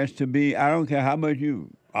requirements to be, I don't care how much you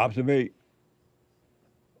observate,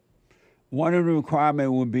 one of the requirements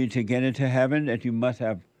would be to get into heaven that you must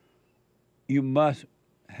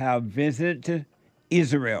have visited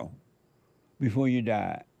Israel before you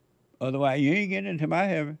die. Otherwise, you ain't getting into my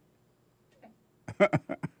heaven.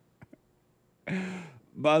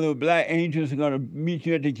 My little black angels are going to meet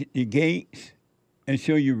you at the gates and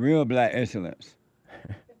show you real black excellence.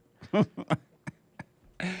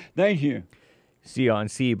 Thank you. Sion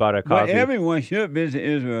C bought a coffee. But everyone should visit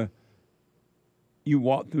Israel. You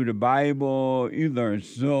walk through the Bible, you learn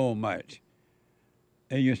so much.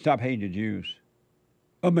 And you stop hating the Jews.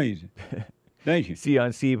 Amazing. Thank you.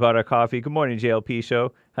 Sion C bought a coffee. Good morning, JLP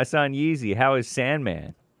Show. Hassan Yeezy, how is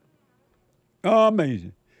Sandman? Oh,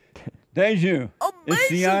 amazing. Thank you. It's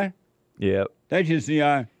Sion? Yep. Thank you,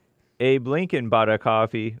 Sion. Abe Lincoln bought a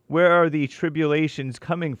coffee. Where are the tribulations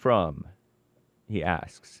coming from? He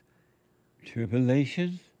asks.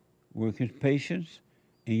 Tribulations, working patience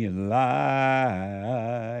in your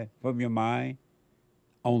life, from your mind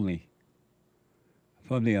only,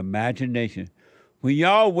 from the imagination. When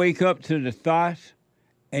y'all wake up to the thoughts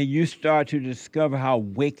and you start to discover how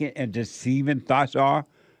wicked and deceiving thoughts are,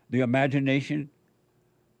 the imagination,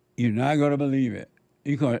 you're not going to believe it.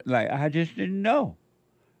 You're going to, like, I just didn't know.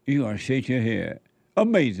 You're going to shake your head.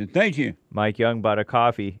 Amazing. Thank you. Mike Young bought a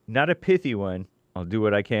coffee. Not a pithy one. I'll do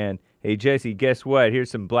what I can. Hey, Jesse, guess what?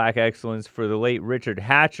 Here's some black excellence for the late Richard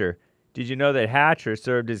Hatcher. Did you know that Hatcher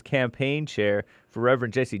served as campaign chair for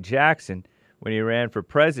Reverend Jesse Jackson when he ran for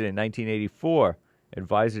president in 1984,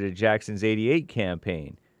 advisor to Jackson's 88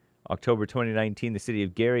 campaign? October 2019, the city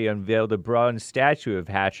of Gary unveiled a bronze statue of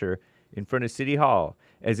Hatcher in front of City Hall.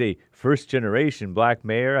 As a first-generation black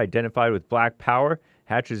mayor identified with black power,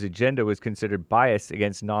 Hatcher's agenda was considered biased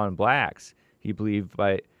against non-blacks. He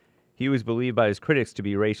was believed by his critics to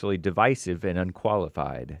be racially divisive and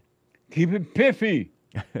unqualified. Keep it piffy.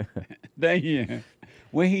 Thank you.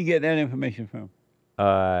 Where he get that information from?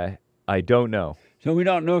 I don't know. So we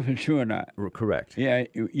don't know if it's true or not. Correct. Yeah,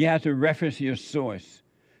 you have to reference your source.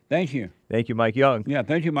 Thank you. Thank you, Mike Young. Yeah,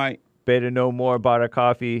 thank you, Mike. Beta No More bought a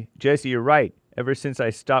coffee. Jesse, you're right. Ever since I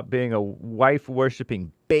stopped being a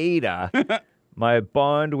wife-worshipping beta, my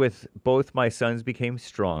bond with both my sons became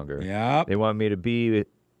stronger. Yeah. They want to be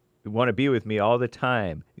with me all the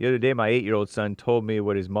time. The other day, my 8-year-old son told me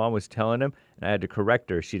what his mom was telling him, and I had to correct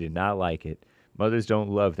her. She did not like it. Mothers don't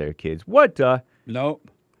love their kids. What the? Nope.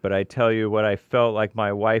 But I tell you what, I felt like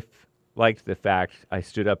my wife liked the fact I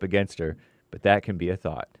stood up against her, but that can be a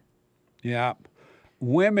thought. Yeah.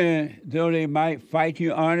 Women, though they might fight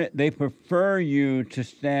you on it, they prefer you to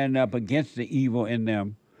stand up against the evil in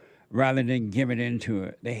them rather than give it into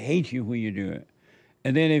it. They hate you when you do it.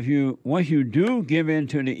 And then once you do give in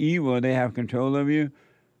to the evil, they have control of you.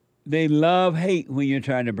 They hate when you're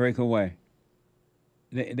trying to break away.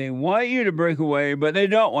 They want you to break away, but they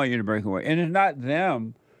don't want you to break away. And it's not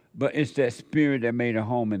them, but it's that spirit that made a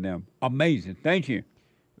home in them. Amazing. Thank you.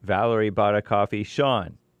 Valerie bought a coffee.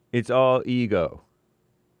 Sean, it's all ego.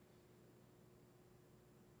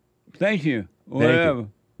 Thank you. Whatever.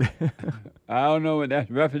 I don't know what that's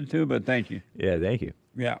reference to, but thank you. Yeah, thank you.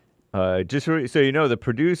 Yeah. Just so you know, the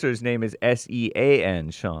producer's name is S-E-A-N,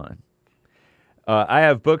 Sean. I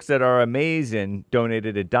have books that are amazing,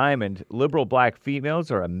 donated a diamond. Liberal black females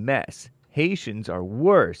are a mess. Haitians are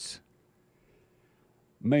worse.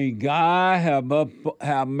 May God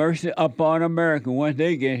have mercy upon America once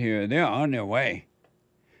they get here. They're on their way.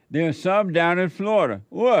 There's some down in Florida.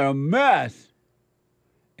 What a mess.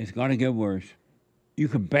 It's going to get worse. You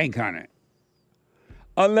can bank on it.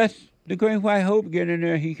 Unless the Great White Hope get in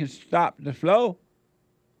there, he can stop the flow.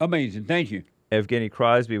 Amazing. Thank you. Evgeny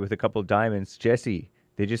Crosby with a couple diamonds. Jesse,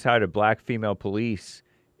 they just hired a black female police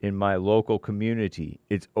in my local community.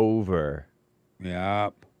 It's over.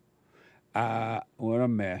 Yep. What a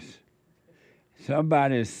mess.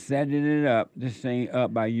 Somebody's setting it up, this thing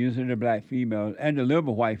up, by using the black females and the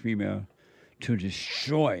liberal white females to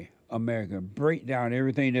destroy America, break down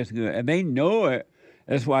everything that's good. And they know it.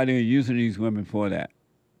 That's why they're using these women for that.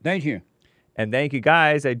 Thank you. And thank you,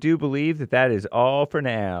 guys. I do believe that is all for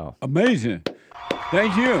now. Amazing.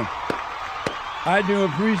 Thank you. I do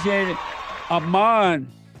appreciate it. Amon,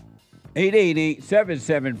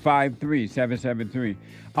 888-7753-773.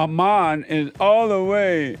 Amon is all the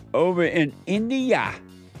way over in India.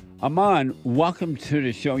 Amon, welcome to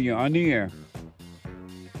the show. You're on the air.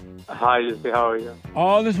 Hi, Jesse. How are you?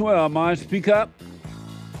 All is well, Amon. Speak up.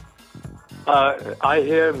 I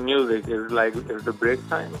hear music. Is the break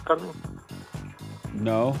time coming?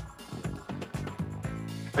 No.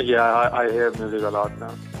 Yeah, I hear music a lot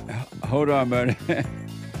now. Hold on, buddy.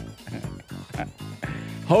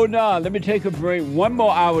 Hold on. Let me take a break. One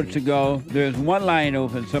more hour to go. There's one line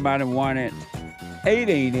open. Somebody want it.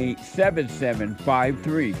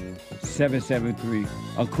 888-7753-773.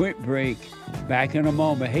 A quick break. Back in a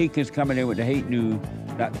moment. Hake is coming in with the hate news,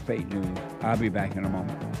 not the fake news. I'll be back in a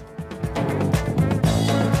moment.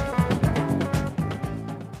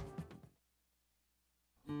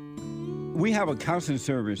 We have a counseling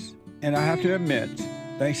service, and I have to admit,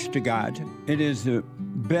 thanks to God, it is the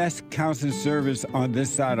best counseling service on this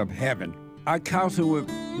side of heaven. I counsel with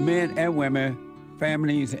men and women,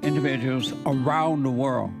 families, individuals around the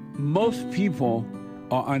world. Most people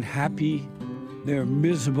are unhappy, they're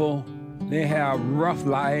miserable, they have rough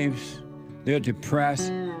lives, they're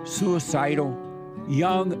depressed, suicidal,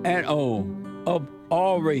 young and old, of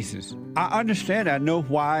all races. I understand, I know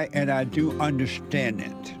why, and I do understand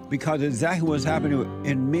it. Because exactly what's happening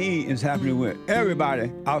in me is happening with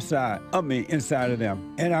everybody outside of me, inside of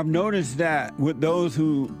them. And I've noticed that with those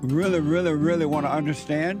who really want to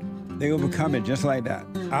understand, they overcome it just like that,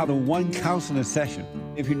 out of one counseling session.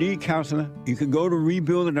 If you need counseling, you can go to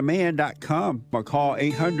rebuildingaman.com or call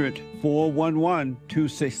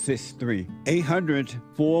 800-411-2663.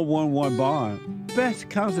 800-411-BOND. Best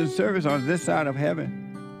counseling service on this side of heaven.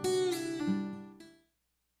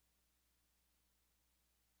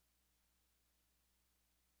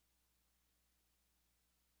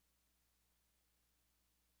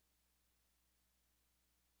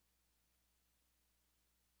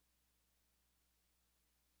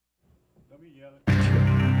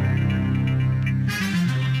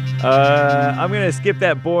 I'm going to skip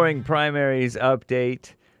that boring primaries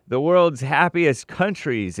update. The world's happiest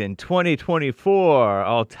countries in 2024.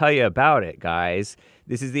 I'll tell you about it, guys.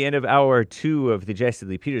 This is the end of hour 2 of the Jesse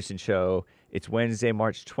Lee Peterson Show. It's Wednesday,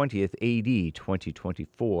 March 20th, AD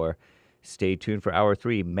 2024. Stay tuned for hour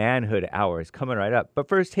 3, Manhood Hours, coming right up. But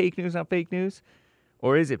first, Hake news on fake news?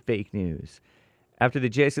 Or is it fake news? After the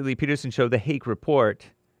Jesse Lee Peterson Show, the Hake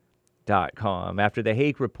Report.com. After the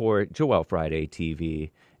Hake Report, Joel Friday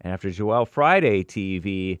TV. And after Joel Friday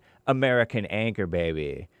TV, American Anchor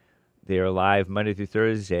Baby. They are live Monday through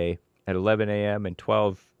Thursday at 11 a.m. and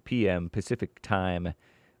 12 p.m. Pacific time,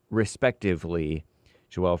 respectively.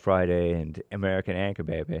 Joel Friday and American Anchor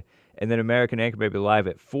Baby. And then American Anchor Baby live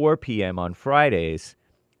at 4 p.m. on Fridays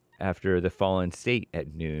after the Fallen State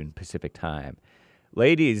at noon Pacific time.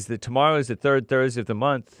 Ladies, tomorrow is the third Thursday of the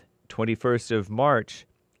month, 21st of March,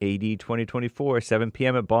 AD 2024, 7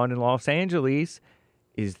 p.m. at Bond in Los Angeles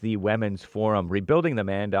is the Women's Forum.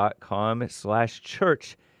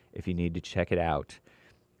 Rebuildingtheman.com/church if you need to check it out.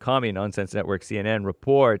 Commie Nonsense Network CNN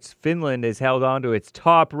reports Finland has held on to its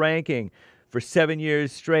top ranking for 7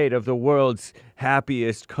 years straight of the world's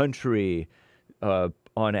happiest country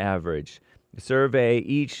on average. The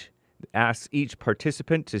survey asks each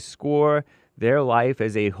participant to score their life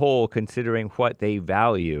as a whole considering what they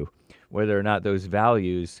value, whether or not those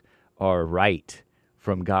values are right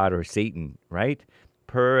from God or Satan, right?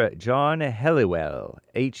 Per John Helliwell,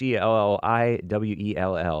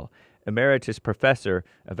 Helliwell, Emeritus Professor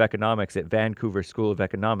of Economics at Vancouver School of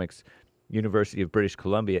Economics, University of British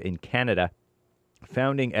Columbia in Canada,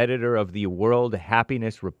 founding editor of the World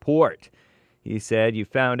Happiness Report. He said, you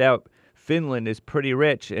found out Finland is pretty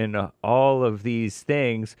rich in all of these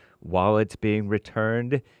things while it's being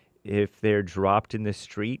returned if they're dropped in the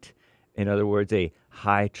street. In other words, a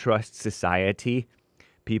high-trust society,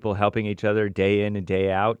 people helping each other day in and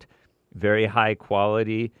day out, very high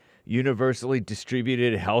quality, universally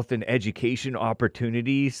distributed health and education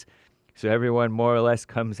opportunities. So everyone more or less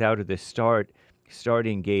comes out of the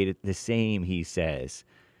starting gate the same, he says.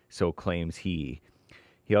 So claims he.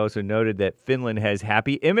 He also noted that Finland has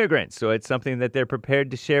happy immigrants, so it's something that they're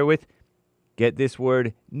prepared to share with, get this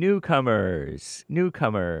word, newcomers.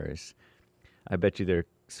 Newcomers. I bet you they're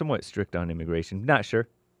somewhat strict on immigration. Not sure.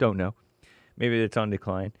 Don't know. Maybe it's on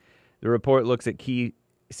decline. The report looks at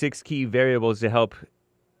 6 key variables to help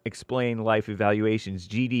explain life evaluations: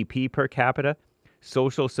 GDP per capita,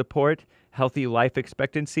 social support, healthy life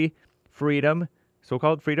expectancy, freedom,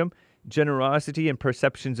 so-called freedom, generosity, and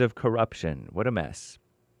perceptions of corruption. What a mess.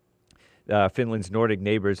 Finland's Nordic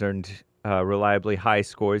neighbors earned reliably high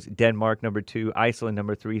scores. Denmark, number 2, Iceland,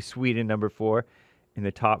 number 3, Sweden, number 4, in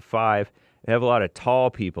the top 5. They have a lot of tall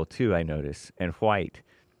people, too, I notice, and white.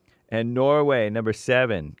 And Norway, number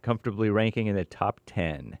 7, comfortably ranking in the top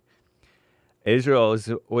 10. Israel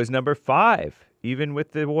was number 5, even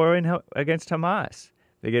with the war against Hamas.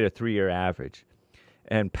 They get a 3-year average.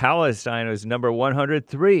 And Palestine was number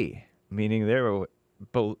 103, meaning they were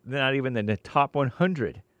not even in the top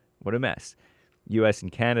 100. What a mess. U.S.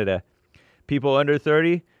 and Canada, people under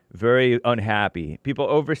 30, very unhappy. People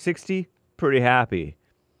over 60, pretty happy.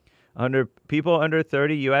 People under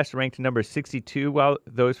 30, U.S. ranked number 62, while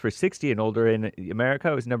those for 60 and older in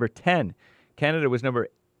America was number 10. Canada was number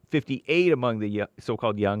 58 among the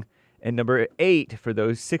so-called young, and number 8 for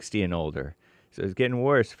those 60 and older. So it's getting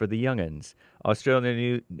worse for the young'uns.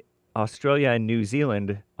 Australia and New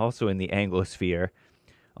Zealand, also in the Anglosphere,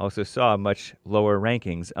 also saw much lower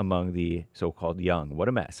rankings among the so-called young. What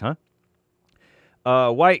a mess, huh?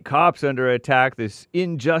 White cops under attack. This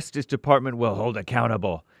Injustice Department will hold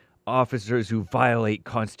accountable officers who violate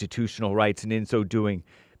constitutional rights and in so doing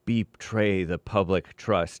betray the public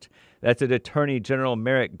trust. That's what Attorney General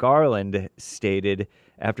Merrick Garland stated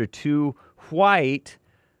after 2 white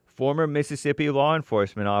former Mississippi law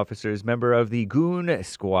enforcement officers, member of the Goin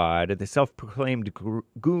Squad, the self-proclaimed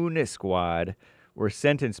Goin Squad, were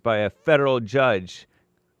sentenced by a federal judge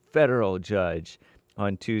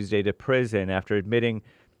on Tuesday to prison after admitting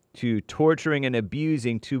to torturing and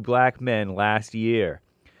abusing 2 black men last year.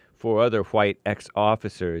 4 other white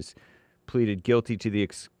ex-officers pleaded guilty to the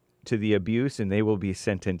abuse, and they will be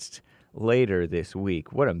sentenced later this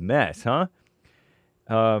week. What a mess, huh?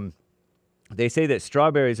 They say that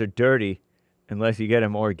strawberries are dirty unless you get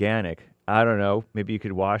them organic. I don't know. Maybe you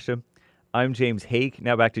could wash them. I'm James Hake.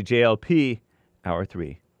 Now back to JLP, Hour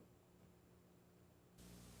 3.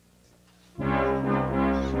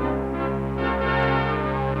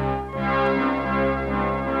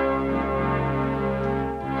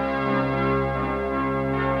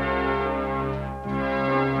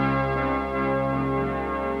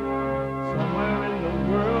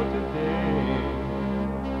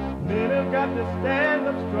 and to stand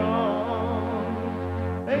up strong.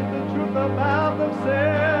 Think the truth about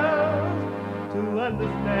themselves to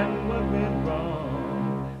understand what went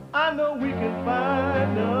wrong. I know we can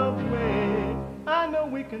find a way. I know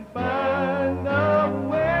we can find a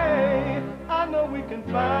way. I know we can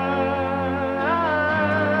find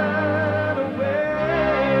a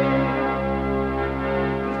way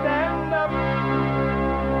to stand up,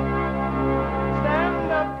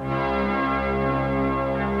 stand up,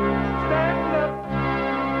 stand up.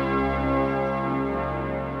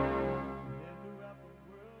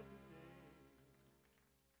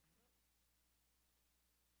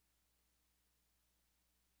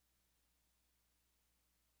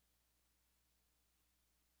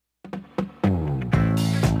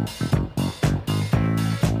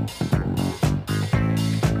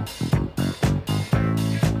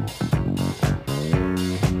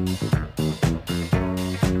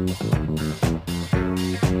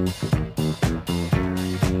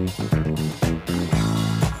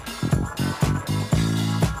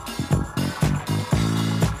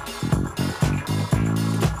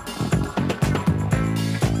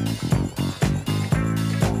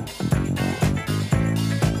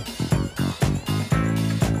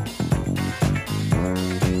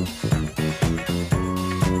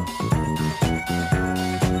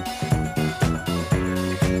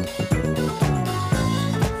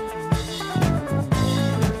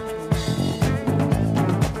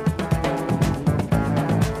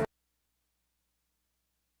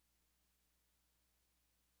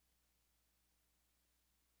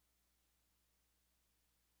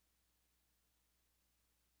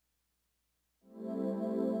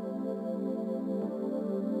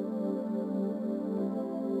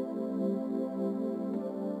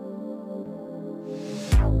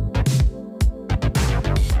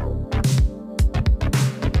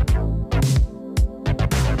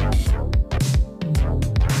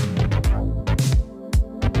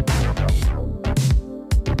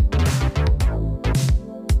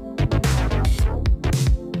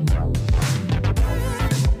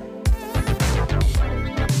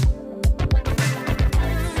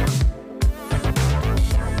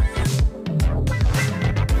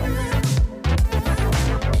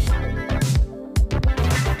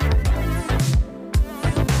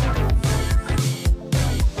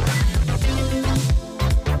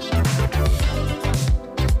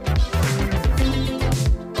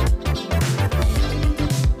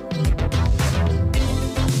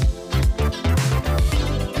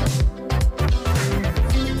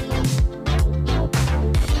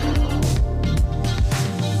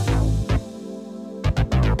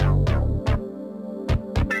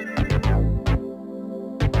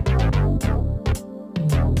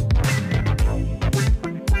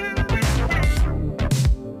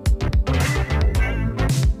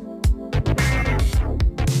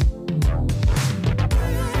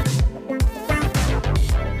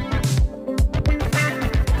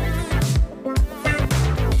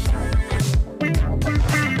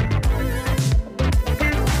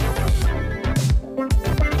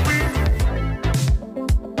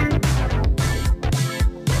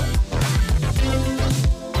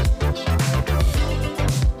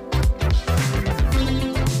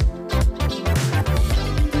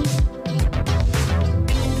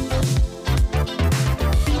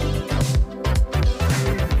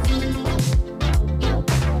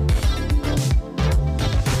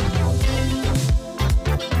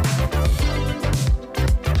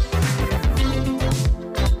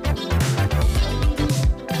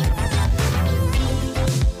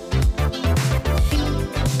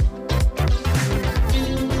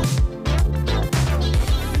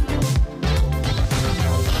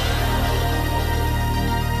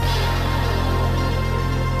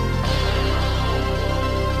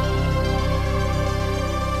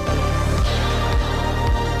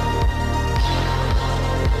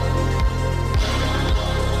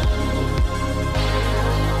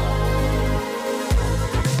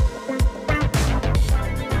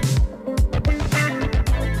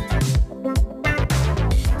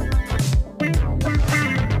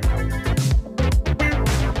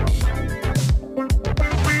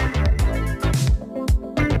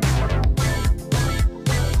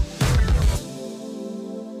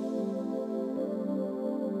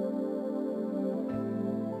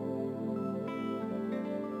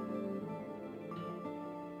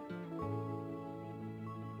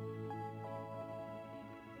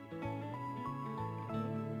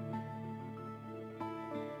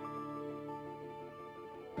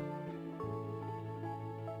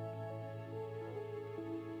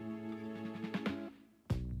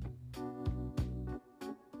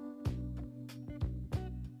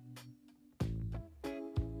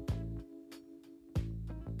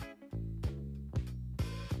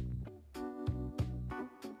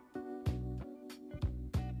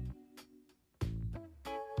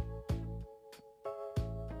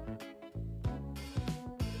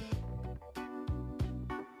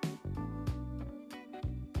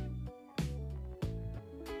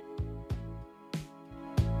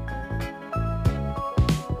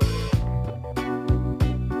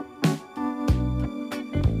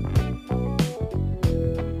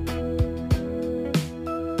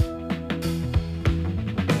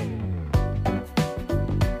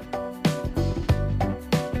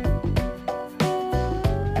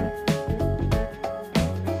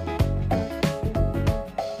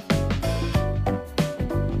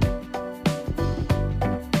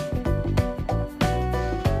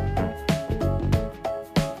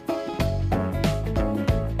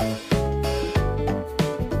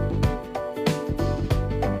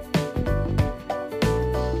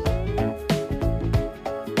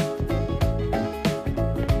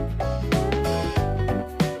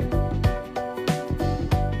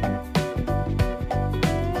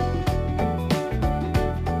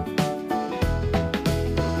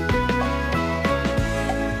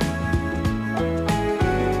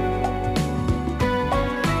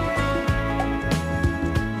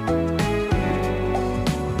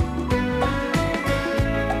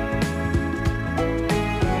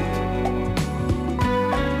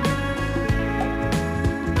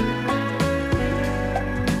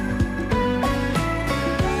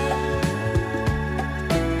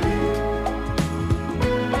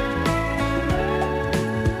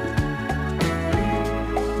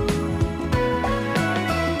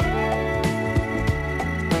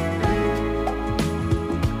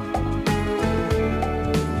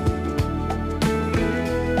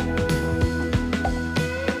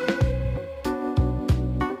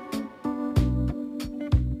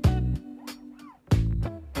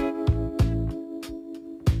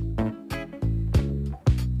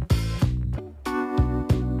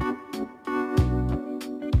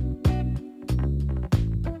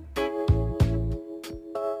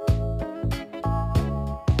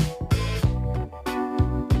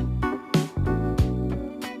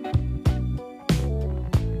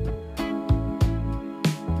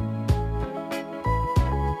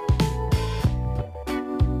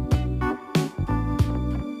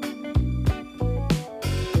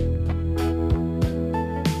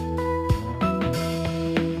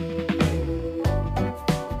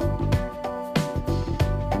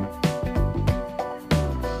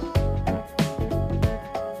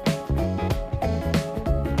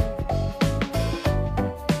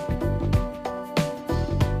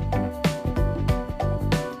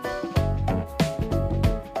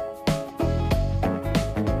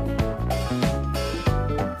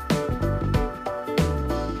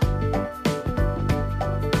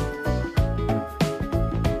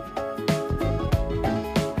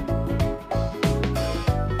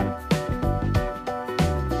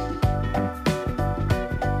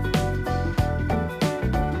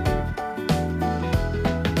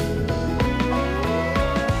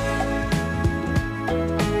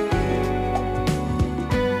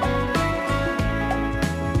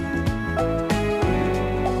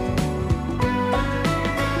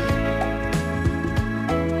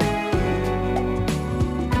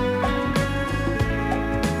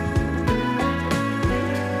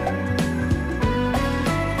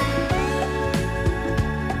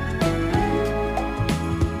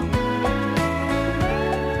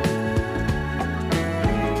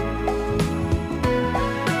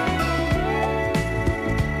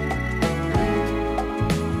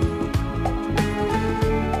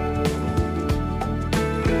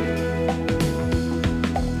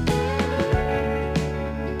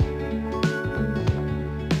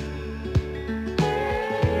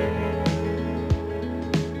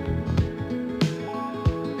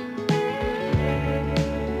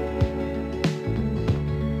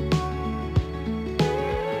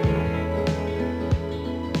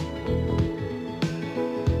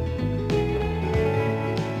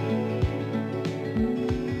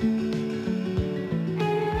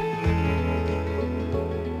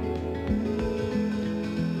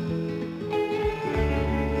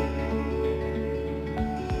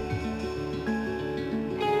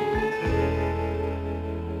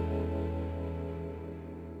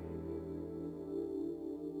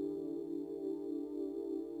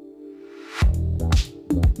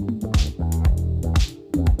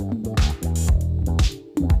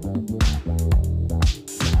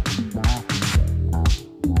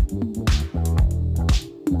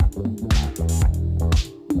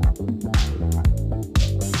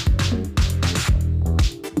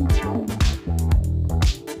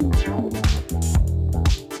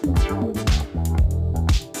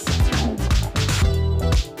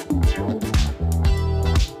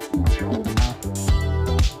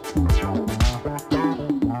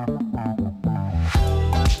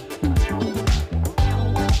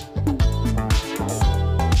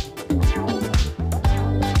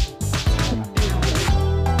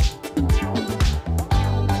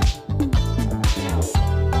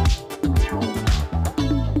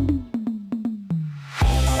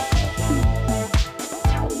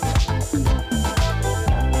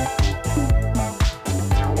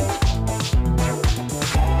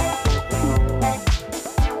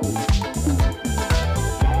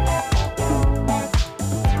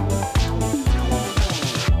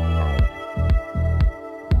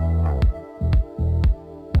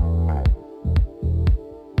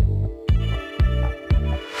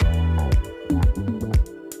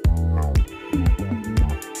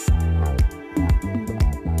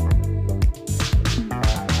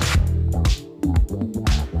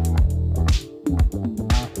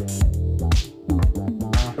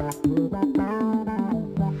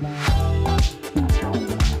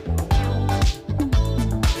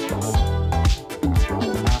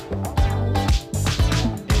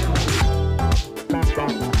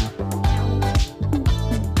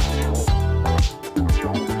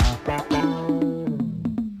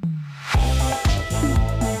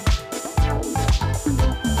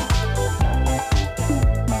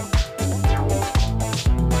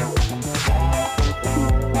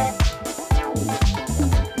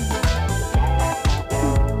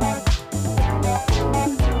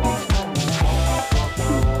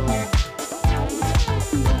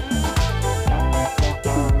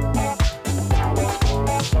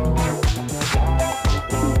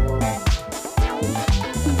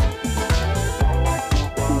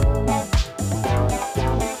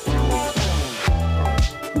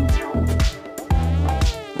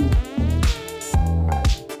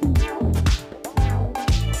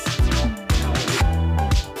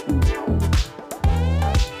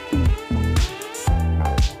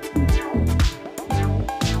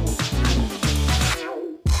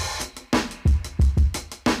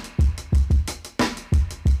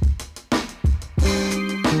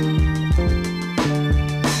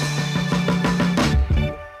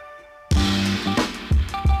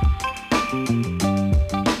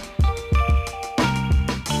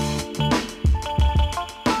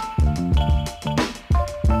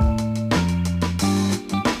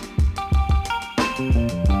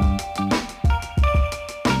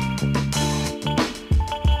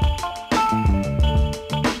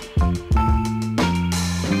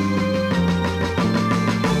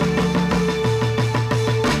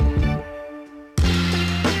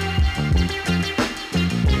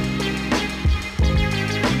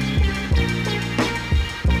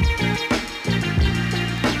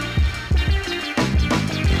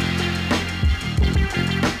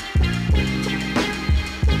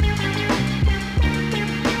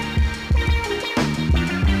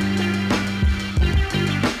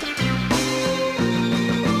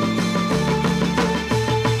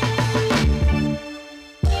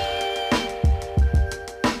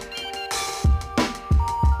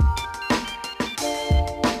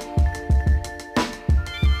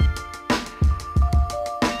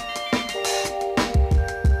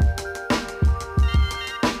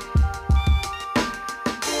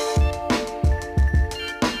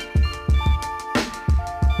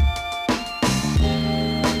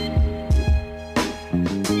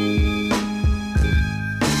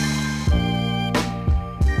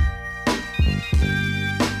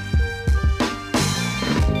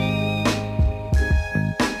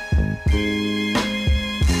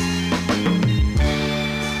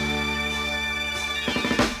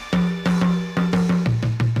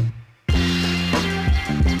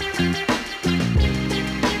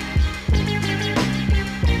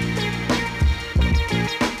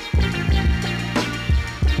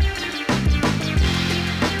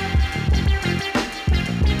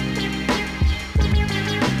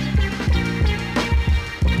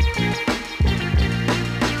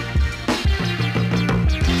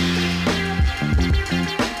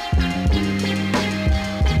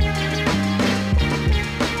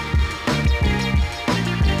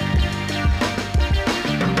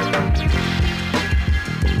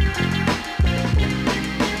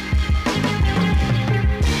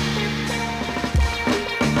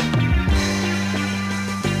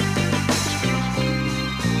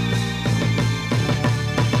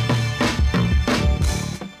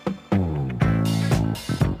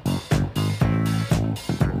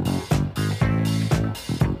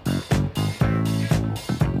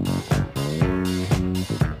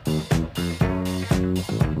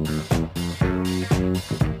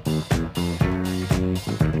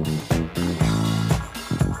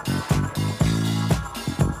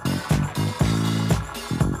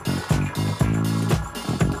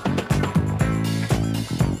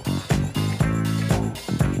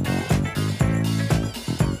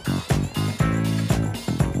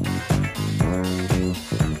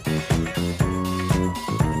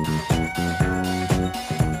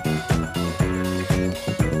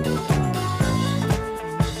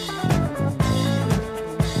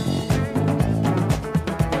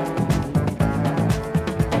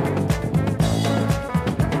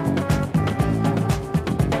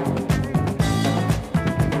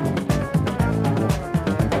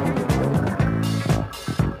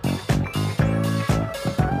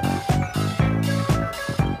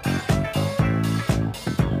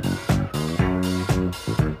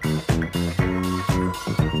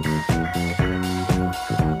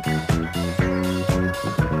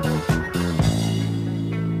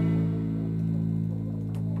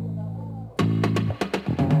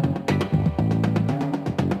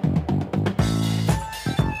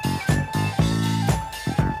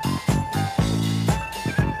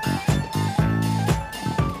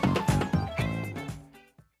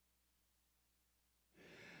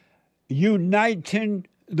 uniting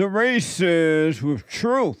the races with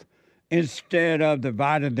truth instead of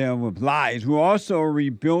dividing them with lies. We're also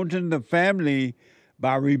rebuilding the family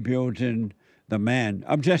by rebuilding the man.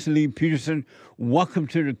 I'm Jesse Lee Peterson. Welcome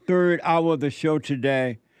to the third hour of the show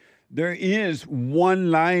today. There is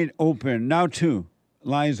one line open, now two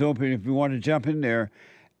lines open if you want to jump in there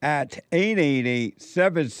at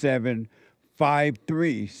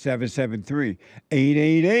 888-7753-773.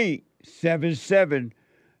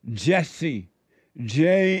 888-77-JESSE,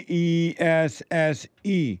 Jesse,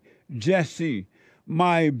 Jesse.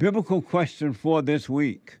 My biblical question for this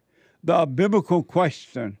week, the biblical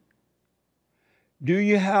question: do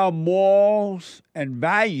you have morals and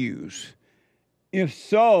values? If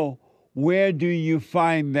so, where do you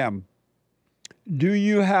find them? Do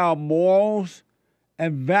you have morals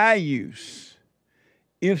and values?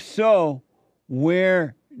 If so,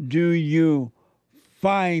 where do you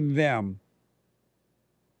find them?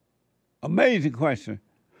 Amazing question.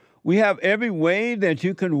 We have every way that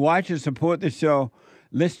you can watch and support the show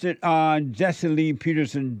listed on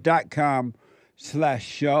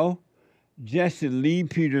JesseLeePeterson.com/show.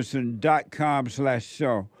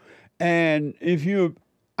 JesseLeePeterson.com/show. And if you're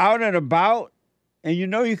out and about and you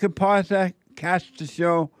know you can catch the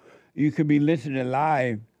show, you can be listening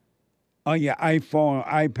live on your iPhone or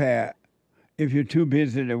iPad. If you're too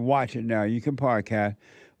busy to watch it now, you can podcast.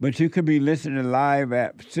 But you can be listening live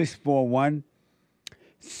at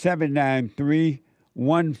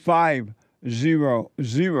 641-793-1500.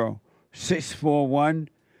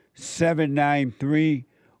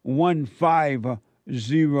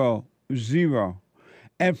 641-793-1500.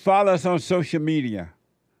 And follow us on social media.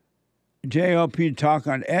 JLP Talk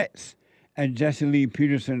on X and Jesse Lee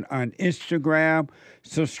Peterson on Instagram.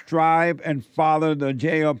 Subscribe and follow the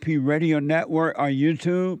JLP Radio Network on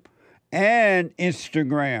YouTube and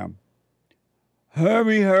Instagram.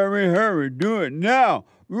 Hurry, hurry, hurry. Do it now.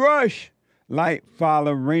 Rush. Like,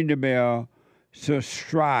 follow, ring the bell,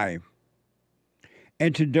 subscribe.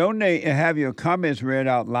 And to donate and have your comments read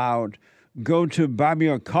out loud, go to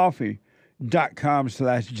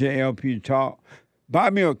buymeacoffee.com/JLP Talk.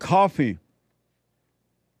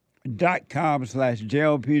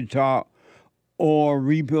 Buymeacoffee.com/JLP Talk or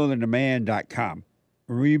rebuildingtheman.com.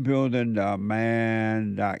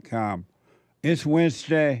 Rebuildingtheman.com. It's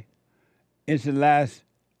Wednesday. It's the last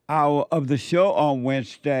hour of the show on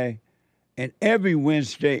Wednesday. And every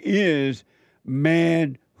Wednesday is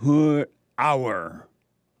Manhood Hour.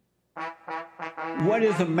 What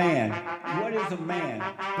is a man? What is a man?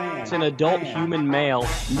 It's an adult human male.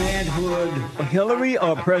 Manhood. Hillary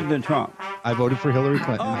or President Trump? I voted for Hillary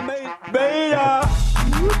Clinton. Beta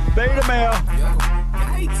male.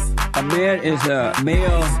 A man is a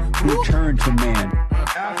male who turns to man.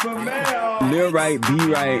 Alpha male. Live right, be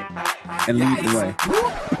right, and lead the way.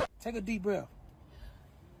 Take a deep breath.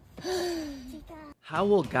 How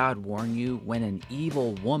will God warn you when an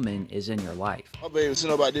evil woman is in your life? My baby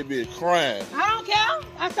said about this bitch crying. I don't care.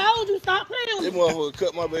 I told you, stop playing with This motherfucker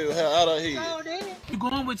cut my baby hair out of here. You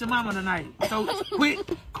going with your mama tonight, so quit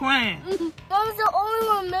crying. Mom's the only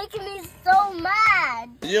one making me so mad.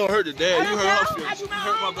 You don't hurt the dad, you hurt her feelings. You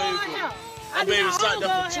hurt my baby feelings. My baby sat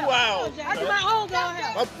there for 2 hours. I do my own girl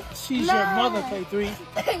hair. She's your mother, K3.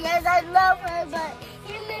 Yes, I love her, but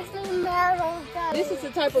he makes me mad all the time. This is the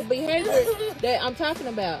type of behavior that I'm talking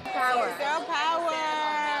about. Power. Girl power.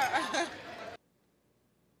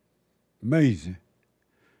 Amazing.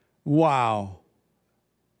 Wow.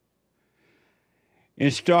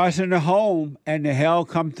 It starts in the home, and the hell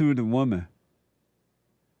come through the woman.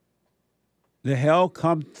 The hell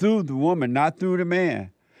come through the woman, not through the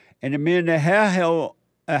man. And the men that has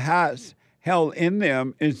hell in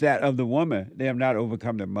them is that of the woman. They have not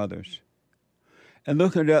overcome their mothers. And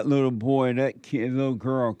look at that little boy, that kid, little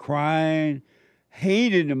girl crying,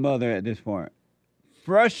 hating the mother at this point.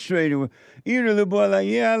 Frustrated with, even the little boy like,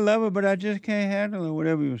 yeah, I love her, but I just can't handle her,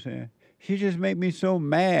 whatever he was saying. She just made me so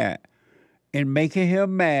mad. And making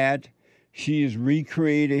him mad, she has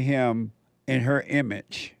recreated him in her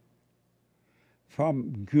image.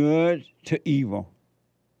 From good to evil.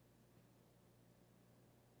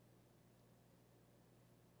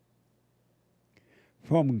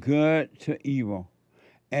 From good to evil.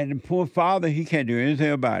 And the poor father, he can't do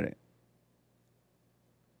anything about it.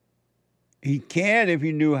 He can if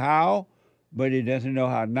he knew how, but he doesn't know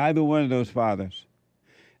how. Neither one of those fathers.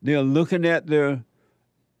 They're looking at their,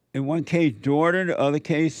 in one case, daughter, the other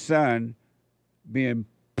case, son, being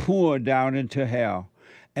poured down into hell.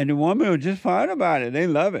 And the woman was just fine about it. They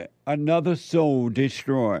love it. Another soul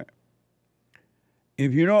destroyed.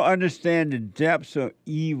 If you don't understand the depths of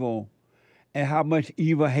evil and how much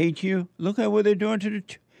evil hates you, look at what they're doing to the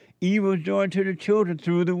evil is doing to the children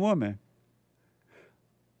through the woman.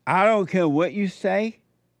 I don't care what you say.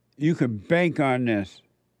 You can bank on this.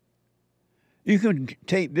 You can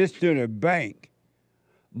take this to the bank.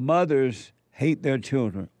 Mothers hate their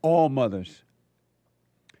children, all mothers.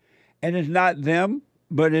 And it's not them,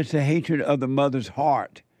 but it's the hatred of the mother's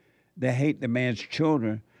heart. They hate the man's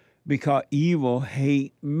children because evil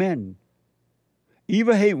hate men.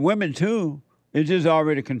 Evil hate women too. It just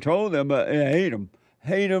already controlled them, but it hate them.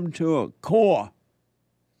 Hate them to a core.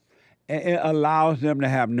 And it allows them to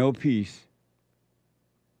have no peace.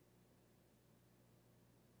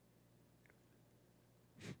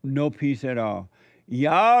 No peace at all.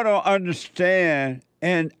 Y'all don't understand,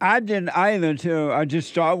 and I didn't either until I just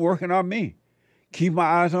started working on me. Keep my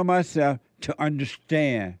eyes on myself to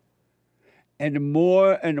understand. And the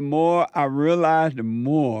more I realized, the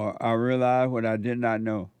more I realized what I did not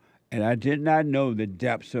know. And I did not know the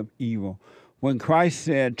depths of evil. When Christ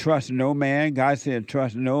said, trust no man, God said,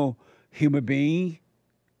 trust no human being.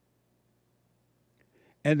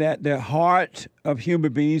 And that the hearts of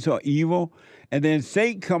human beings are evil. And then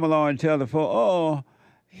Satan come along and tell the folk, oh,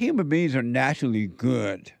 human beings are naturally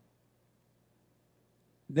good.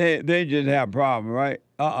 They just have a problem, right?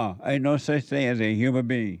 Ain't no such thing as a human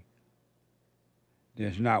being.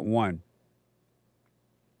 There's not one.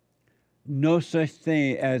 No such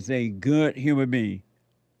thing as a good human being.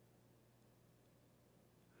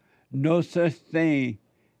 No such thing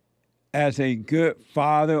as a good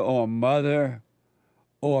father or mother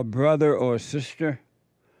or brother or sister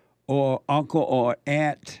or uncle or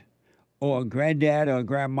aunt or granddad or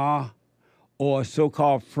grandma or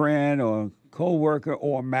so-called friend or co-worker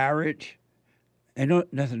or marriage. And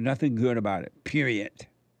there's nothing good about it, period.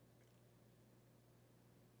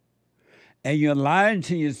 And you're lying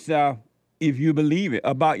to yourself if you believe it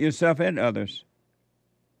about yourself and others.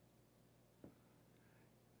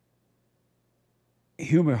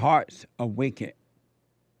 Human hearts are wicked.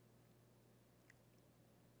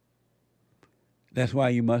 That's why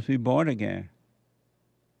you must be born again.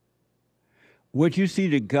 What you see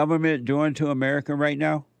the government doing to America right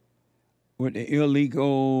now, with the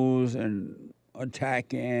illegals and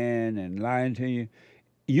attacking and lying to you,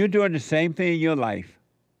 you're doing the same thing in your life.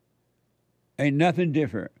 Ain't nothing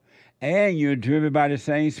different. And you're driven by the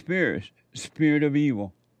same spirit of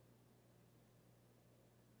evil.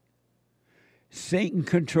 Satan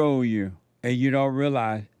control you, and you don't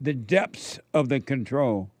realize the depths of the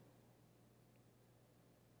control.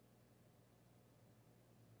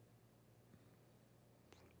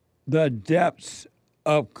 The depths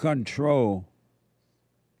of control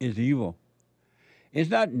is evil. It's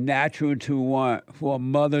not natural for a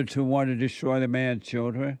mother to want to destroy the man's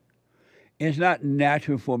children. It's not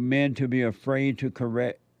natural for men to be afraid to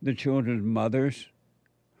correct the children's mothers.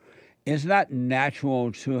 It's not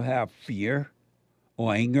natural to have fear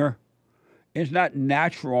or anger. It's not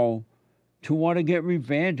natural to want to get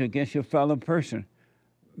revenge against your fellow person.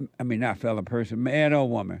 I mean, not fellow person, man or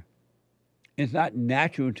woman. It's not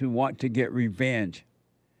natural to want to get revenge.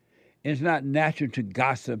 It's not natural to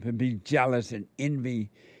gossip and be jealous and envy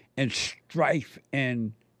and strife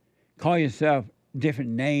and call yourself different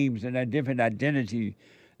names and a different identity.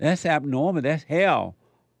 That's abnormal. That's hell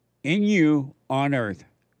in you on earth.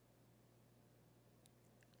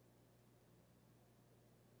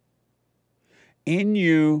 In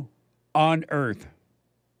you on earth.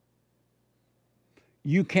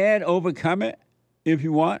 You can overcome it if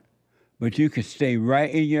you want, but you can stay right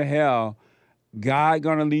in your hell. God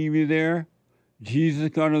gonna leave you there. Jesus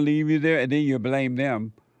gonna leave you there, and then you blame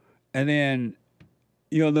them. And then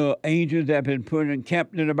your little angels that have been put and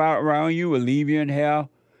kept about around you will leave you in hell.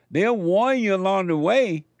 They'll warn you along the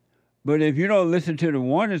way, but if you don't listen to the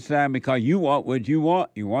warning sign because you want what you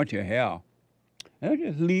want your hell. They'll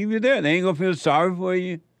just leave you there. They ain't gonna feel sorry for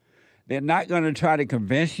you. They're not gonna try to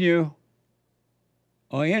convince you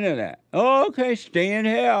or any of that. Oh, okay, stay in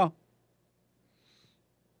hell.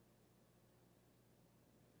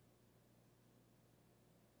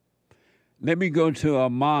 Let me go to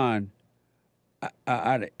Aman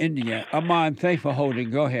out of India. Aman, thanks for holding.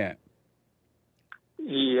 Go ahead.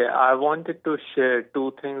 Yeah, I wanted to share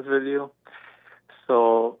two things with you.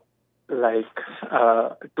 So,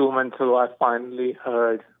 2 months ago, I finally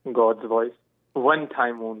heard God's voice. One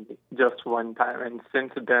time only, just one time. And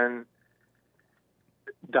since then,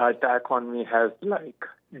 the attack on me has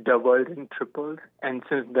doubled and tripled. And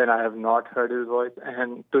since then, I have not heard his voice.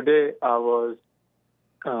 And today, I was,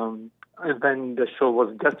 when the show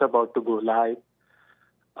was just about to go live,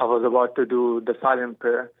 I was about to do the silent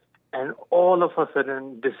prayer. And all of a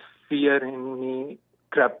sudden, this fear in me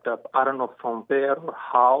crept up. I don't know from where or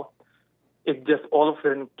how. it just all of a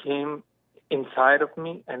sudden came inside of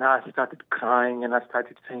me, and I started crying, and I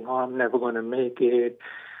started saying, "Oh, I'm never going to make it.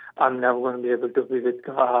 I'm never going to be able to be with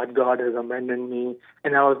God. God has abandoned me."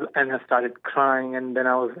 And I started crying, and then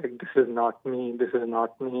I was like, "This is not me. This is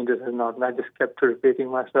not me. This is not me." I just kept repeating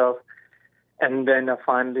myself, and then I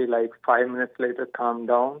finally, like 5 minutes later, calmed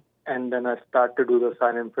down, and then I started to do the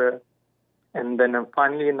silent prayer, and then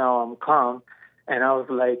finally now I'm calm, and I was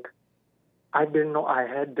like, I didn't know I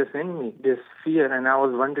had this in me, this fear, and I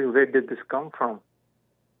was wondering, where did this come from?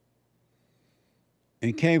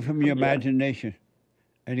 It came from your imagination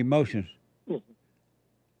and emotions. Yeah.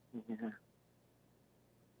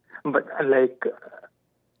 But like,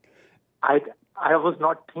 I was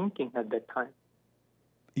not thinking at that time.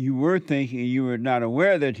 You were thinking, you were not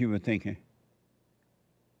aware that you were thinking.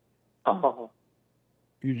 Oh.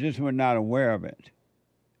 You just were not aware of it.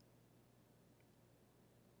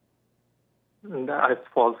 I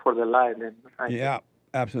fall for the lie then. Yeah,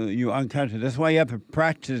 absolutely. You're unconscious. That's why you have to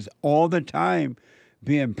practice all the time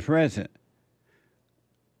being present.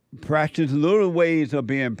 Practice little ways of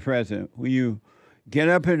being present. When you get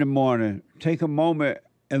up in the morning, take a moment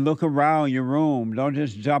and look around your room. Don't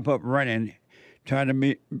just jump up running, trying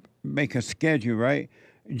to make a schedule, right?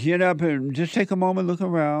 Get up and just take a moment, look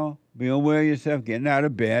around, be aware of yourself getting out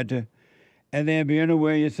of bed, and then being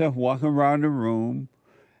aware of yourself walking around the room.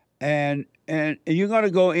 And you're going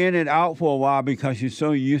to go in and out for a while because you're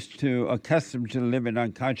so accustomed to living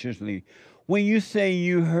unconsciously. When you say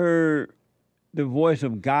you heard the voice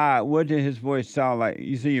of God, what did his voice sound like?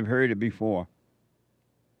 You say you've heard it before.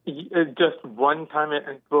 Just one time,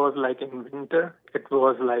 it was like in winter. It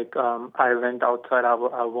was like I went outside. I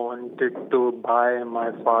wanted to buy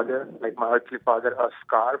my father, like my earthly father, a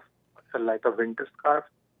scarf, like a winter scarf.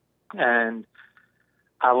 And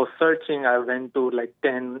I was searching. I went to like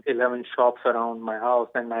 10, 11 shops around my house,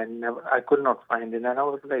 and I could not find it. And I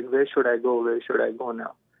was like, where should I go? Where should I go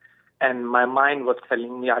now? And my mind was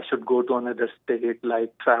telling me I should go to another state,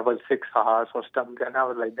 like travel 6 hours or something. And I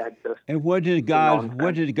was like, that just. And what did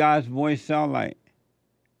God's voice sound like?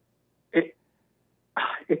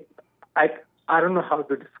 I don't know how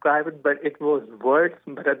to describe it, but it was words,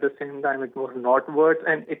 but at the same time it was not words,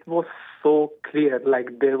 and it was so clear,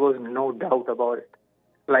 like there was no doubt about it.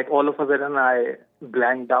 Like all of a sudden I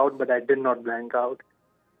blanked out, but I did not blank out.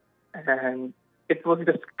 And it was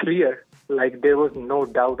just clear, like there was no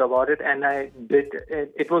doubt about it. And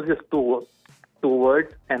it was just two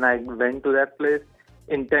words, and I went to that place.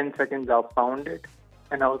 In 10 seconds I found it,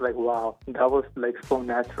 and I was like, wow, that was like so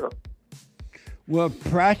natural. Well,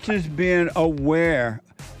 practice being aware,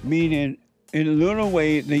 meaning in a little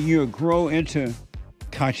way that you grow into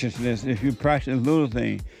consciousness. If you practice a little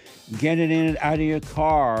thing, getting in and out of your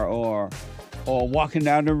car, or walking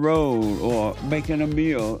down the road, or making a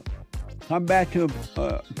meal, come back to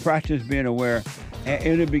practice being aware, and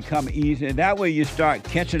it'll become easy. And that way you start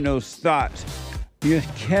catching those thoughts. You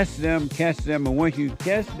catch them, and once you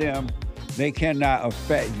catch them, they cannot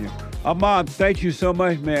affect you. Ahmad, thank you so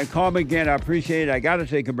much, man. Call me again. I appreciate it. I got to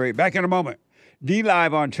take a break. Back in a moment.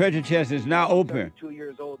 D-Live on Treasure Chest is now open. 2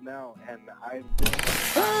 years old now, and I've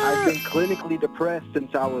been clinically depressed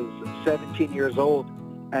since I was 17 years old.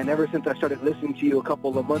 And ever since I started listening to you a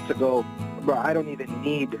couple of months ago, bro, I don't even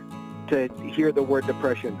need to hear the word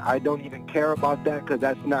depression. I don't even care about that because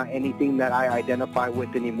that's not anything that I identify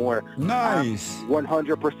with anymore. Nice. I'm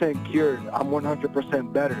 100% cured. I'm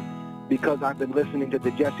 100% better because I've been listening to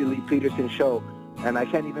the Jesse Lee Peterson show, and I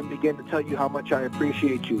can't even begin to tell you how much I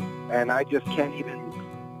appreciate you. And I just can't even,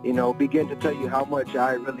 begin to tell you how much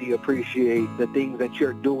I really appreciate the things that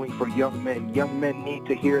you're doing for young men. Young men need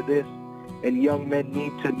to hear this, and young men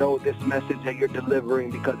need to know this message that you're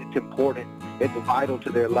delivering because it's important. It's vital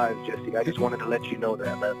to their lives, Jesse. I just wanted to let you know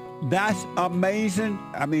that, man. That's amazing.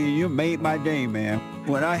 I mean, you made my day, man.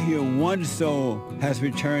 When I hear one soul has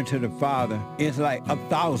returned to the Father, it's like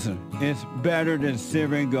 1,000. It's better than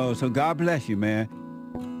silver and gold. So God bless you, man.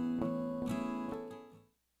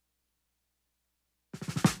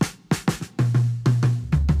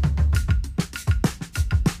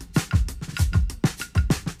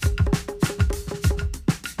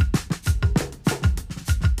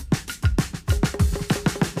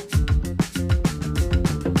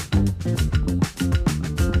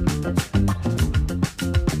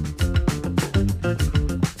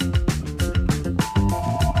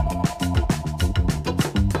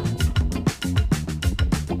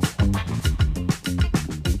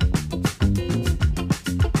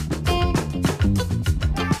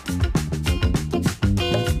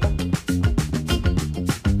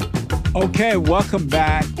 Okay, welcome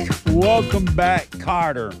back. Welcome back,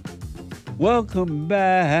 Carter. Welcome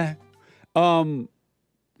back.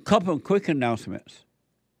 Couple of quick announcements.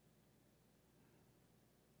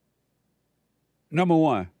 Number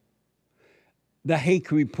one, the Hake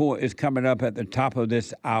report is coming up at the top of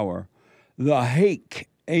this hour. The Hake,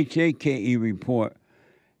 Hake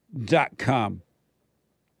report.com.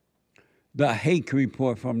 The Hake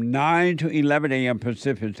report from 9 to 11 a.m.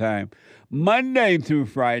 Pacific time, Monday through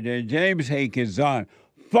Friday. James Hake is on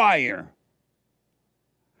fire.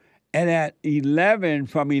 And at 11,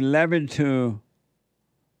 from 11 to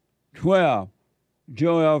 12,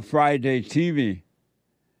 Joel Friday TV.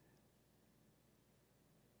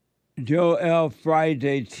 Joel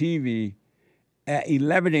Friday TV at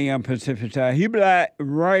 11 a.m. Pacific time. He black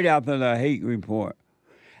right after the Hake report.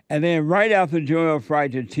 And then right after Joel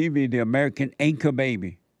Friday TV, the American Anchor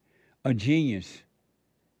Baby, a genius.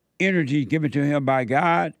 Energy given to him by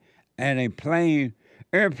God and a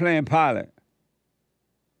airplane pilot.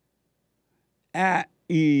 At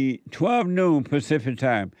 12 noon Pacific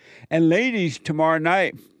time. And ladies, tomorrow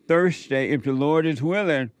night, Thursday, if the Lord is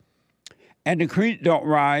willing, and the creek don't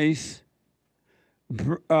rise,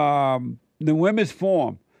 the women's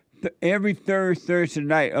forum, every third Thursday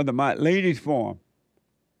night of the month, ladies forum.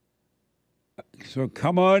 So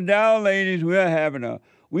come on down, ladies. We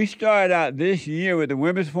started out this year with the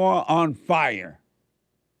women's forum on fire.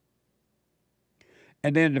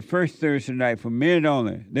 And then the first Thursday night for men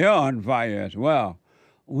only, they're on fire as well.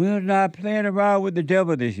 We're not playing around with the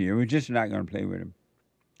devil this year. We're just not going to play with him.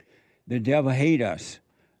 The devil hates us.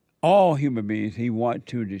 All human beings, he wants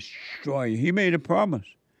to destroy you. He made a promise.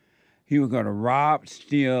 He was going to rob,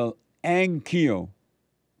 steal, and kill.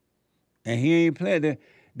 And he ain't playing.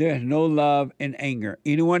 There's no love in anger.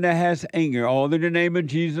 Anyone that has anger, all in the name of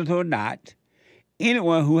Jesus or not,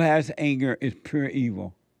 anyone who has anger is pure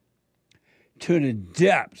evil. To the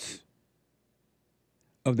depths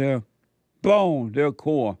of their bone, their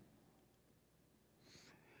core.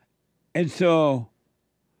 And so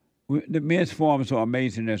the men's forums are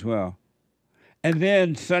amazing as well. And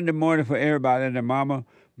then Sunday morning for everybody and their mama,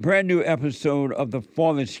 brand new episode of The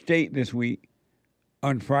Fallen State this week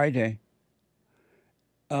on Friday.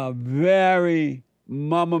 A very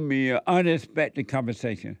mamma mia, unexpected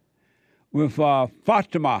conversation with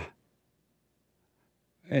Fatima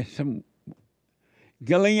and some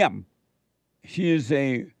Gilliam. She is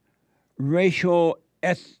a racial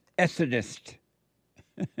ethicist.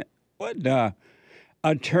 What the?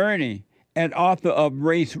 Attorney and author of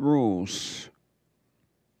Race Rules.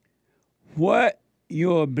 What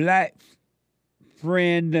your black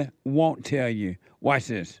friend won't tell you. Watch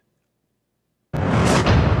this.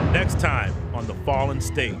 Next time on The Fallen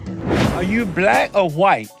State. Are you black or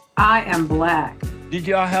white? I am black. Did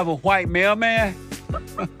y'all have a white mailman?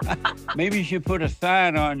 Maybe you should put a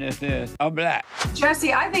sign on that says, I'm black.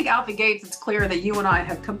 Jesse, I think out the gates it's clear that you and I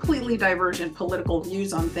have completely divergent political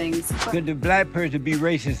views on things. Could the black person be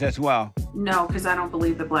racist as well? No, because I don't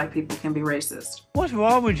believe that black people can be racist. What's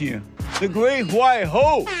wrong with you? The great white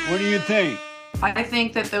hope. What do you think? I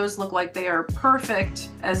think that those look like they are perfect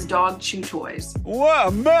as dog chew toys. What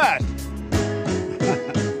a mess!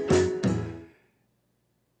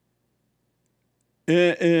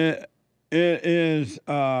 It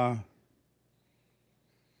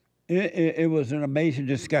was an amazing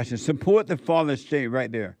discussion. Support the Fallen State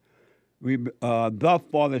right there.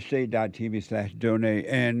 thefallenstate.tv/donate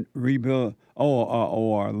and rebuild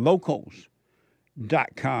or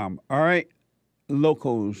locals.com. All right,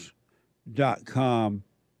 locals.com.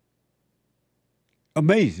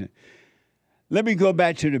 Amazing. Let me go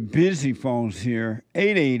back to the busy phones here.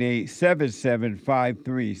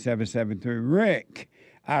 888-7753-773. Rick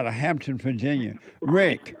out of Hampton, Virginia.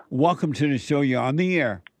 Rick, welcome to the show. You're on the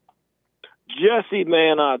air. Jesse,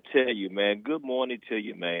 man, I'll tell you, man. Good morning to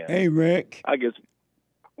you, man. Hey, Rick. I guess,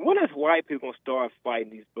 when is white people going to start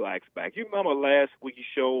fighting these blacks back? You remember last week you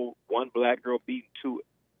showed one black girl beating two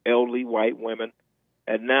elderly white women,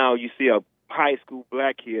 and now you see a high school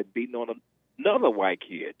black kid beating on another white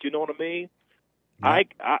kid. You know what I mean? Yeah.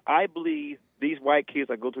 I believe these white kids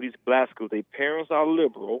that go to these black schools, their parents are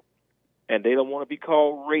liberal, and they don't want to be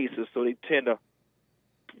called racist, so they tend to,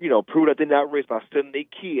 prove that they're not racist by sending their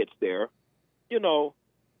kids there. And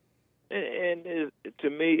to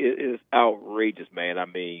me, it is outrageous, man. I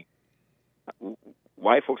mean,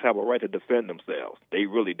 white folks have a right to defend themselves. They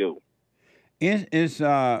really do. It's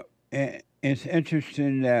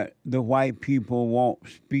interesting that the white people won't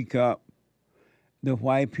speak up. The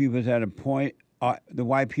white people are at a point. The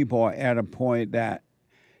white people are at a point that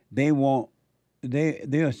they won't.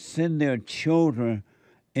 They'll send their children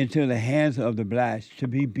into the hands of the blacks to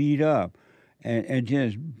be beat up, and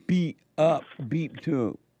just beat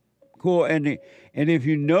to core. And if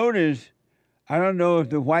you notice, I don't know if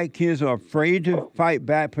the white kids are afraid to fight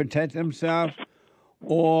back, protect themselves,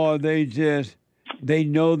 or they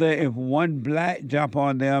know that if one black jump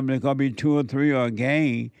on them, there's gonna be 2 or 3 or a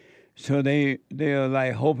gang. So they're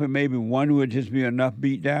like hoping maybe one would just be enough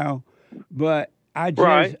beat down. But I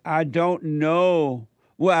don't know.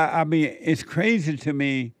 Well, I mean, it's crazy to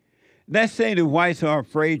me. Let's say the whites are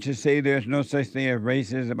afraid to say there's no such thing as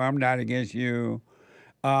racism. I'm not against you.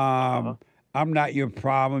 I'm not your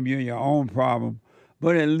problem. You're your own problem.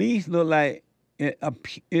 But at least look like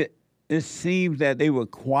it seems that they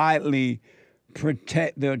would quietly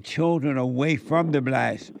protect their children away from the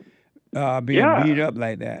blacks being beat up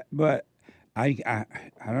like that. But I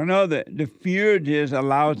don't know. The fear just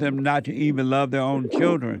allows them not to even love their own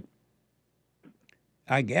children,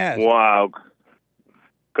 I guess. Wow.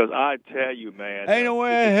 Because I tell you, man. Ain't no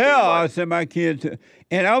way in hell I'll send my kid to.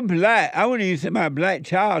 And I'm black. I wouldn't even send my black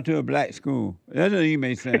child to a black school. That doesn't even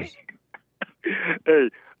make sense. Hey,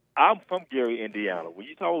 I'm from Gary, Indiana. When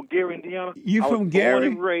you talk Gary, Indiana, You I from was Gary?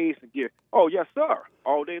 born and raised in Gary. Oh, yes, sir.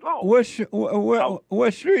 All day long.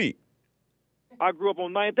 What street? I grew up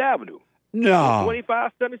on 9th Avenue. No.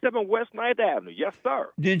 2577 West 9th Avenue. Yes, sir.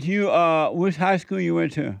 Did you, which high school you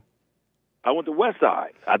went to? I went to West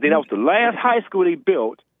Side. I think that was the last high school they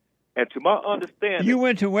built. And to my understanding... You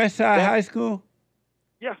went to West Side High School?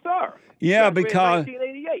 Yes, sir. Yeah, Graduated because... in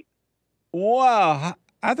 1988. Wow.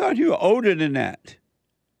 I thought you were older than that.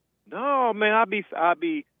 No, man, I'd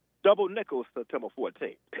be double nickels September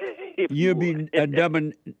 14th. You'd be a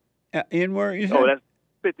double N-word, you said? Oh, that's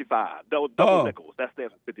 55. Double nickels. That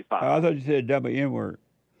stands for 55. I thought you said double N-word.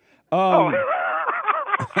 Yeah,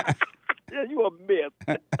 you a myth.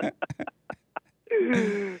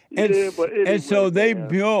 And so they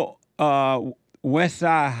built West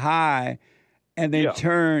Side High, and they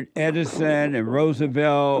turned Edison and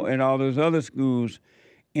Roosevelt and all those other schools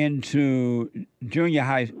into junior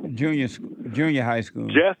high school.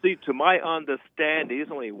 Jesse, to my understanding, there's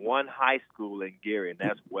only one high school in Gary, and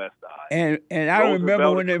that's West Side. And I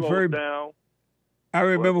remember when they first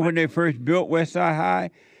when they first built West Side High,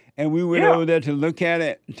 and we went over there to look at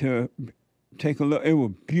it to take a look. It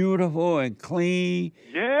was beautiful and clean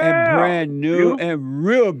and brand new and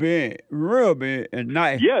real big and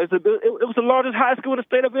nice. Yeah, it was the largest high school in the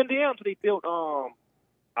state of Indiana. So they built,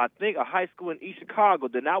 I think, a high school in East Chicago.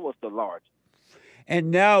 Then that was the largest.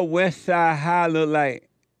 And now West Side High look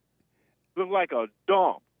like a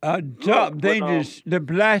dump. A dump. The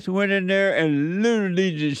blacks went in there and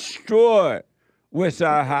literally destroyed West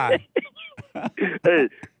Side High.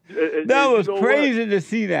 That was crazy to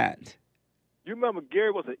see that. You remember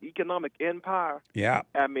Gary was an economic empire? Yeah.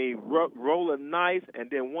 I mean, rolling nice, and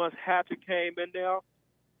then once Hatcher came in there,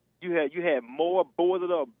 you had more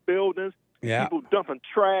boarded up buildings, people dumping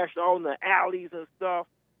trash on the alleys and stuff,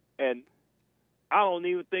 and I don't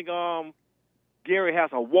even think Gary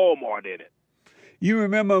has a Walmart in it. You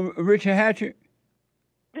remember Richard Hatcher?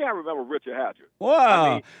 Yeah, I remember Richard Hatcher.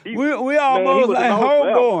 Wow. I mean, we almost like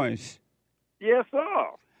homeboys. Yes, sir.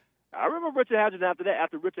 I remember Richard Hatcher.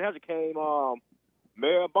 After Richard Hatcher came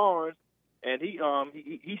Mayor Barnes, and he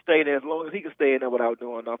stayed there as long as he could stay in there without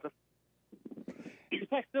doing nothing.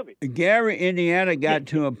 Gary, Indiana got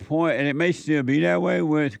to a point, and it may still be that way,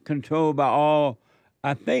 where it's controlled by all,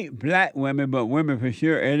 I think, black women, but women for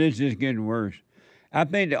sure, and it's just getting worse. I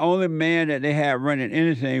think the only man that they had running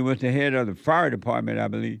anything was the head of the fire department, I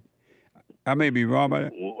believe. I may be wrong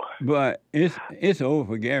about that, but it's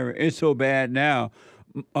over for Gary. It's so bad now.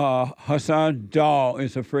 Hassan's dog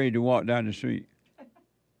is afraid to walk down the street.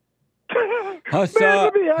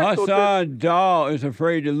 Hassan's dog is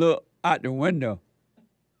afraid to look out the window.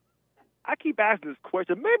 I keep asking this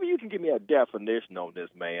question. Maybe you can give me a definition on this,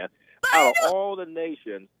 man. Out of all the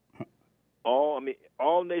nations, all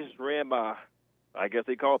nations ran by, I guess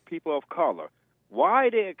they call people of color. Why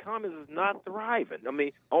the economy is not thriving? I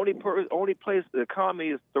mean, only place the economy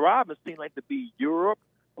is thriving seems like to be Europe,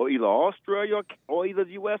 or either Australia or either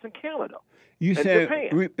the U.S. and Canada. You said,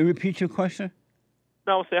 repeat your question?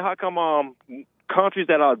 No, I'm saying, how come countries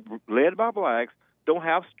that are led by blacks don't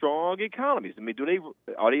have strong economies? I mean,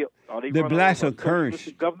 are they the blacks are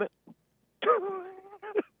cursed. Government?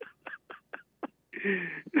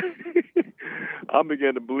 I'm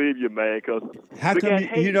beginning to believe you, man. Because how come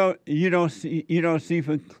you don't see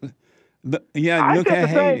for? Look at Haiti. I said the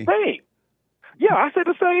same thing. Yeah, I said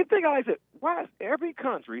the same thing. I said, why is every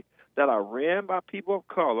country that are ran by people of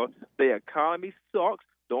color, their economy sucks?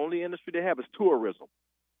 The only industry they have is tourism.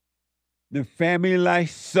 The family life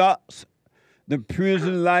sucks. The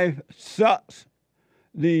prison life sucks.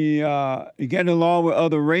 The getting along with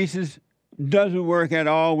other races doesn't work at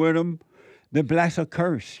all with them. The blacks are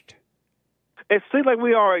cursed. It seems like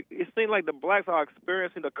we are. It seems like the blacks are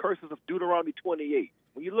experiencing the curses of Deuteronomy 28.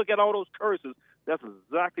 When you look at all those curses, that's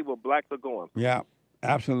exactly what blacks are going through. Yeah,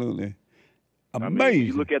 absolutely. Amazing. I mean,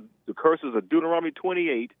 you look at the curses of Deuteronomy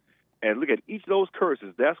 28, and look at each of those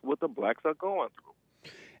curses. That's what the blacks are going through.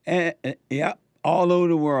 And yeah, all over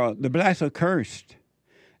the world, the blacks are cursed.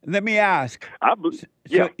 Let me ask.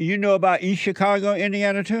 Yeah. So you know about East Chicago,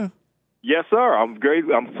 Indiana, too? Yes, sir. I'm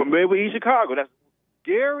familiar with East Chicago. That's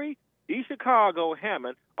Gary, East Chicago,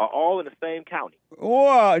 Hammond are all in the same county.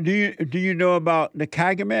 Or do you know about the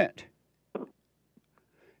Calumet?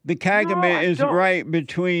 The Calumet is right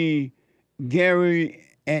between Gary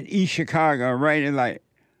and East Chicago, right in like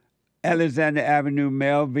Alexander Avenue,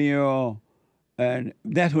 Melville, and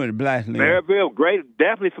that's where the blacks live. Maryville, great.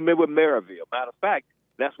 Definitely familiar with Maryville. Matter of fact,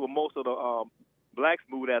 that's where most of the blacks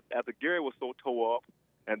moved after Gary was so tore up,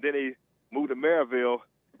 and then he moved to Maryville,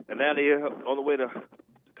 and now they're on the way to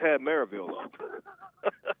tear Maryville up.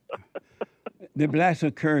 The blacks are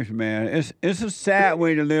cursed, man. It's a sad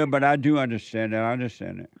way to live, but I do understand that. I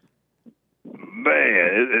understand it.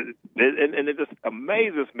 Man, it just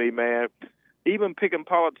amazes me, man. Even picking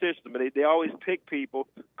politicians, I mean, they always pick people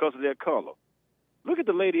because of their color. Look at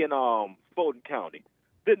the lady in Fulton County.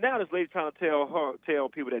 Now this lady trying to tell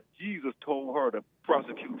people that Jesus told her to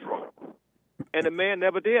prosecute Trump, and the man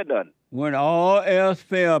never did nothing. When all else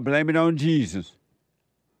failed, blame it on Jesus.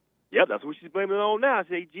 Yep, that's what she's blaming it on now. She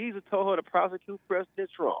said Jesus told her to prosecute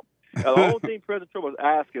President Trump. Now, the whole thing President Trump was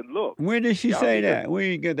asking, look. When did she say that? Where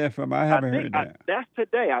did you get that from? I haven't heard that. That's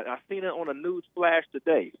today. I seen it on a news flash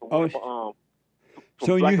today from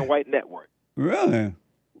so Black and White Network. Really?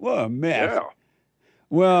 What a mess. Yeah.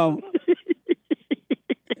 Well,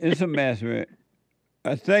 it's a mess, Rick.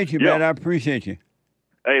 Thank you, man. I appreciate you.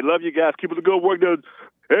 Hey, love you guys. Keep up the good work.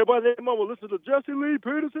 Everybody in mama, listen to Jesse Lee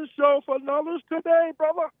Peterson show for knowledge today,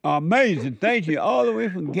 brother. Amazing. Thank you. All the way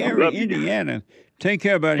from Gary, Indiana. Take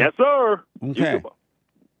care, buddy. Yes, sir. Okay.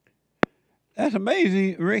 That's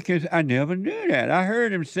amazing, Rick. I never knew that. I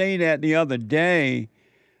heard him say that the other day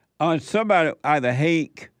on somebody, either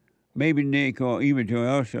Hake, maybe Nick, or even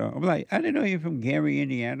Joel show. I'm like, I didn't know you're from Gary,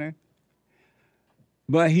 Indiana.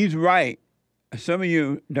 But he's right. Some of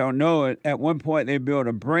you don't know it. At one point, they built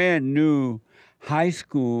a brand new high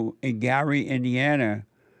school in Gary, Indiana,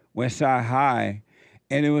 Westside High.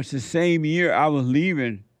 And it was the same year I was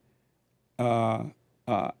leaving Edison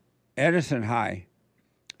High.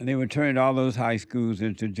 And they were turning all those high schools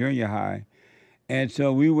into junior high. And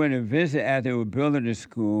so we went and visited as they were building the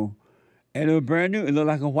school. And it was brand new. It looked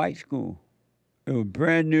like a white school. It was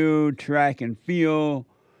brand new, track and field.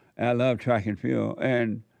 And I love track and field.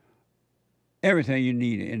 And everything you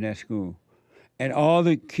needed in that school. And all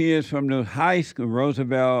the kids from the high school,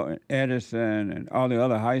 Roosevelt and Edison and all the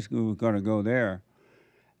other high schools were going to go there.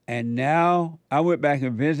 And now I went back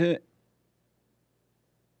and visited.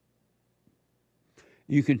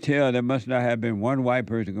 You can tell there must not have been one white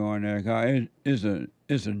person going there. It's a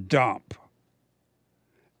dump.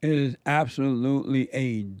 It is absolutely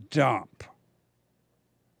a dump.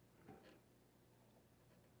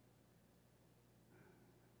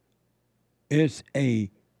 It's a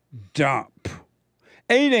dump.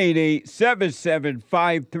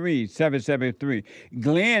 888-7753-773.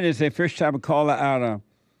 Glenn is a first-time caller out of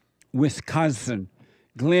Wisconsin.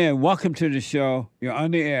 Glenn, welcome to the show. You're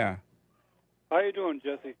on the air. How you doing,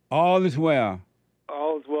 Jesse? All is well.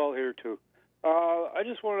 All is well here too. I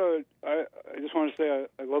just want to say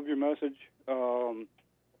I love your message, and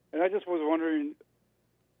I just was wondering.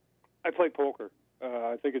 I play poker.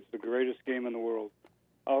 I think it's the greatest game in the world.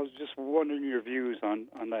 I was just wondering your views on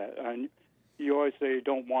that. And you always say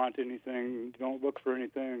don't want anything, don't look for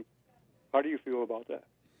anything. How do you feel about that?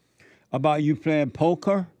 About you playing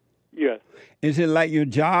poker? Yes. Is it like your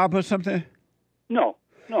job or something? No.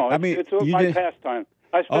 It's my pastime.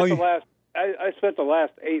 I spent the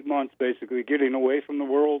last 8 months basically getting away from the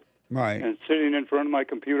world, right, and sitting in front of my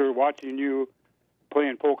computer watching you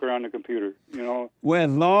playing poker on the computer. You know. Well,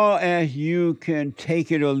 as long as you can take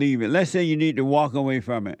it or leave it. Let's say you need to walk away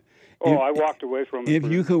from it. Oh, I walked away from it. If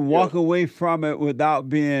you could walk away from it without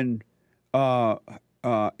being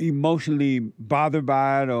emotionally bothered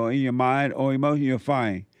by it or in your mind or emotionally, you're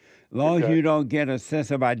fine. As long as you don't get a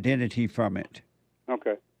sense of identity from it.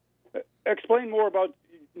 Okay. Explain more about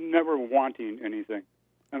never wanting anything.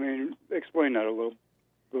 I mean, explain that a little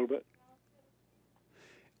bit.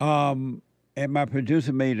 And my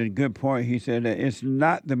producer made a good point. He said that it's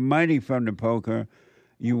not the money from the poker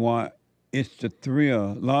you want, it's the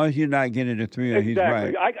thrill. As long as you're not getting the thrill,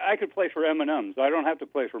 exactly. He's right. I could play for M&Ms. I don't have to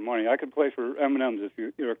play for money. I could play for M&Ms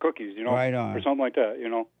if or cookies, you know, right on, or something like that, you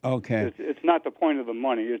know. Okay. It's not the point of the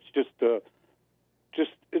money. It's just the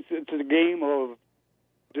just it's a game of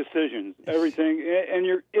decisions. Everything, and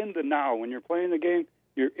you're in the now. When you're playing the game,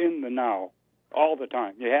 you're in the now all the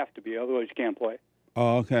time. You have to be, otherwise you can't play.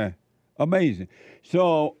 Oh, okay. Amazing.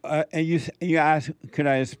 So, and you asked, could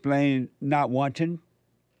I explain not wanting?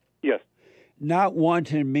 Yes. Not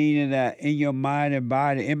wanting meaning that in your mind and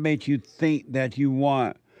body, it makes you think that you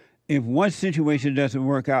want. If one situation doesn't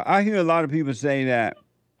work out, I hear a lot of people say that.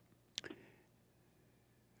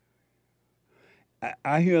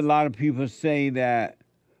 I hear a lot of people say that,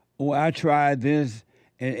 oh, I tried this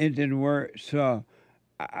and it didn't work, so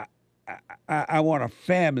I want a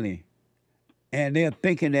family. And they're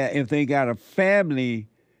thinking that if they got a family,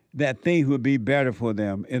 that things would be better for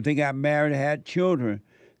them. If they got married and had children,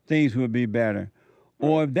 things would be better.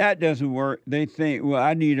 Or if that doesn't work, they think, well,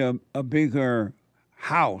 I need a bigger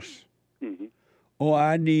house. Mm-hmm. Or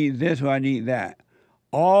I need this or I need that.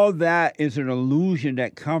 All that is an illusion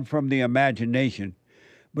that comes from the imagination.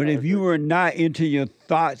 But if you were not into your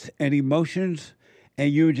thoughts and emotions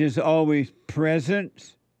and you were just always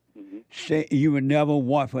present, you would never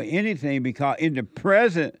want for anything, because in the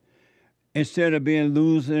present, instead of being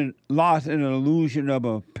lost in an illusion of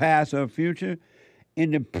a past or future,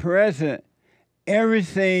 in the present,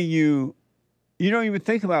 everything you don't even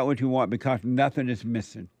think about what you want because nothing is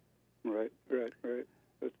missing. Right.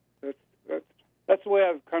 That's the way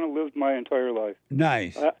I've kind of lived my entire life.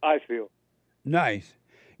 Nice. I feel. Nice.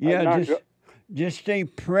 Yeah, just stay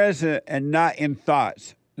present and not in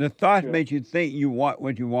thoughts. The thoughts make you think you want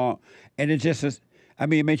what you want, and it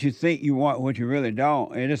makes you think you want what you really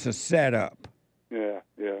don't, and it's a setup. Yeah,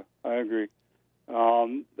 I agree.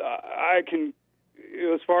 I can,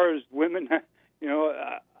 as far as women,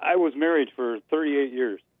 I was married for 38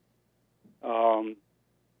 years,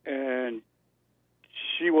 and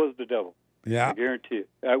she was the devil. Yeah, I guarantee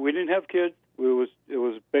it. We didn't have kids. It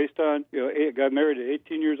was based on, got married at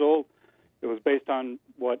 18 years old. It was based on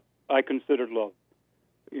what I considered love.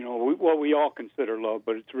 What we all consider love,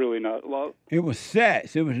 but it's really not love. It was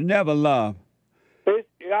sex. It was never love.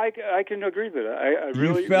 I can agree with that. I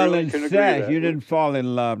really, you fell really in can agree sex. with that. You didn't fall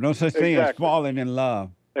in love. No such thing as falling in love.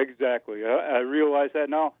 Exactly. I realize that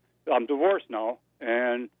now. I'm divorced now,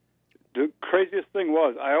 and the craziest thing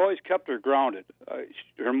was I always kept her grounded.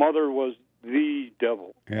 Her mother was the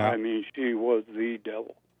devil. Yeah. I mean, she was the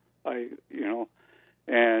devil.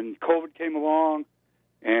 And COVID came along,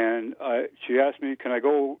 and she asked me, "Can I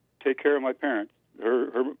go take care of my parents?"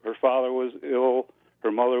 Her father was ill.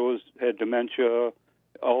 Her mother had dementia,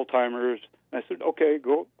 Alzheimer's. I said, "Okay,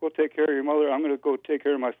 go take care of your mother. I'm going to go take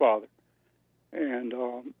care of my father." And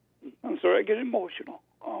I'm sorry, I get emotional.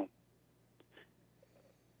 I'm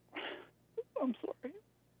sorry.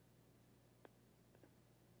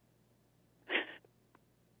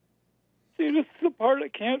 See, this is the part I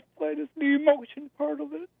can't fight. It's the emotion part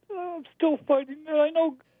of it. I'm still fighting it. I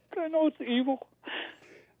know it's evil.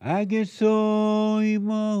 I get so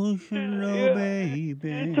emotional, baby.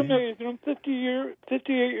 It's amazing. I'm 58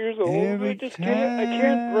 years old. I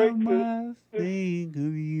can't break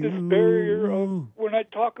this barrier of when I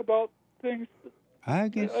talk about things. I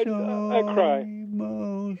get I cry.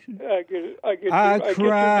 Emotional. I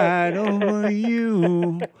cried over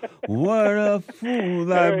you. What a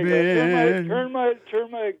fool I've been. Turn my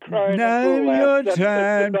crying now into a laugh. your That's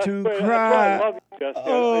time the best to way. cry That's why I love you, Jessica.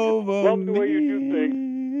 over I just love the way you do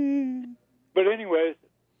things. But anyways,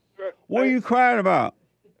 what are you crying about?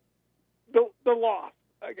 The loss,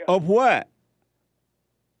 I guess. Of what?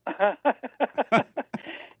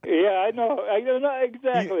 Yeah, I know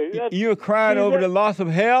exactly. You're crying over the loss of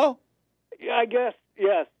hell? Yeah, I guess,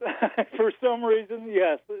 yes. For some reason,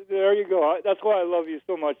 yes. There you go. That's why I love you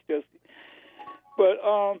so much, Jesse. But,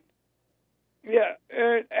 yeah,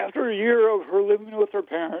 and after a year of her living with her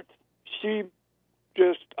parents,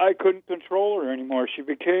 I couldn't control her anymore.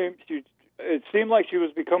 It seemed like she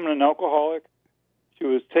was becoming an alcoholic. She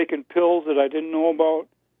was taking pills that I didn't know about.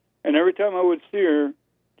 And every time I would see her,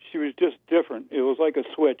 she was just different. It was like a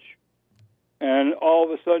switch. And all of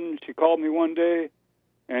a sudden, she called me one day,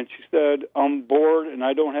 and she said, "I'm bored, and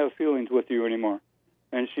I don't have feelings with you anymore."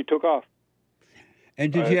 And she took off.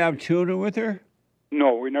 And did you have children with her?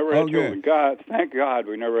 No, we never had children. Thank God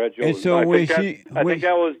we never had children. And so I think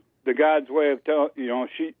that was the God's way of telling,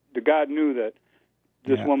 the God knew that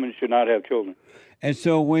this woman should not have children. And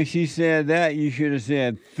so when she said that, you should have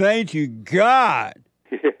said, "Thank you, God."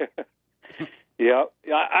 Yeah,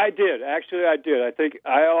 I did. Actually, I did. I think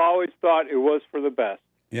I always thought it was for the best.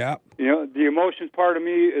 Yeah. The emotions part of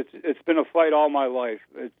me, it's been a fight all my life.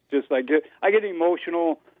 It's just I get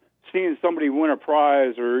emotional seeing somebody win a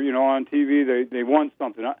prize or, you know, on TV they won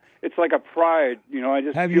something. It's like a pride, you know. I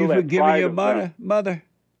just Have feel you that forgiven pride your of mother? them. Mother?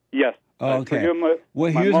 Yes. Oh, okay. I forgive my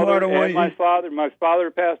Here's mother what I want and my father. My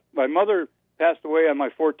mother passed away on my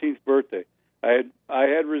 14th birthday. I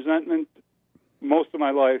had resentment most of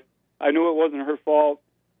my life. I knew it wasn't her fault.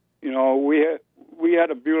 You know, we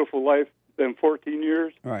had a beautiful life in 14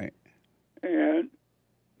 years. Right. And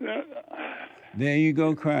there you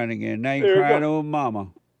go crying again. Now There you you crying go. over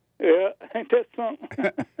mama. yeah, ain't that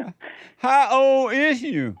something? How old is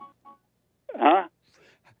you? Huh?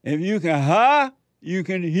 If you can you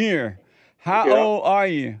can hear. How Yeah. old are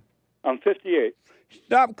you? I'm 58.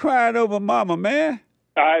 Stop crying over mama, man.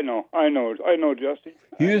 I know, Jesse.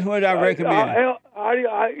 Here's what I recommend. How do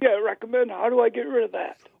you, recommend? How do I get rid of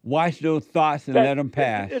that? Watch those thoughts and let them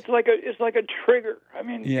pass. It's like a trigger. I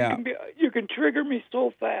mean, Yeah. you can trigger me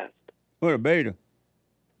so fast. What a beta.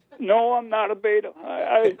 No, I'm not a beta.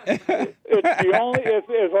 It's the only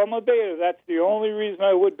if I'm a beta, that's the only reason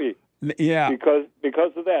I would be. Yeah. Because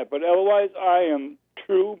of that. But otherwise, I am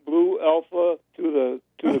true blue alpha to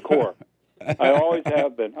the core. I always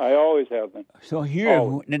have been. So here,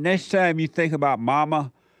 Always. the next time you think about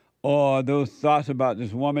mama or those thoughts about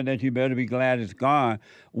this woman that you better be glad is gone,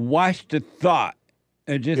 watch the thought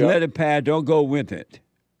and just Yeah. let it pass. Don't go with it.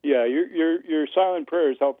 Yeah, your silent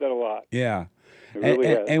prayers help that a lot. Yeah. It really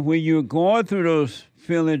has. And when you're going through those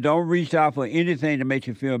feelings, don't reach out for anything to make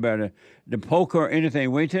you feel better. The poker or anything.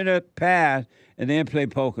 Wait till it pass and then play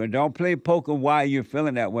poker. Don't play poker while you're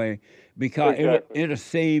feeling that way because Exactly. it'll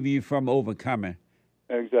save you from overcoming.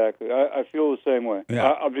 Exactly. I feel the same way. Yeah.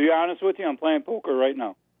 I'll be honest with you. I'm playing poker right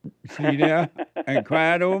now. See there? And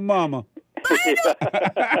crying over mama. But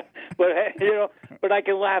hey, but I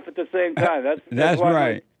can laugh at the same time. That's why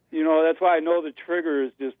right. That's why I know the trigger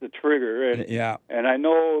is just the trigger, and Yeah. and I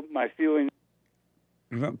know my feelings.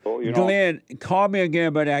 Glenn, call me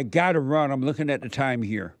again, but I got to run. I'm looking at the time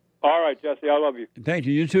here. All right, Jesse, I love you. Thank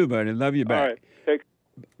you. You too, buddy. Love you back. All right, take.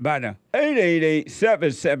 Bye now.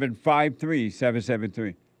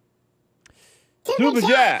 888-775-3773. Super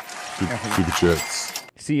chat. Super chats.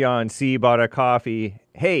 Sion C bought a coffee.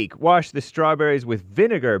 Hake, wash the strawberries with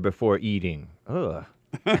vinegar before eating. Ugh.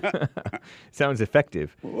 Sounds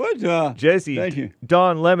effective. What? Jesse, Thank you.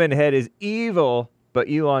 Don Lemonhead is evil, but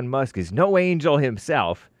Elon Musk is no angel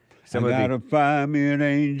himself. I gotta find me an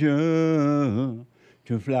angel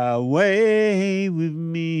to fly away with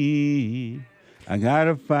me. I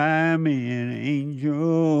gotta find me an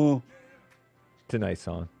angel. It's a nice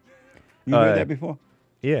song. You heard that before?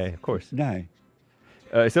 Yeah, of course. Nice.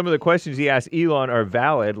 Some of the questions he asked Elon are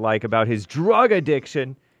valid, like about his drug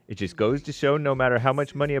addiction. It just goes to show no matter how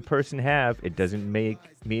much money a person have, it doesn't mean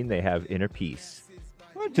they have inner peace.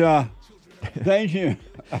 What? Thank you.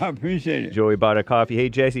 I appreciate it. Joey bought a coffee. Hey,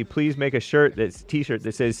 Jesse, please make a t-shirt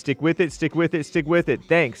that says, stick with it, stick with it, stick with it.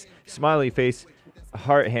 Thanks. Smiley face,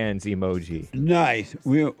 heart hands emoji. Nice.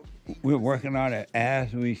 We're working on it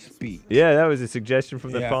as we speak. Yeah, that was a suggestion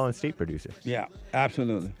from the Yeah. Fallen State producer. Yeah,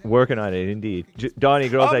 absolutely. Working on it, indeed. Donnie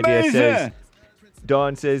Girl's Idea Amazing. says,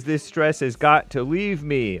 Dawn says, this stress has got to leave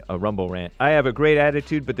me. A Rumble rant. I have a great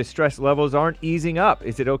attitude, but the stress levels aren't easing up.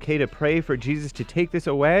 Is it okay to pray for Jesus to take this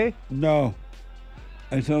away? No.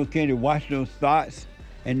 It's okay to watch those thoughts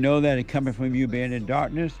and know that it's coming from you being in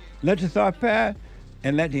darkness. Let the thought pass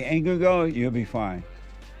and let the anger go. You'll be fine.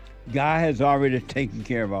 God has already taken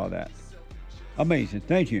care of all that. Amazing.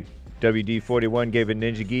 Thank you. WD-41 gave a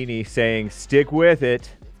Ninja Guinea saying, stick with it.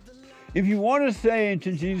 If you want to say it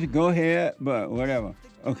to Jesus, go ahead, but whatever.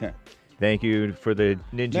 Okay. Thank you for the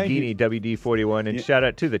Ninja Thank Guinea, you. WD-41, and Yeah. shout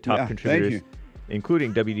out to the top Yeah, contributors, thank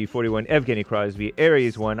including WD-41, Evgeny Crosby,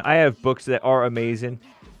 Aries 1. I have books that are amazing.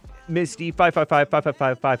 Misty,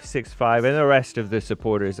 555-555-565, and the rest of the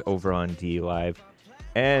supporters over on D Live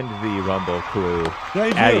and the Rumble crew.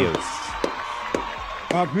 Thank you. Adios.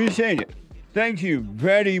 I appreciate it. Thank you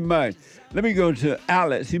very much. Let me go to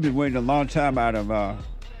Alex. He's been waiting a long time out of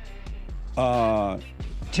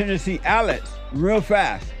Tennessee. Alex, real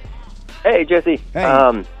fast. Hey, Jesse.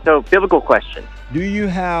 Hey. So, biblical question. Do you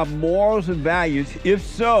have morals and values? If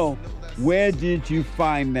so, where did you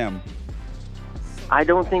find them? I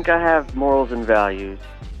don't think I have morals and values,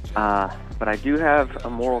 but I do have a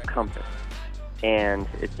moral compass. And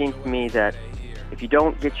it seems to me that if you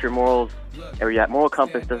don't get your morals, or that moral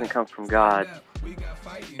compass doesn't come from God,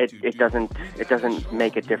 it doesn't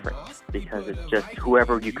make a difference, because it's just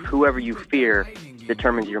whoever you fear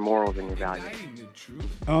determines your morals and your values.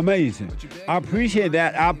 Amazing. I appreciate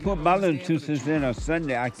that. I'll put my little 2 cents in on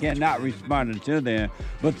Sunday. I cannot respond until then.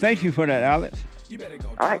 But thank you for that, Alex.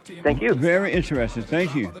 All right. Thank you. Very interesting.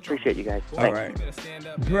 Thank you. Appreciate you guys. All right.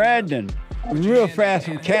 Brandon, real fast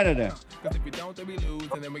from Canada.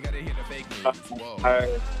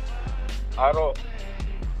 I don't.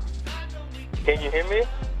 Can you hear me?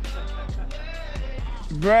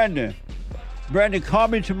 Brandon, call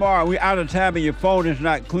me tomorrow. We're out of time and your phone is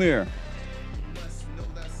not clear.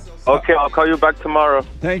 Okay, I'll call you back tomorrow.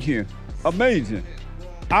 Thank you. Amazing.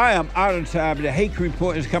 I am out of time. The Hake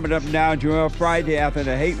Report is coming up now, Joel Friday after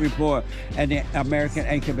the Hake Report, and the American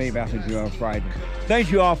Anchor Babe after Joel Friday.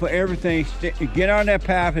 Thank you all for everything. Get on that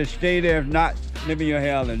path and stay there. If not, live in your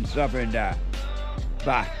hell and suffer and die.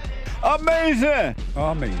 Bye. Amazing.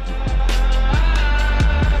 Amazing.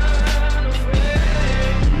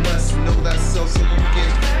 You must know that so you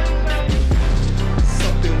can.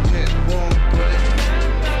 Something went wrong, but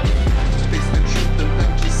face the truth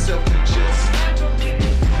about yourself and just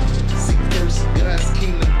seek first God's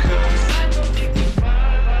kingdom comes. I know we can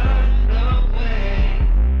find a way.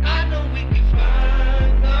 I know we can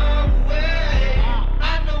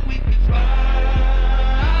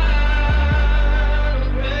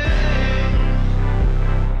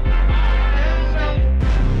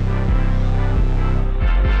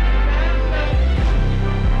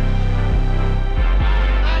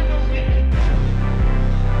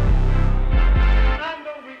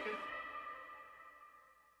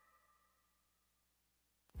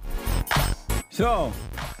So,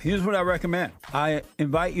 here's what I recommend. I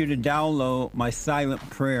invite you to download my silent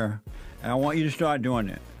prayer, and I want you to start doing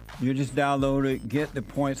it. You just download it, get the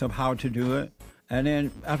points of how to do it, and then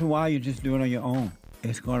after a while, you just do it on your own.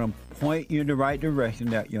 It's going to point you in the right direction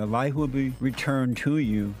that your life will be returned to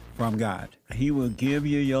you from God. He will give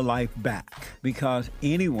you your life back, because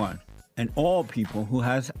anyone and all people who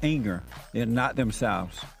has anger, they're not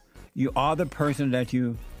themselves. You are the person that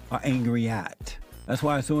you are angry at. That's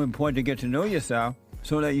why it's so important to get to know yourself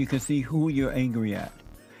so that you can see who you're angry at.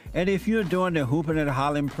 And if you're doing the hooping and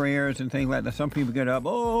hollering prayers and things like that, some people get up,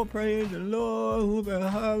 oh, praise the Lord, hoop and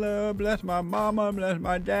holler, bless my mama, bless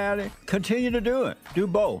my daddy. Continue to do it. Do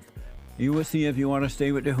both. You will see if you want to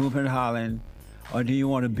stay with the hooping and hollering, or do you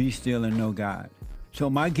want to be still and know God. So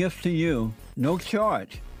my gift to you, no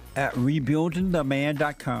charge, at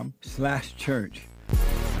rebuildingtheman.com/church.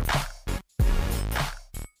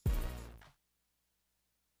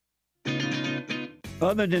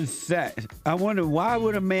 Other than sex, I wonder, why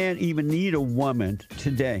would a man even need a woman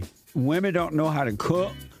today? Women don't know how to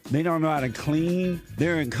cook. They don't know how to clean.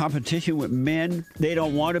 They're in competition with men. They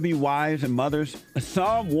don't want to be wives and mothers.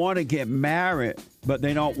 Some want to get married, but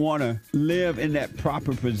they don't want to live in that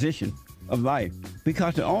proper position of life.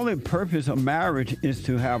 Because the only purpose of marriage is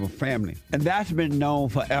to have a family. And that's been known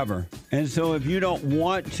forever. And so if you don't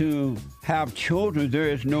want to have children, there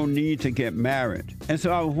is no need to get married. And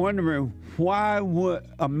so I was wondering, why would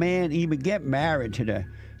a man even get married today?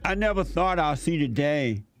 I never thought I'd see the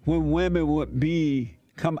day when women would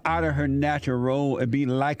come out of her natural role and be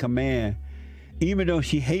like a man. Even though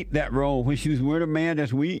she hate that role. When she was with a man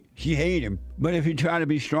that's weak, she hate him. But if he try to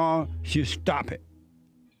be strong, she'll stop it.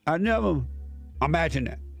 I never imagined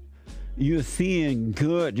that. You're seeing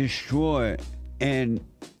good destroyed and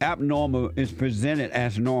abnormal is presented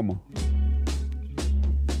as normal.